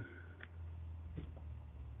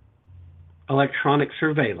electronic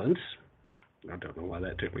surveillance. I don't know why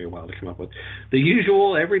that took me a while to come up with. The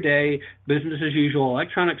usual, everyday, business as usual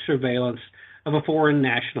electronic surveillance of a foreign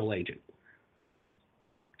national agent.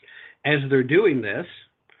 As they're doing this,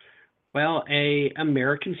 well, an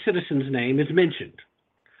American citizen's name is mentioned,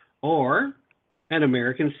 or an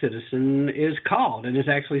American citizen is called and is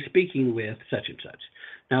actually speaking with such and such.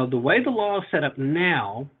 Now, the way the law is set up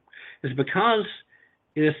now is because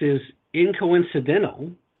this is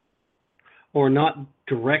incoincidental or not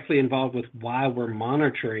directly involved with why we're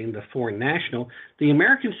monitoring the foreign national, the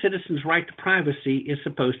American citizen's right to privacy is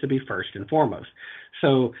supposed to be first and foremost.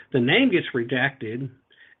 So the name gets redacted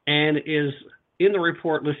and is in the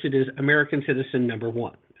report listed as American citizen number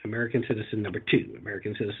 1, American citizen number 2,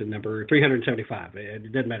 American citizen number 375.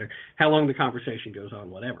 It doesn't matter how long the conversation goes on,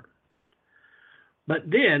 whatever. But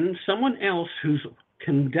then someone else who's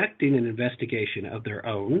conducting an investigation of their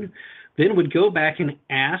own then would go back and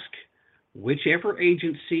ask whichever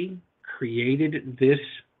agency created this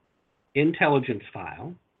intelligence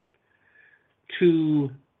file to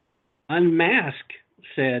unmask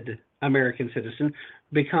said American citizen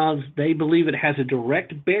because they believe it has a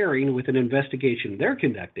direct bearing with an investigation they're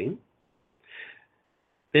conducting.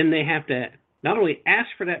 Then they have to not only ask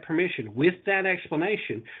for that permission with that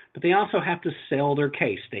explanation, but they also have to sell their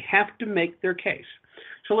case. They have to make their case.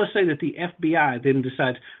 So let's say that the FBI then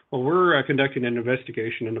decides, well, we're conducting an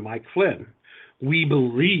investigation into Mike Flynn. We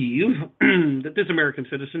believe that this American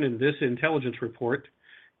citizen in this intelligence report,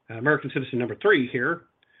 American citizen number 3 here,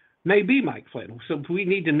 may be Mike Flynn. So we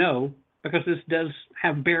need to know because this does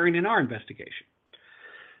have bearing in our investigation.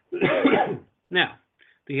 Now,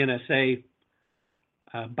 the NSA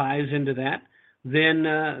buys into that.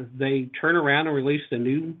 Then they turn around and release the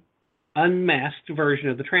new unmasked version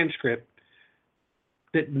of the transcript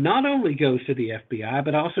that not only goes to the FBI,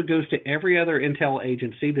 but also goes to every other intel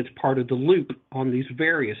agency that's part of the loop on these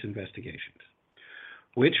various investigations,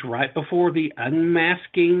 which right before the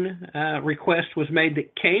unmasking request was made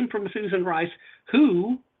that came from Susan Rice,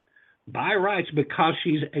 who, by rights, because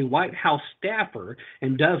she's a White House staffer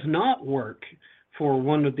and does not work for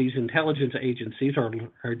one of these intelligence agencies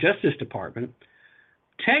or Justice Department,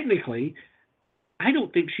 technically, I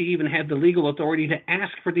don't think she even had the legal authority to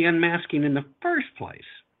ask for the unmasking in the first place,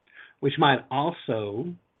 which might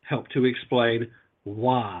also help to explain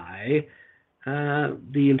why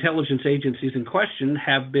the intelligence agencies in question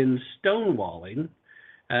have been stonewalling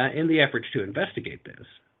in the efforts to investigate this.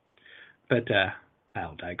 But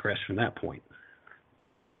I'll digress from that point.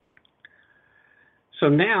 So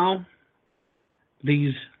now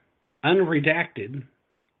these unredacted,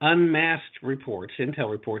 unmasked reports,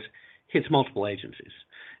 intel reports, hits multiple agencies.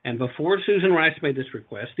 And before Susan Rice made this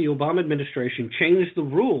request, the Obama administration changed the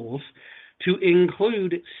rules to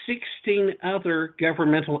include 16 other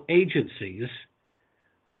governmental agencies.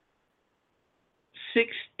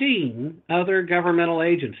 16 other governmental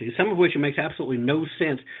agencies, some of which it makes absolutely no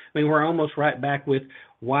sense. I mean, we're almost right back with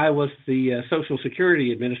why was the Social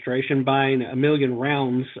Security Administration buying a million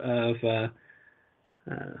rounds for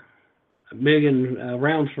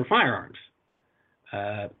firearms?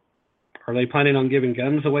 Are they planning on giving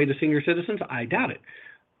guns away to senior citizens? I doubt it.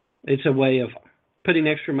 It's a way of putting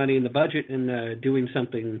extra money in the budget and doing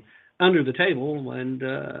something under the table and,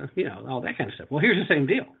 all that kind of stuff. Well, here's the same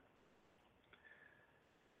deal.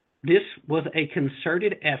 This was a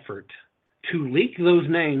concerted effort to leak those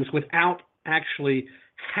names without actually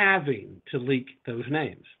having to leak those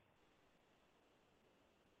names.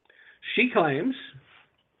 She claims,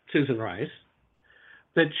 Susan Rice,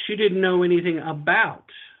 that she didn't know anything about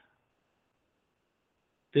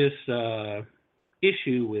this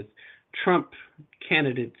issue with Trump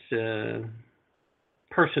candidates'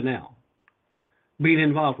 personnel being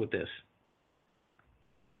involved with this.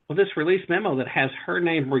 Well, this release memo that has her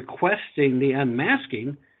name requesting the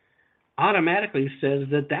unmasking automatically says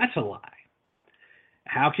that that's a lie.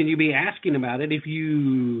 How can you be asking about it if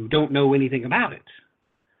you don't know anything about it?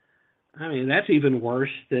 I mean, that's even worse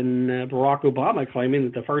than Barack Obama claiming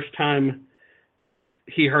that the first time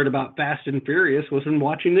he heard about Fast and Furious was in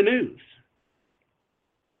watching the news.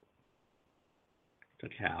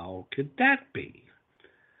 But how could that be?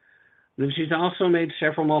 Then she's also made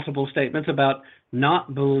multiple statements about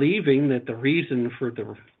not believing that the reason for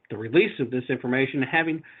the release of this information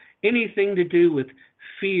having anything to do with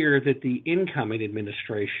fear that the incoming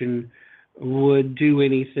administration would do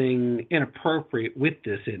anything inappropriate with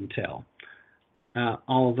this intel.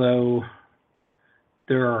 Although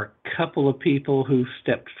there are a couple of people who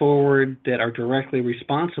stepped forward that are directly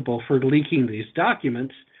responsible for leaking these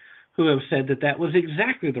documents who have said that that was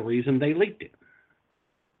exactly the reason they leaked it.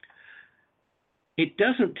 It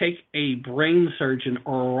doesn't take a brain surgeon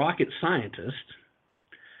or a rocket scientist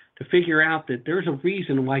to figure out that there's a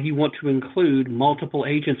reason why you want to include multiple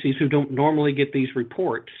agencies who don't normally get these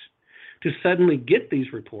reports to suddenly get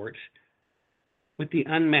these reports with the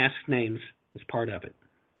unmasked names as part of it.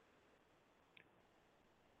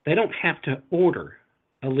 They don't have to order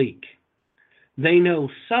a leak. They know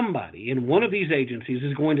somebody in one of these agencies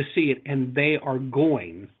is going to see it, and they are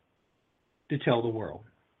going to tell the world.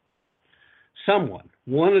 Someone,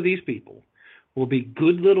 one of these people, will be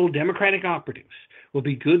good little Democratic operatives, will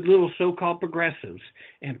be good little so-called progressives,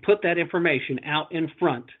 and put that information out in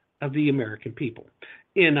front of the American people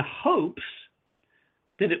in hopes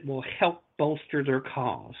that it will help bolster their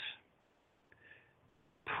cause,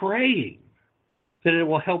 praying that it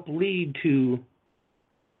will help lead to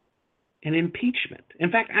an impeachment.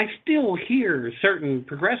 In fact, I still hear certain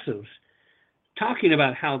progressives talking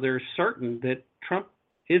about how they're certain that Trump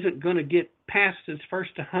isn't going to get past his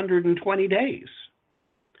first 120 days.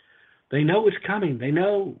 They know it's coming. They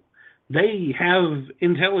know they have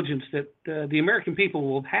intelligence that the American people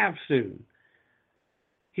will have soon.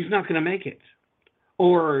 He's not going to make it.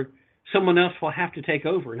 Or someone else will have to take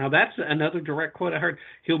over. Now, that's another direct quote I heard.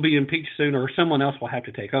 He'll be impeached soon, or someone else will have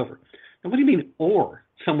to take over. Now, what do you mean, or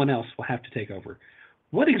someone else will have to take over?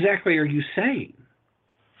 What exactly are you saying?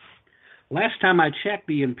 Last time I checked,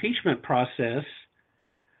 the impeachment process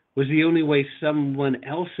was the only way someone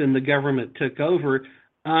else in the government took over,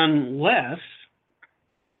 unless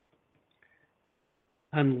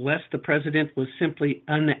the president was simply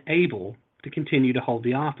unable to continue to hold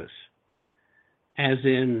the office. As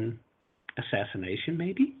in assassination,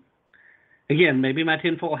 maybe? Again, maybe my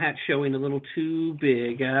tinfoil hat's showing a little too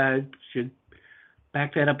big. I should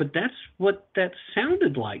back that up, but that's what that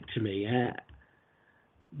sounded like to me.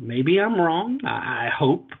 Maybe I'm wrong. I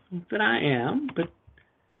hope that I am, but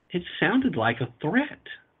it sounded like a threat.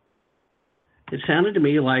 It sounded to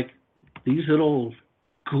me like these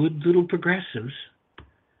good little progressives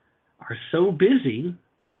are so busy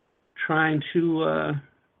trying to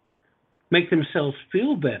make themselves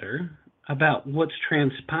feel better about what's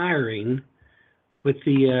transpiring with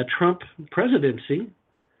the Trump presidency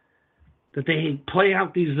that they play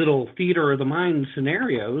out these little theater of the mind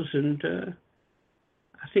scenarios, and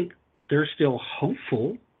I think they're still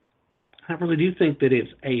hopeful. I really do think that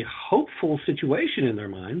it's a hopeful situation in their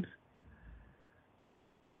mind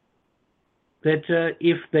that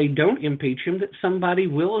if they don't impeach him, that somebody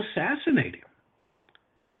will assassinate him.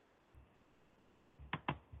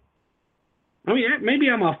 I mean, maybe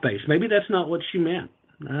I'm off base. Maybe that's not what she meant.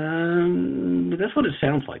 But that's what it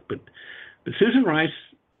sounds like. But Susan Rice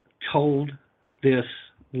told this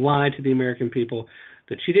lie to the American people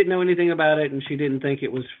that she didn't know anything about it, and she didn't think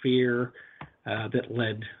it was fear that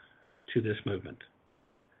led to this movement.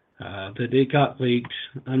 That it got leaked,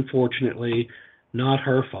 unfortunately, not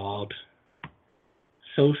her fault.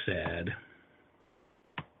 So sad.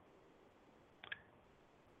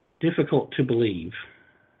 Difficult to believe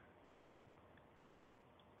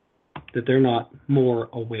that they're not more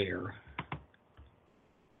aware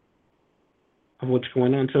of what's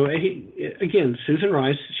going on. So again, Susan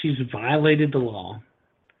Rice, she's violated the law.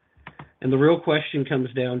 And the real question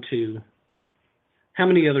comes down to how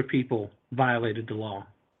many other people violated the law?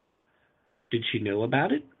 Did she know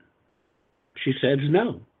about it? She says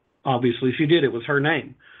no. Obviously she did. It was her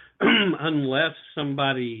name. Unless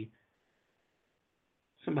somebody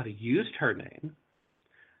used her name.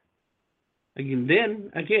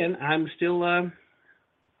 Again, I'm still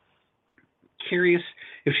curious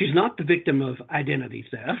if she's not the victim of identity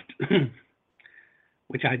theft,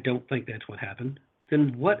 which I don't think that's what happened,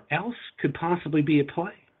 then what else could possibly be at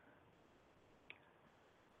play?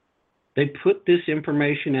 They put this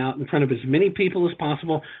information out in front of as many people as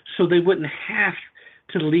possible so they wouldn't have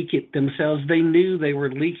to leak it themselves. They knew they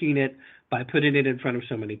were leaking it by putting it in front of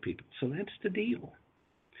so many people. So that's the deal.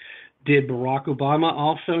 Did Barack Obama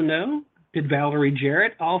also know? Did Valerie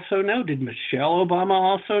Jarrett also know? Did Michelle Obama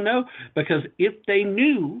also know? Because if they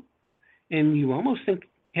knew, and you almost think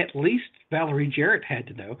at least Valerie Jarrett had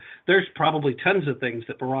to know, there's probably tons of things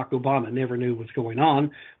that Barack Obama never knew was going on.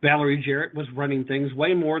 Valerie Jarrett was running things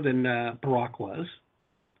way more than Barack was.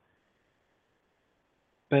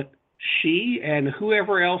 But she and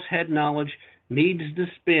whoever else had knowledge needs to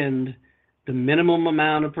spend the minimum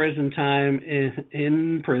amount of prison time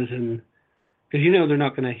in prison, because they're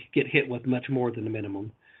not going to get hit with much more than the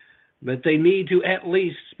minimum. But they need to at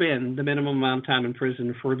least spend the minimum amount of time in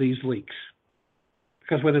prison for these leaks.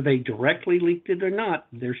 Because whether they directly leaked it or not,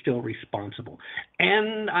 they're still responsible.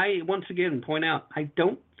 And I, once again, point out, I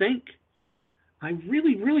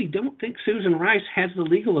really, really don't think Susan Rice has the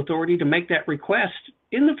legal authority to make that request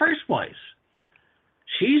in the first place.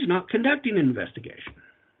 She's not conducting an investigation.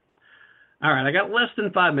 All right, I got less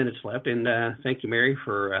than 5 minutes left, and thank you, Mary,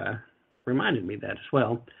 for reminding me that as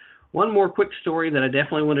well. One more quick story that I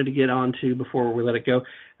definitely wanted to get on to before we let it go,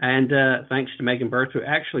 and thanks to Megan Burth, who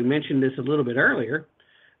actually mentioned this a little bit earlier.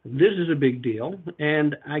 This is a big deal,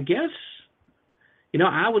 and I guess,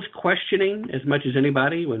 I was questioning as much as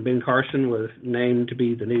anybody when Ben Carson was named to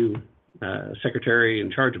be the new secretary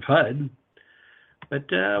in charge of HUD.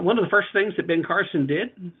 But one of the first things that Ben Carson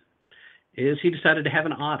did is he decided to have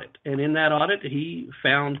an audit. And in that audit, he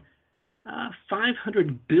found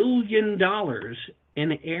 $500 billion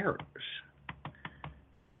in errors.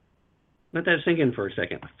 Let that sink in for a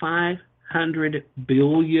second. $500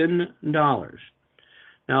 billion.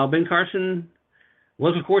 Now, Ben Carson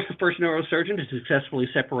was, of course, the first neurosurgeon to successfully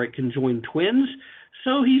separate conjoined twins,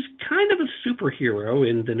 so he's kind of a superhero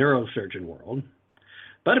in the neurosurgeon world.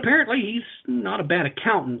 But apparently he's not a bad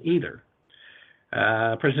accountant either.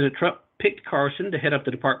 President Trump picked Carson to head up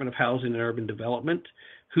the Department of Housing and Urban Development,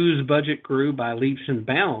 whose budget grew by leaps and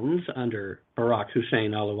bounds under Barack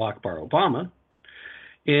Hussein Allahu Akbar Obama.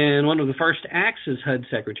 In one of the first acts as HUD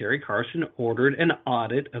Secretary, Carson ordered an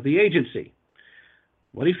audit of the agency.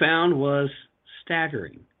 What he found was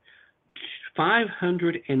staggering.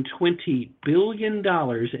 $520 billion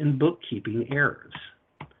in bookkeeping errors.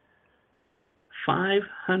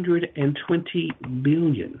 $520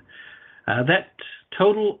 billion. That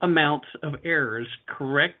total amount of errors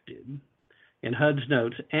corrected in HUD's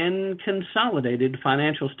notes and consolidated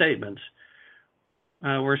financial statements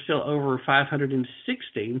were still over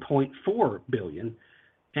 $516.4 billion,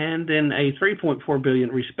 and then a $3.4 billion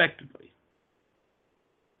respectively.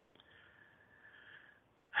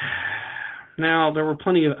 Now, there were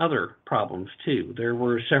plenty of other problems, too. There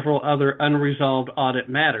were several other unresolved audit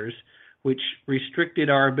matters which restricted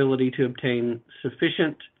our ability to obtain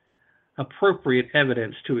sufficient, appropriate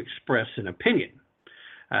evidence to express an opinion.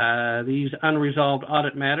 These unresolved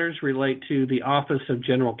audit matters relate to the Office of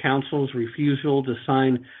General Counsel's refusal to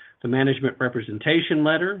sign the management representation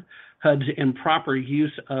letter, HUD's improper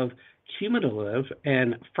use of cumulative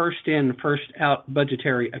and first-in, first-out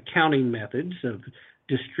budgetary accounting methods of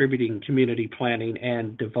distributing community planning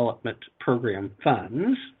and development program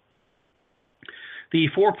funds, the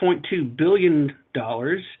 $4.2 billion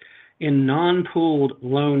in non-pooled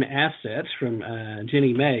loan assets from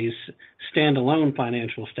Ginnie Mae's standalone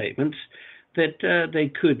financial statements that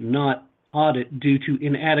they could not audit due to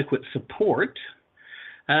inadequate support,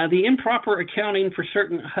 the improper accounting for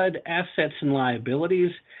certain HUD assets and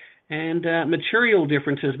liabilities, and material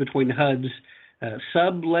differences between HUD's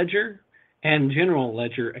sub-ledger and general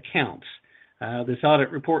ledger accounts. This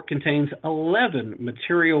audit report contains 11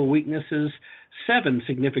 material weaknesses, 7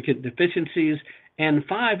 significant deficiencies, and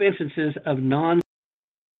 5 instances of non-solves.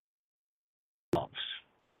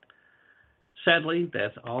 Sadly,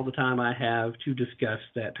 that's all the time I have to discuss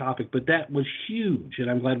that topic, but that was huge,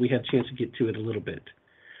 and I'm glad we had a chance to get to it a little bit.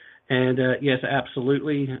 And yes,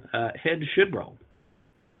 absolutely, heads should roll.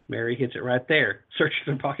 Mary hits it right there. Search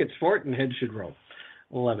their pockets for it, and heads should roll.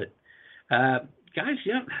 Love it. Guys,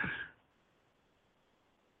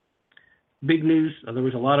 big news. There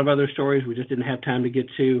was a lot of other stories we just didn't have time to get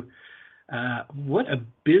to. What a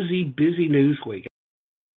busy news week.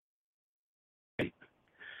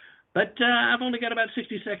 But I've only got about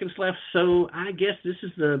 60 seconds left, so I guess this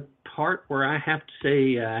is the part where I have to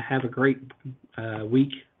say have a great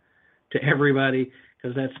week to everybody,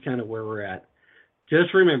 because that's kind of where we're at.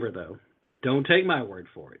 Just remember, though, don't take my word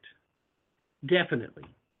for it. Definitely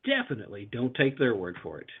don't take their word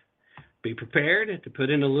for it. Be prepared to put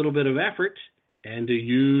in a little bit of effort and to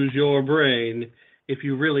use your brain if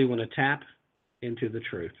you really want to tap into the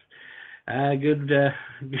truth. Have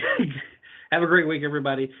a great week,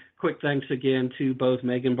 everybody. Quick thanks again to both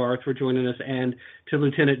Megan Barth for joining us and to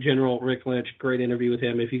Lieutenant General Rick Lynch. Great interview with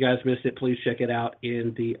him. If you guys missed it, please check it out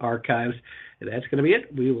in the archives. And that's going to be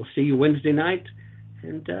it. We will see you Wednesday night,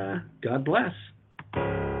 and God bless.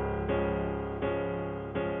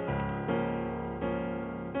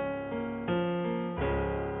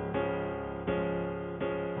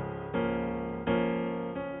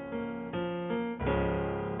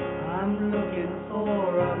 I'm looking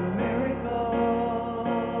for a miracle.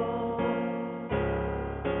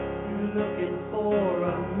 You're looking for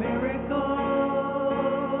a miracle.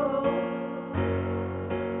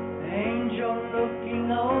 Angel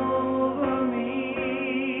looking over me.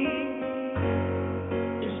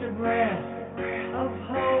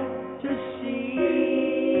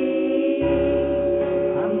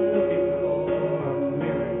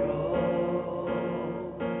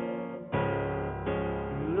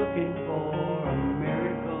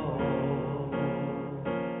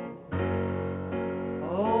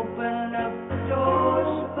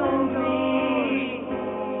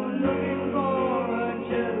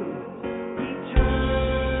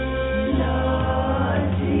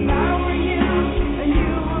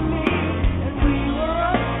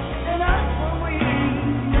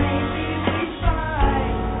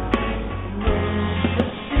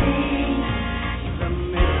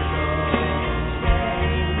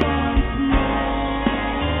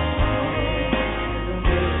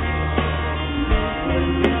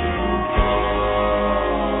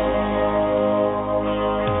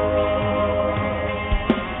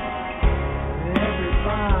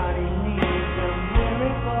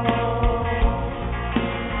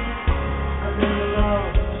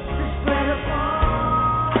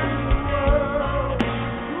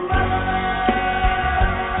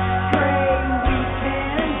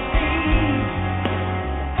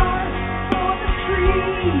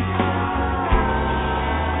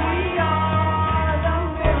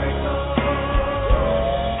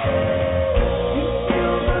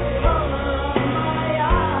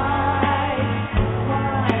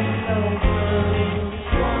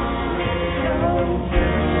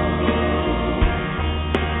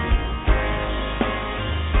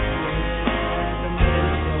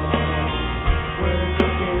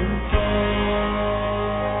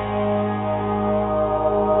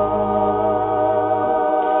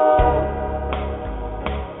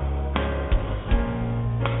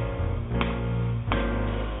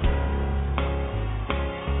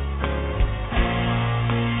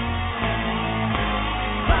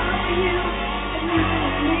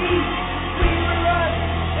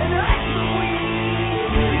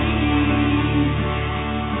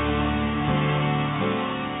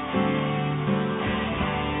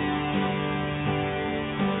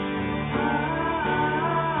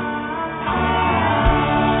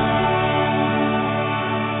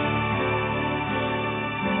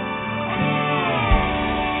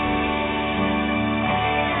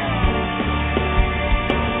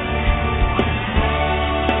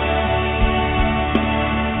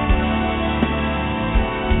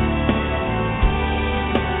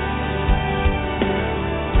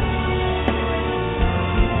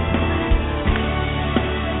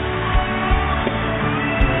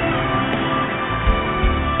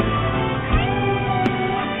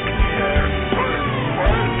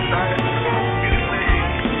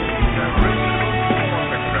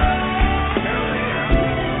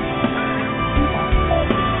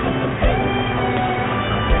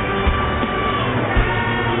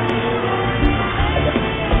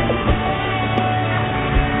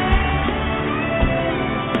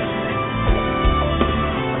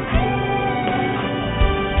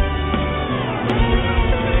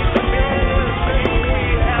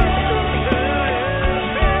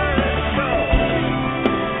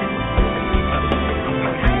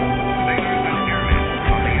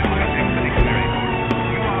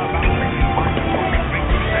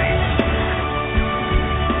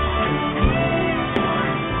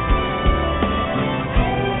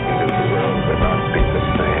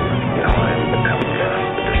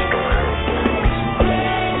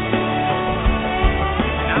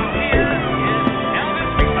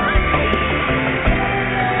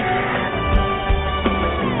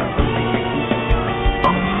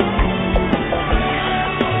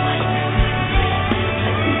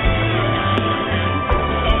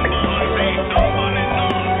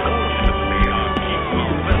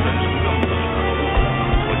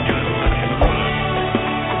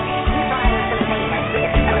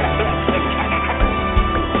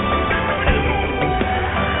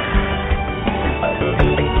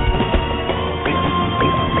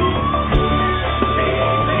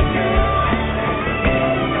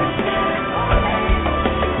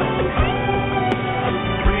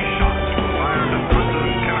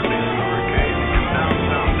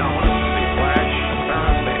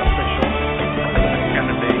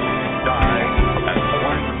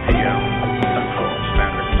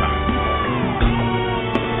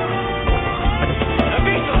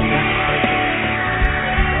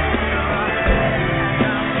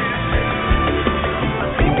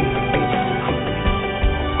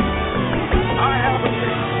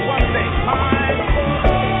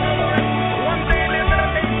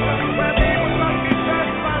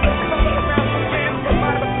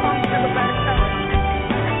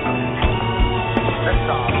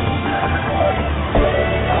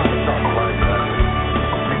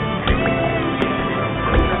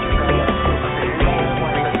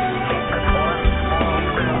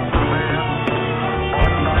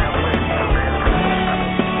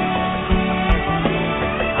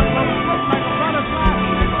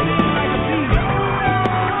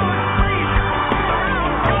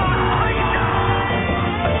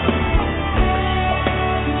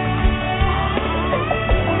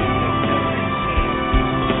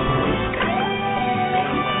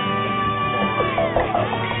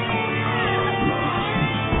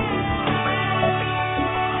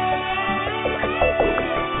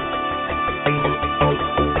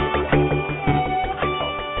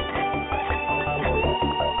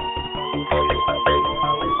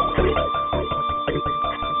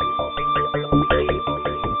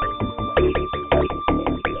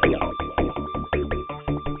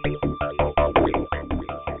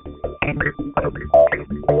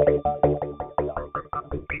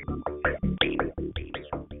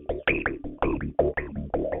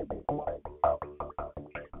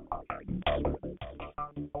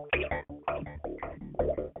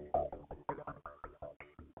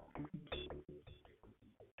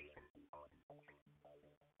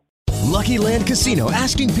 Lucky Land Casino,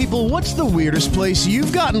 asking people, what's the weirdest place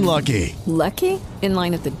you've gotten lucky? Lucky? In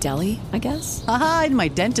line at the deli, I guess? Aha, in my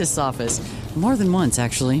dentist's office. More than once,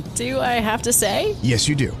 actually. Do I have to say? Yes,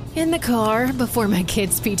 you do. In the car before my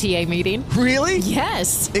kids' PTA meeting. Really?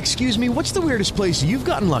 Yes. Excuse me, what's the weirdest place you've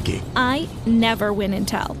gotten lucky? I never win and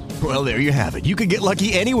tell. Well, there you have it. You can get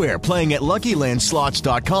lucky anywhere, playing at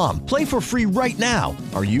LuckyLandSlots.com. Play for free right now.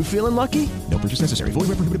 Are you feeling lucky? No purchase necessary.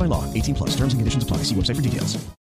 Void where prohibited by law. 18 plus. Terms and conditions apply. See website for details.